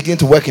demon begin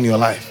to work in your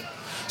life.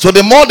 So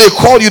the more they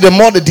call you, the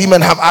more the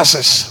demon have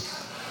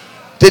access.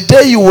 The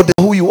day you would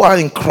know who you are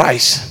in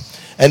Christ,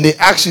 and they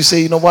actually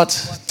say, you know what,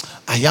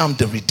 I am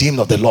the redeemed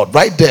of the Lord.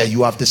 Right there,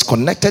 you have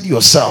disconnected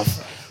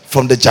yourself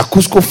from the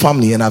Jacusko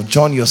family and have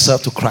joined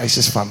yourself to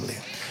Christ's family.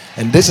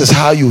 And this is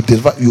how you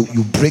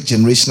break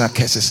generational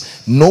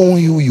curses.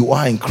 Knowing who you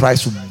are in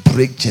Christ will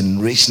break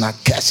generational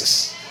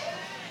curses.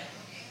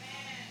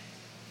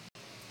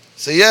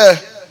 So yeah,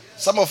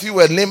 some of you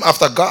were named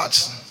after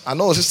gods. I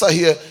know a sister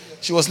here,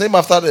 she was named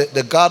after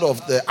the god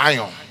of the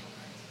iron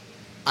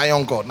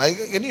god. Now,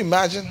 can you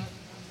imagine?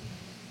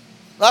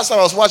 Last time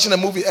I was watching a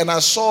movie and I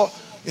saw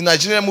in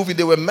Nigerian movie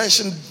they were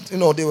mentioned,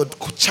 they were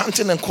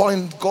chanting and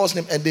calling God's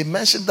name, and they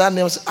mentioned that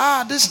name. I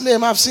said, this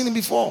name I've seen it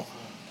before.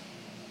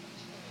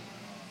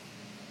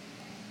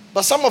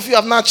 But some of you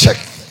have not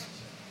checked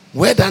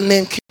where that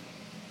name came.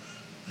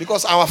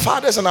 Because our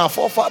fathers and our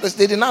forefathers,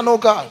 they did not know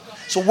God.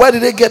 So where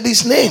did they get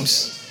these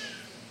names?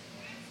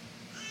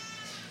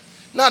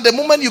 Now, the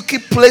moment you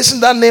keep placing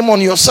that name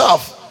on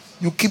yourself,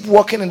 you keep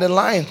walking in the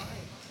line.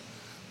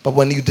 But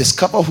when you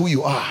discover who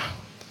you are,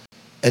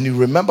 and you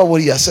remember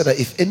what he has said, that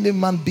if any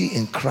man be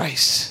in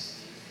Christ,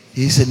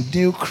 he is a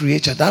new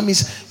creature. That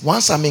means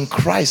once I'm in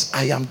Christ,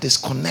 I am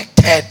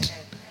disconnected.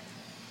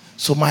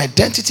 So my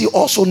identity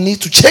also needs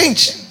to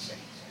change.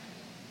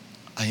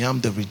 I am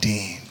the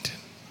redeemed.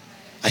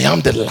 I am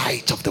the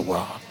light of the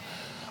world.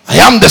 I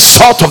am the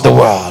salt of the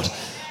world.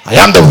 I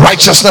am the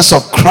righteousness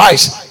of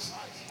Christ.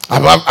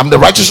 I'm the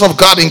righteousness of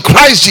God in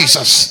Christ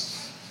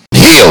Jesus.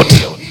 Healed.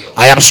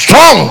 I am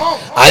strong.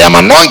 I am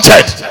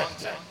anointed.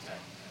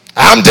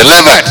 I am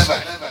delivered.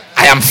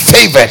 I am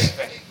favored.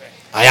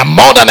 I am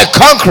more than a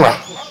conqueror.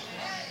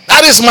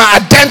 That is my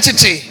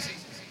identity.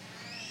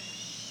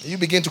 You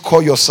begin to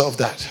call yourself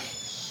that.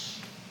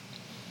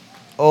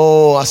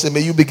 Oh, I say, may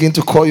you begin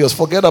to call yours.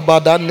 Forget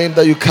about that name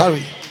that you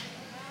carry.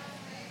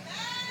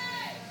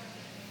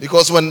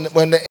 Because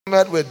when they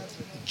met with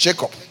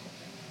Jacob,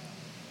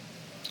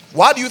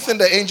 why do you think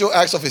the angel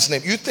asked of his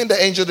name? You think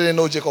the angel didn't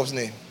know Jacob's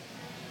name?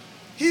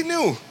 He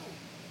knew.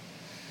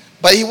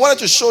 But he wanted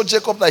to show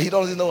Jacob that he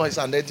doesn't know his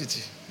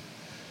identity.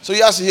 So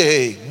he asked,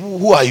 hey,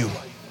 who are you?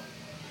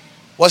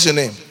 What's your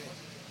name?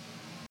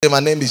 My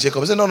name is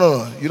Jacob. He said,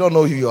 no. You don't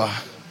know who you are.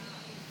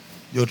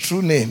 Your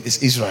true name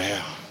is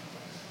Israel.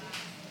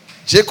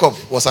 Jacob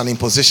was an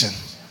imposition.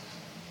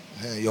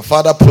 Your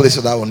father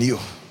placed that on you.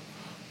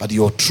 But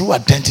your true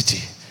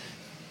identity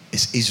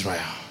is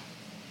Israel.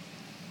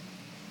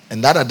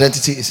 And that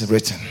identity is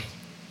written.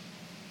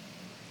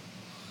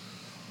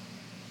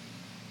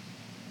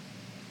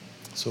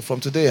 So from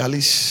today, at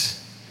least,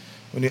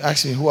 when you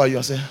ask me, who are you?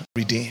 I say,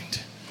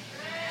 redeemed.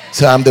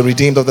 Say, I'm the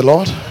redeemed of the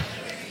Lord.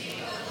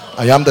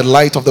 I am the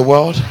light of the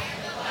world.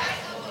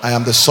 I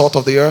am the salt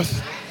of the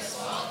earth.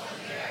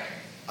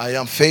 I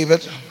am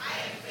favored.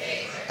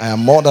 I am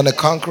more than a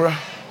conqueror.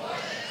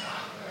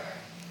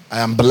 I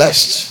am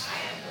blessed.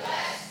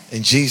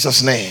 In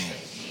Jesus' name.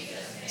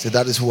 Say,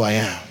 that is who I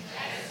am.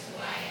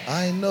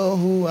 I know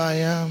who I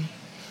am.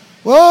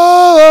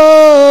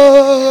 Whoa.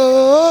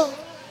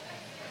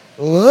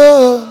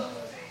 Whoa.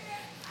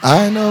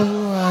 I know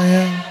who I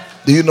am.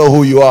 Do you know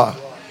who you are?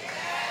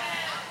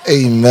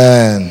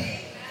 Amen.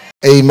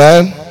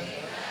 Amen.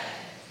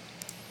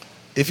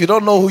 If you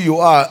don't know who you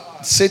are,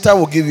 Satan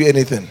will give you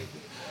anything.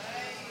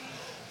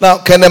 Now,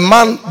 can a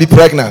man be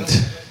pregnant?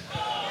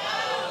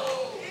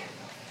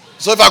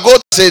 So if I go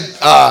to say,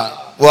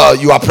 well,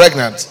 you are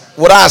pregnant,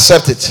 would I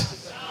accept it?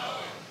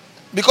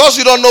 Because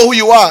you don't know who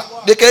you are,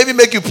 they can even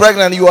make you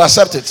pregnant and you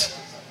accept it.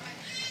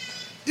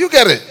 You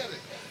get it?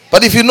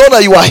 But if you know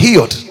that you are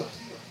healed, do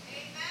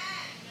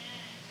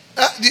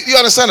you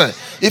understand that?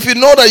 If you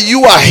know that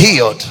you are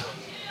healed,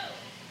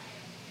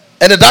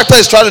 and the doctor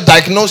is trying to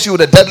diagnose you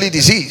with a deadly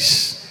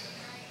disease,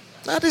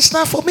 that is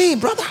not for me,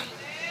 brother.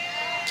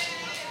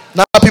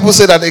 Now people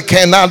say that it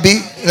cannot be.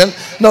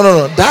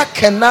 No. That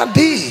cannot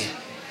be.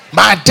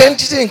 My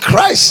identity in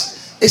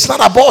Christ is not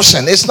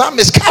abortion. It's not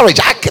miscarriage.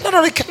 It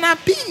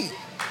cannot be.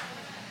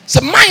 It's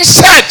a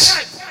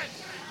mindset.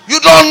 You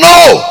don't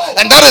know.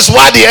 And that is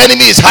why the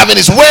enemy is having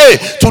his way.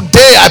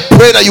 Today I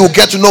pray that you will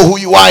get to know who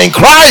you are in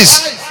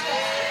Christ.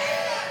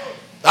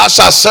 Thou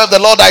shalt serve the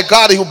Lord thy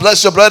God. He will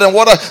bless your bread and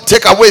water.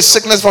 Take away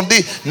sickness from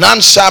thee. None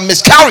shall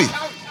miscarry.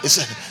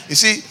 You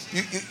see,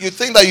 you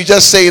think that you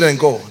just say it and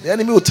go. The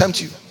enemy will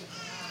tempt you.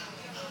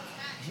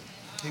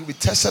 He will be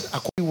tested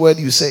according to the word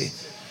you say.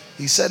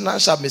 He said, none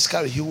shall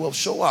miscarry. He will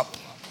show up.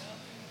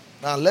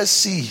 Now let's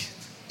see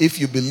if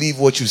you believe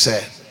what you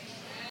said.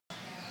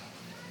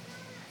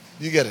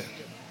 You get it?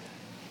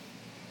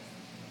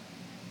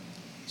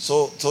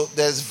 So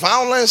there's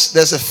violence.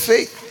 There's a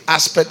faith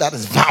aspect that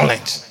is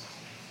violent.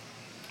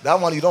 That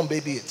one you don't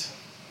baby it.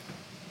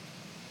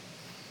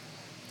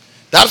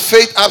 That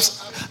faith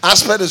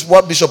aspect is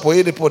what Bishop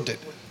Oyedepo did.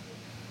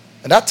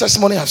 And that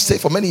testimony has stayed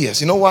for many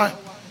years. You know why?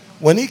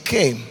 When he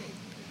came,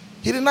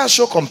 he did not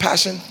show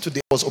compassion to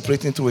the was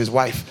operating to his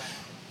wife.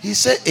 He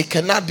said, it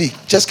cannot be.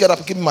 Just get up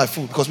and give me my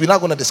food because we're not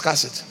going to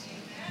discuss it.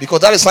 Because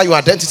that is not your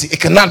identity. It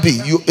cannot be.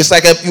 It's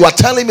like you are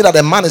telling me that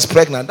a man is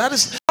pregnant. That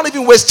is, don't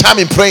even waste time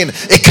in praying.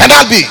 It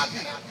cannot be.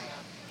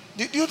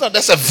 Do you know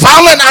there's a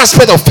violent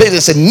aspect of faith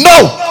and say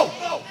no?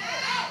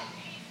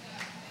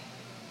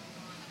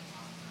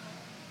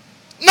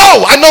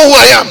 No, I know who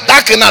I am.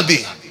 That cannot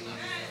be.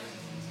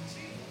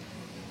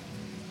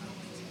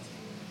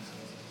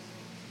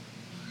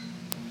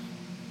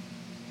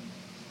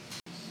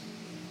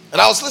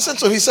 And I was listening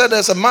to him. He said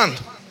there's a man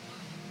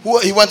who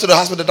he went to the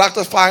hospital. The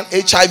doctor found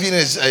HIV in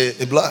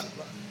his blood.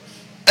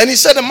 And he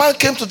said the man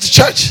came to the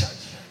church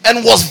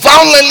and was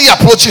violently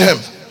approaching him.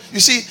 You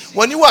see,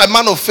 when you are a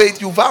man of faith,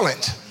 you're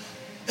violent.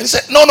 And he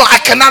said, no, I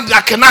cannot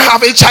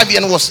have HIV,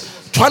 and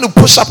was trying to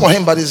push up on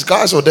him, but his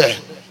guys were there.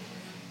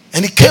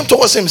 And he came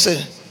towards him and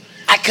said,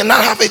 I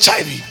cannot have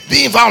HIV,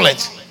 being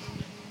violent.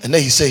 And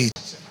then he said,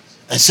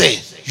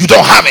 you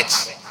don't have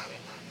it.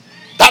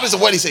 That is the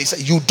word he said. He said,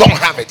 you don't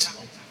have it.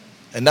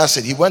 And that's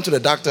it. He went to the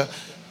doctor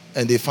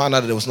and they found out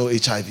that there was no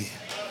HIV.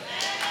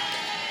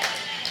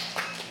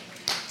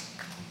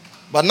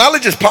 But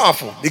knowledge is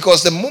powerful,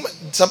 because the moment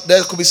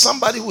there could be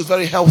somebody who is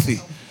very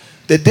healthy,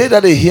 the day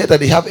that they hear that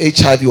they have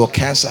HIV or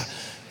cancer,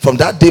 from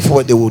that day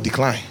forward they will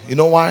decline. You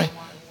know why?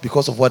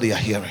 Because of what they are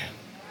hearing.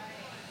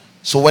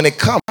 So when it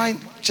comes,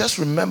 just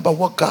remember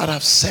what God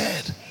has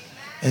said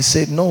and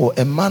say, no,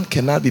 a man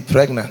cannot be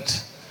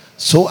pregnant,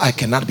 so I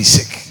cannot be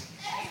sick.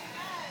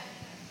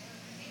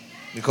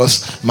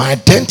 Because my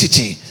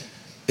identity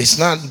is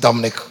not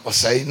Dominic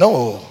Osei.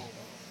 No.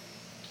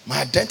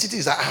 My identity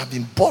is that I have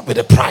been bought with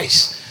a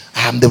price.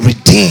 I am the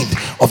redeemed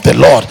of the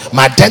Lord.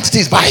 My identity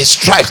is by his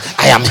stripes.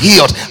 I am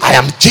healed.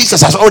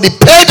 Jesus has already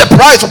paid the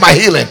price for my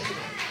healing.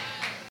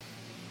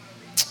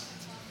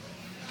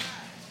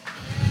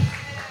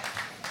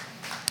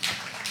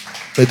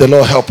 May the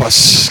Lord help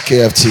us,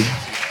 KFT.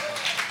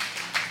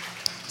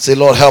 Say,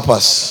 Lord, help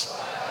us.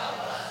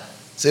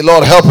 Say,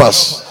 Lord, help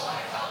us.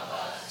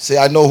 Say,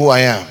 I know who I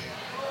am.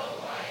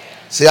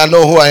 Say, I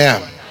know who I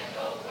am.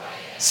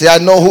 Say, I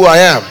know who I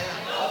am.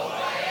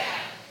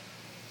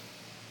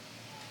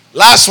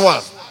 Last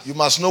one. You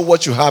must know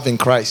what you have in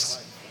Christ.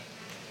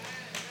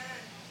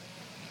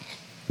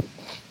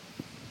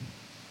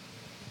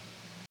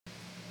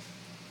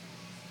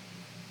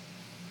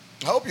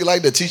 I hope you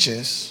like the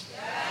teachings.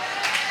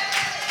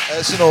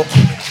 As you know,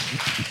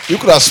 you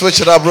could have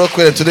switched it up real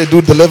quick and today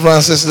do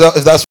deliverances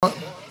if that's one.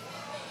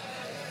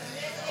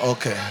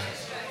 Okay.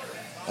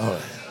 All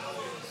right.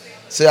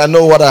 Say, I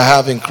know what I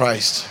have in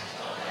Christ.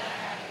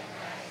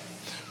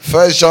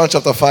 1 John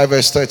chapter 5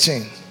 verse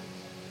 13.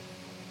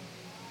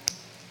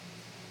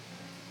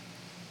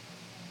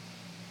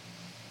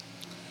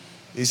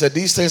 He said,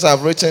 these things I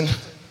have written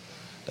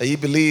that ye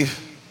believe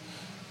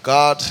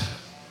God.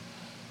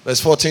 Verse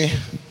 14.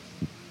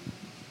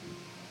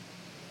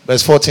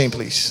 Verse 14,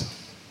 please.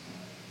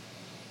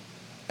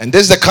 And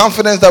this is the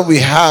confidence that we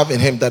have in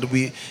him, that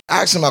we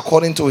ask him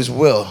according to his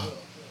will,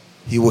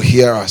 he will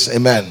hear us.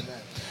 Amen.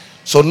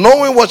 So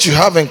knowing what you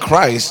have in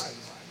Christ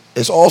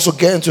is also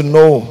getting to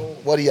know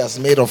what he has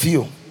made of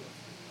you.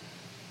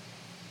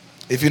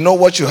 If you know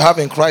what you have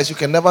in Christ, you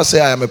can never say,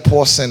 I am a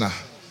poor sinner.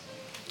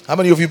 How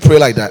many of you pray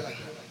like that?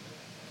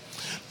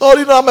 Lord,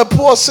 you know I'm a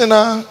poor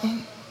sinner.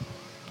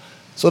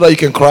 So that you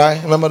can cry.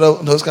 Remember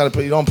those kind of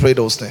prayer. You don't pray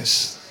those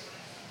things.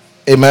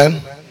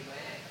 Amen.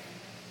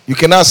 You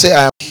cannot say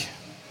I am.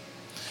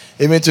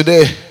 Even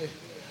today,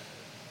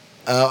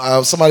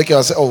 somebody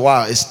can say, "Oh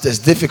wow, it's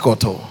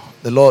difficult." Oh,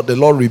 the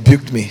Lord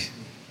rebuked me.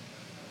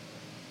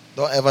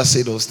 Don't ever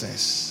say those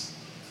things.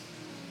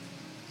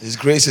 His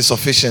grace is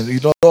sufficient. You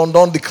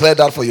don't declare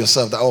that for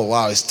yourself. That oh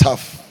wow, it's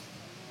tough.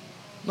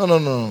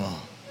 No.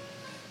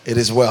 It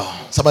is well.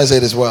 Somebody say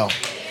it is well.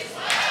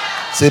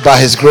 Say by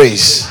His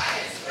grace,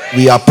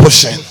 we are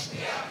pushing.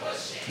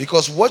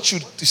 Because what you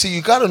see,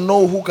 you got to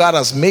know who God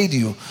has made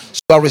you. So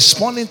you are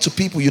responding to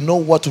people, you know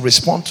what to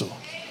respond to.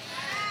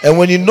 And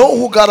when you know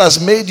who God has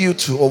made you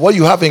to, or what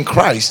you have in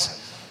Christ,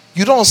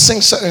 you don't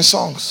sing certain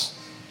songs.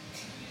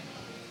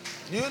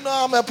 You know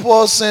I'm a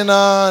poor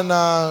sinner.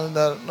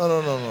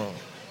 No.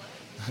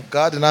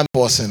 God did not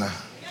poor sinner.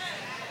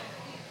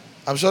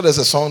 I'm sure there's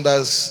a song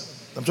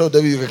I'm sure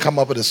David, you can come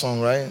up with a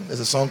song, right? There's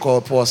a song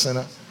called Poor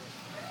Sinner.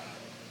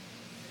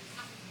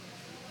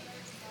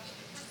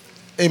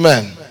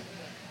 Amen.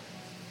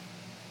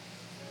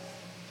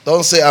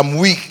 Don't say I'm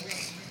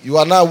weak. You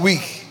are not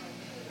weak.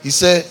 He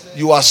said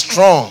you are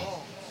strong.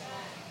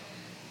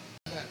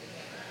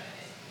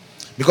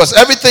 Because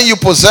everything you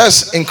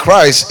possess in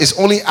Christ is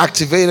only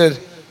activated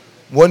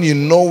when you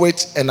know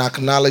it and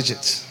acknowledge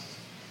it.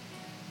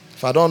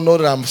 If I don't know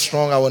that I'm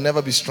strong, I will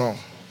never be strong.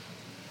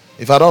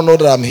 If I don't know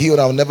that I'm healed,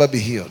 I will never be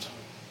healed.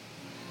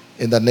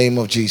 In the name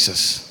of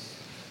Jesus.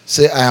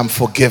 Say, I am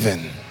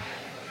forgiven.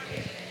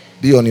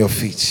 Be on your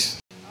feet.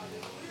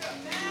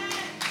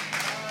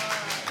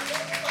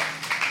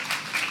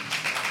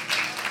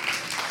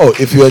 Oh,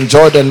 if you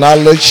enjoy the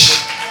knowledge,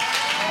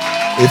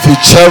 if you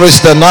cherish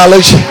the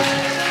knowledge,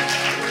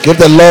 give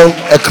the Lord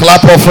a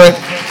clap offering.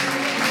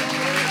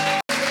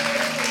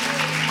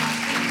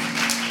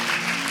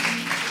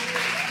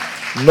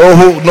 Know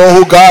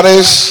who God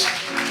is.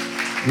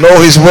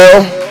 Know His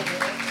will.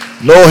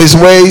 Know His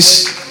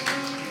ways.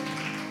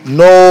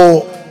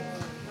 Know,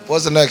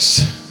 what's the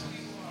next?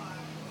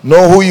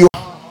 Know who you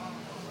are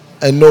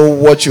and know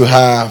what you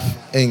have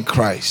in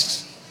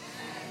Christ.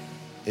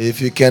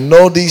 If you can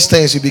know these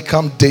things, you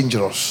become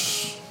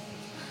dangerous.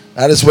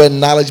 That is where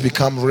knowledge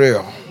becomes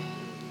real.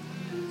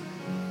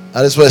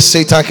 That is where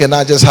Satan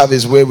cannot just have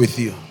his way with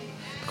you.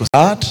 Because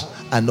God,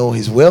 I know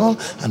His will,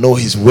 I know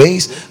His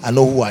ways, I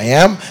know who I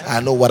am, I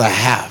know what I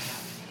have.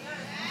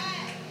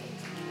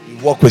 You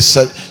walk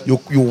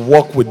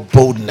with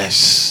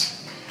boldness.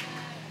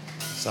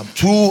 So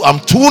I'm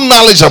too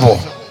knowledgeable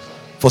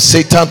for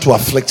Satan to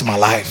afflict my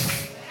life.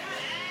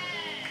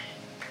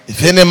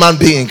 If any man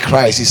be in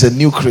Christ, he's a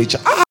new creature.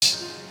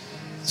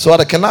 So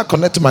I cannot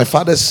connect to my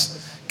father's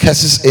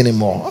curses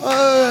anymore.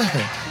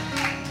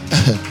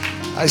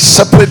 I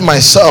separate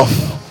myself.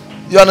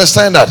 You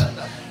understand that?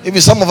 Even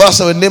some of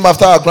us are named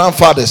after our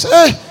grandfathers.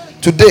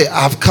 Today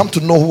I have come to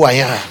know who I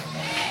am.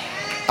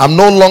 I'm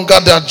no longer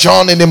that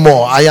John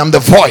anymore. I am the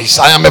voice.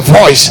 I am a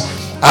voice.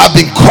 I have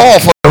been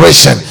called for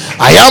generation.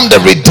 I am the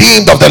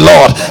redeemed of the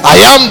Lord. I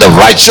am the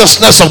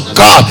righteousness of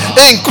God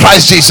in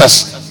Christ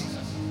Jesus.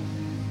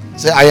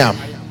 Say, I am.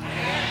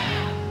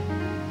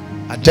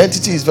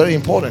 Identity is very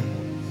important.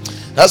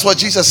 That's what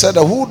Jesus said.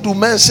 Who do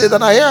men say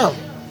that I am?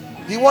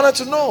 He wanted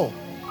to know.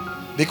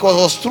 Because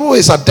it was through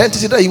his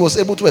identity that he was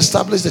able to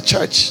establish the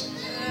church.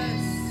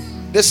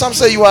 There's some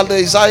say you are the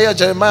Isaiah,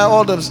 Jeremiah,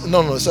 all them.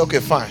 No, it's okay,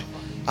 fine.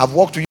 I've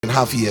walked with you in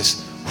half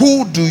years.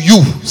 Who do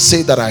you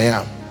say that I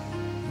am?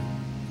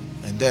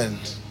 And then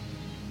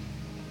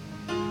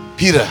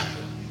Peter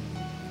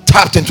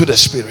tapped into the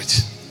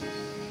Spirit,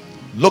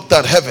 looked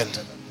at heaven,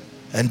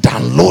 and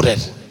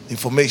downloaded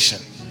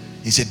information.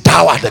 He said,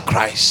 thou art the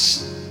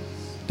Christ,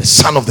 the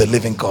Son of the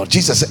living God.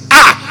 Jesus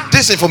said,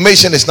 this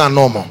information is not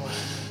normal.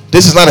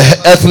 This is not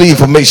earthly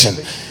information.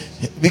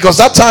 Because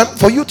that time,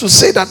 for you to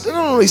say that,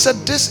 no, he said,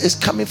 this is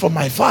coming from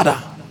my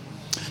Father.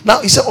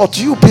 Now, he said,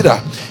 to you, Peter,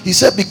 he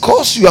said,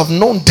 because you have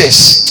known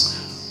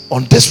this,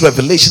 on this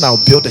revelation, I'll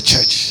build a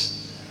church.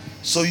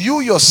 So you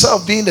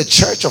yourself being the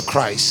church of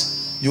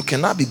Christ, you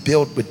cannot be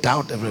built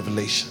without a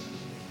revelation.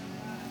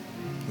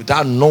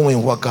 Without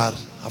knowing what God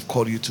have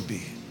called you to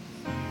be.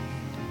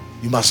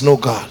 You must know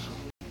God.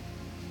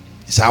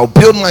 He said, I'll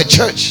build my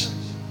church,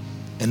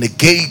 and the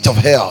gate of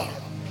hell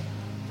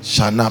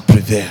shall not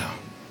prevail.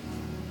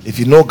 If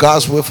you know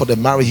God's will for the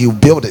marriage, He'll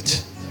build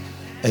it,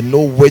 and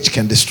no witch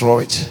can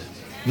destroy it.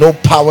 No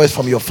power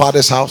from your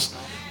father's house,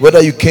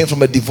 whether you came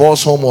from a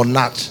divorce home or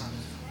not,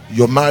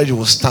 your marriage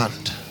will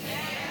stand.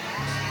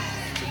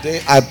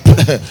 Today I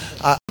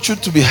want you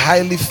to be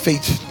highly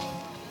faithful.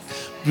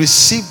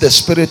 Receive the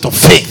spirit of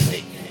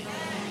faith,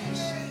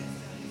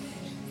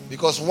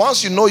 because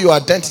once you know your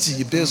identity,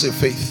 it builds your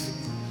faith.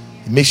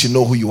 It makes you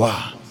know who you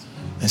are.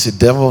 And say,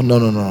 devil,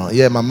 no.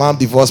 Yeah, my mom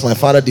divorced, my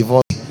father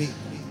divorced.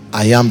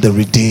 I am the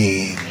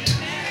redeemed.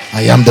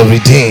 I am the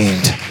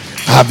redeemed.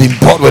 I have been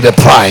bought with a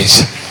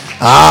price.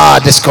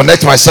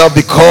 Disconnect myself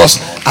because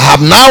I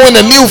have now in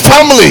a new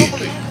family.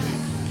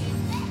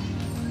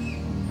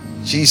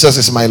 Jesus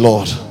is my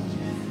Lord.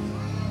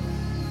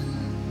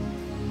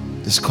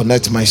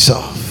 Disconnect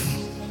myself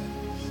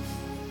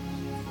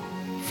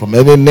from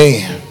every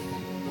name,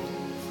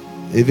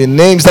 even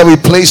names that we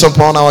place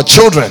upon our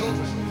children.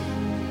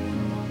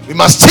 We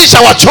must teach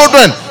our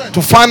children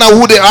to find out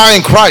who they are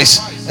in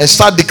Christ and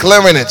start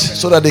declaring it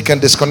so that they can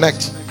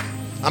disconnect.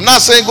 I'm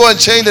not saying go and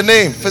change the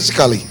name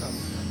physically,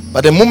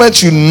 but the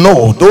moment you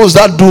know, those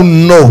that do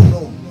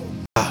know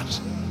God,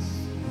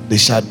 they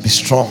shall be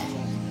strong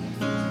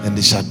and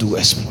they shall do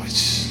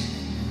exploits.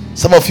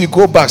 Some of you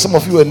go back, some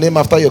of you are named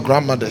after your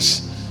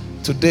grandmothers.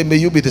 Today may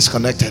you be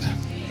disconnected.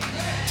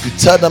 You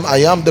tell them, I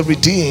am the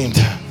redeemed.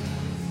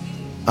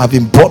 I've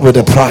been bought with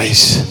a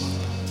price.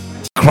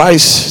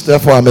 Christ,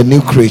 therefore I'm a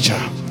new creature.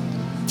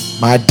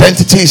 My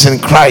identity is in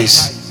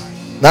Christ,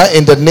 not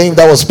in the name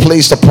that was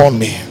placed upon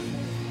me.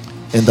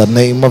 In the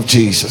name of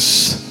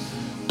Jesus.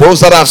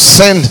 Those that have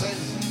sinned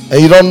and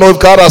you don't know if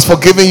God has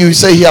forgiven you, you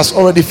say He has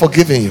already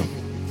forgiven you.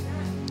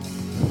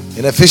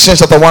 In Ephesians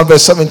chapter 1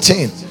 verse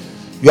 17,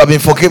 you have been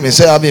forgiven.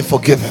 Say, I've been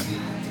forgiven.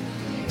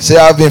 Say,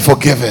 I've been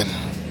forgiven.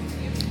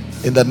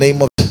 In the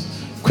name of,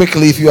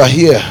 quickly, if you are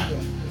here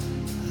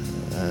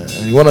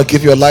and you want to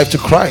give your life to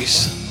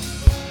Christ,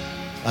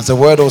 as the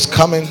word was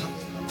coming,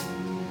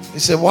 you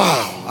say,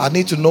 wow, I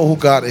need to know who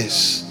God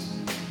is.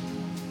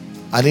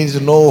 I need to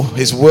know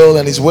His will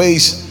and His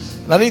ways,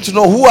 and I need to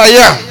know who I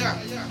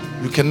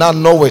am. You cannot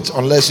know it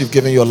unless you've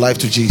given your life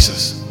to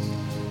Jesus.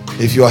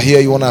 If you are here,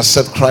 you want to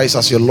accept Christ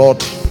as your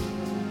Lord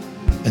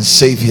and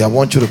Savior, I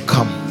want you to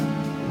come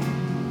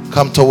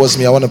towards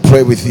me. I want to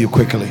pray with you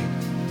quickly.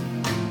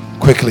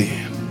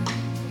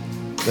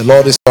 The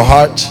Lord is your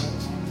heart.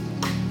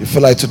 You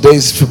feel like today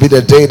should be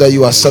the day that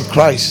you accept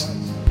Christ.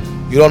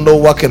 You don't know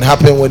what can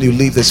happen when you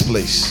leave this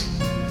place.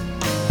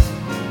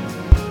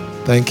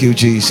 Thank you,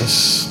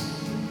 Jesus.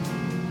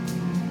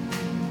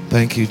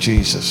 Thank you,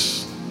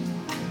 Jesus.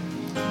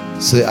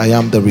 Say, I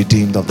am the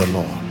redeemed of the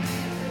Lord.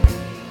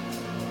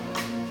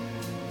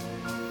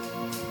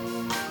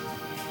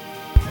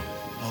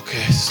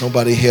 There's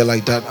nobody here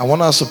like that. I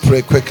want us to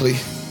pray quickly.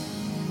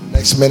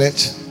 Next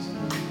minute.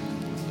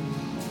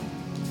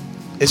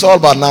 It's all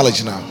about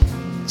knowledge now.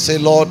 Say,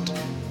 Lord,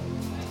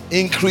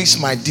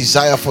 increase my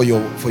desire for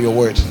your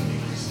word.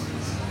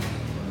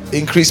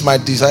 Increase my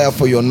desire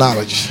for your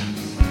knowledge.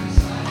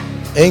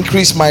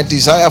 Increase my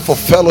desire for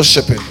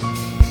fellowshipping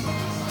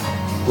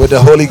with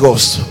the Holy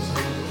Ghost.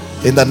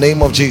 In the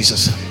name of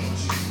Jesus.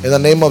 In the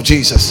name of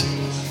Jesus.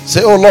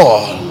 Say, oh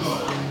Lord,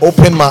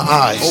 open my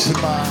eyes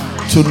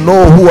to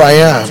know who I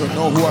am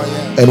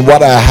and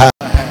what I have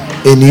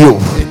in you.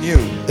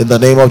 In the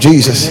name of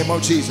Jesus.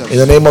 In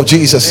the name of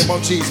Jesus.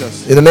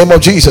 In the name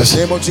of Jesus.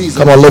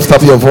 Come on, lift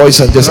up your voice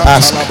and just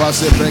ask.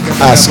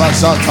 Ask.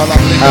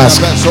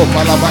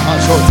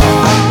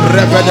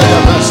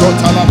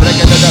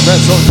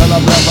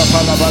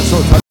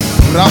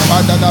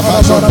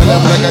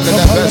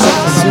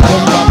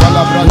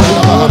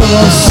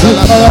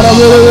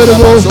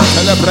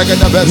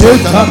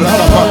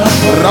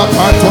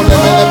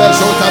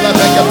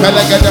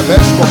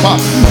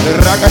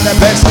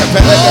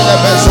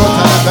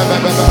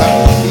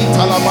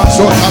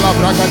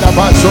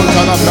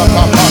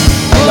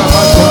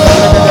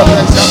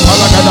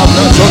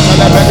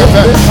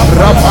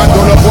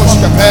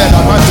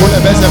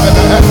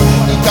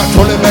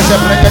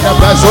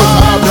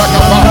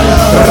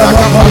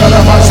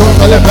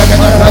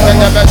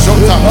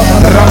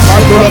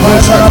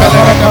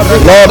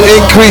 Lord,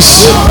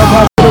 increase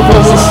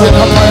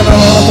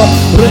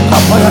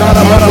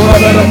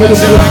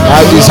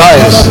our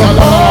desires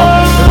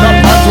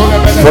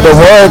for the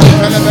word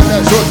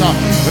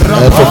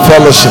and for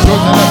fellowship.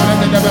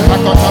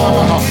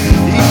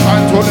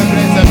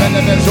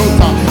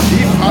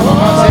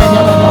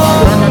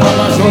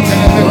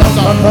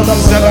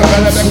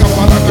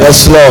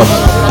 Yes, Lord.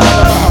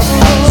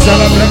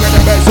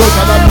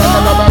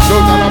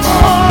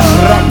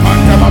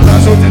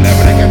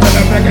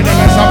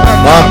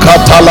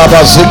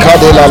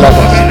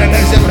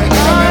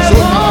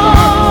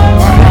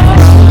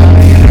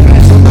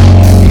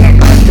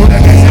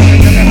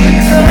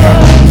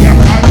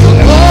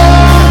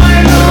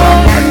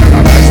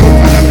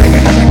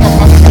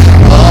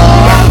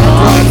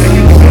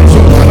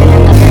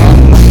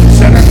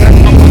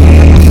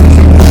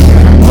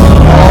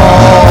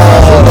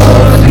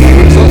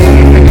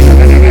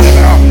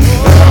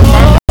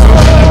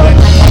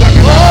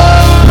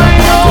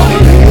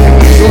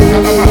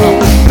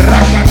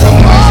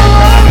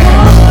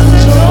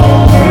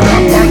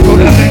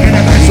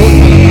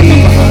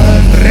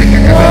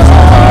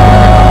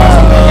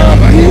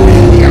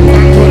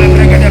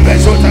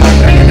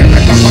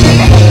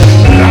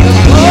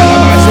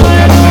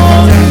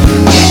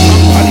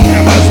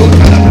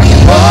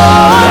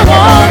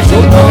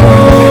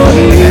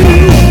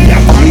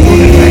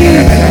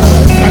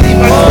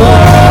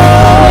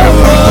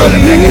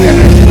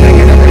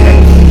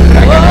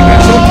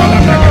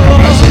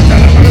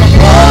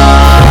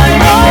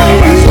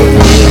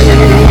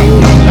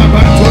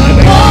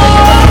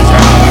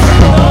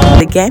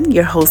 Again,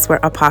 your hosts were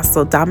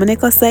Apostle Dominic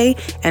Osei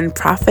and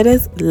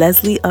Prophetess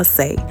Leslie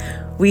Osei.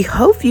 We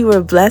hope you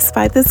were blessed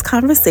by this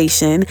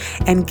conversation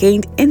and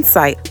gained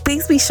insight.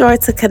 Please be sure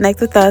to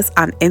connect with us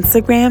on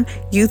Instagram,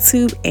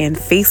 YouTube, and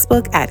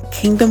Facebook at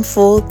Kingdom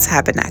Full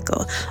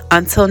Tabernacle.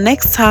 Until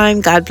next time,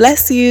 God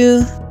bless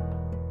you.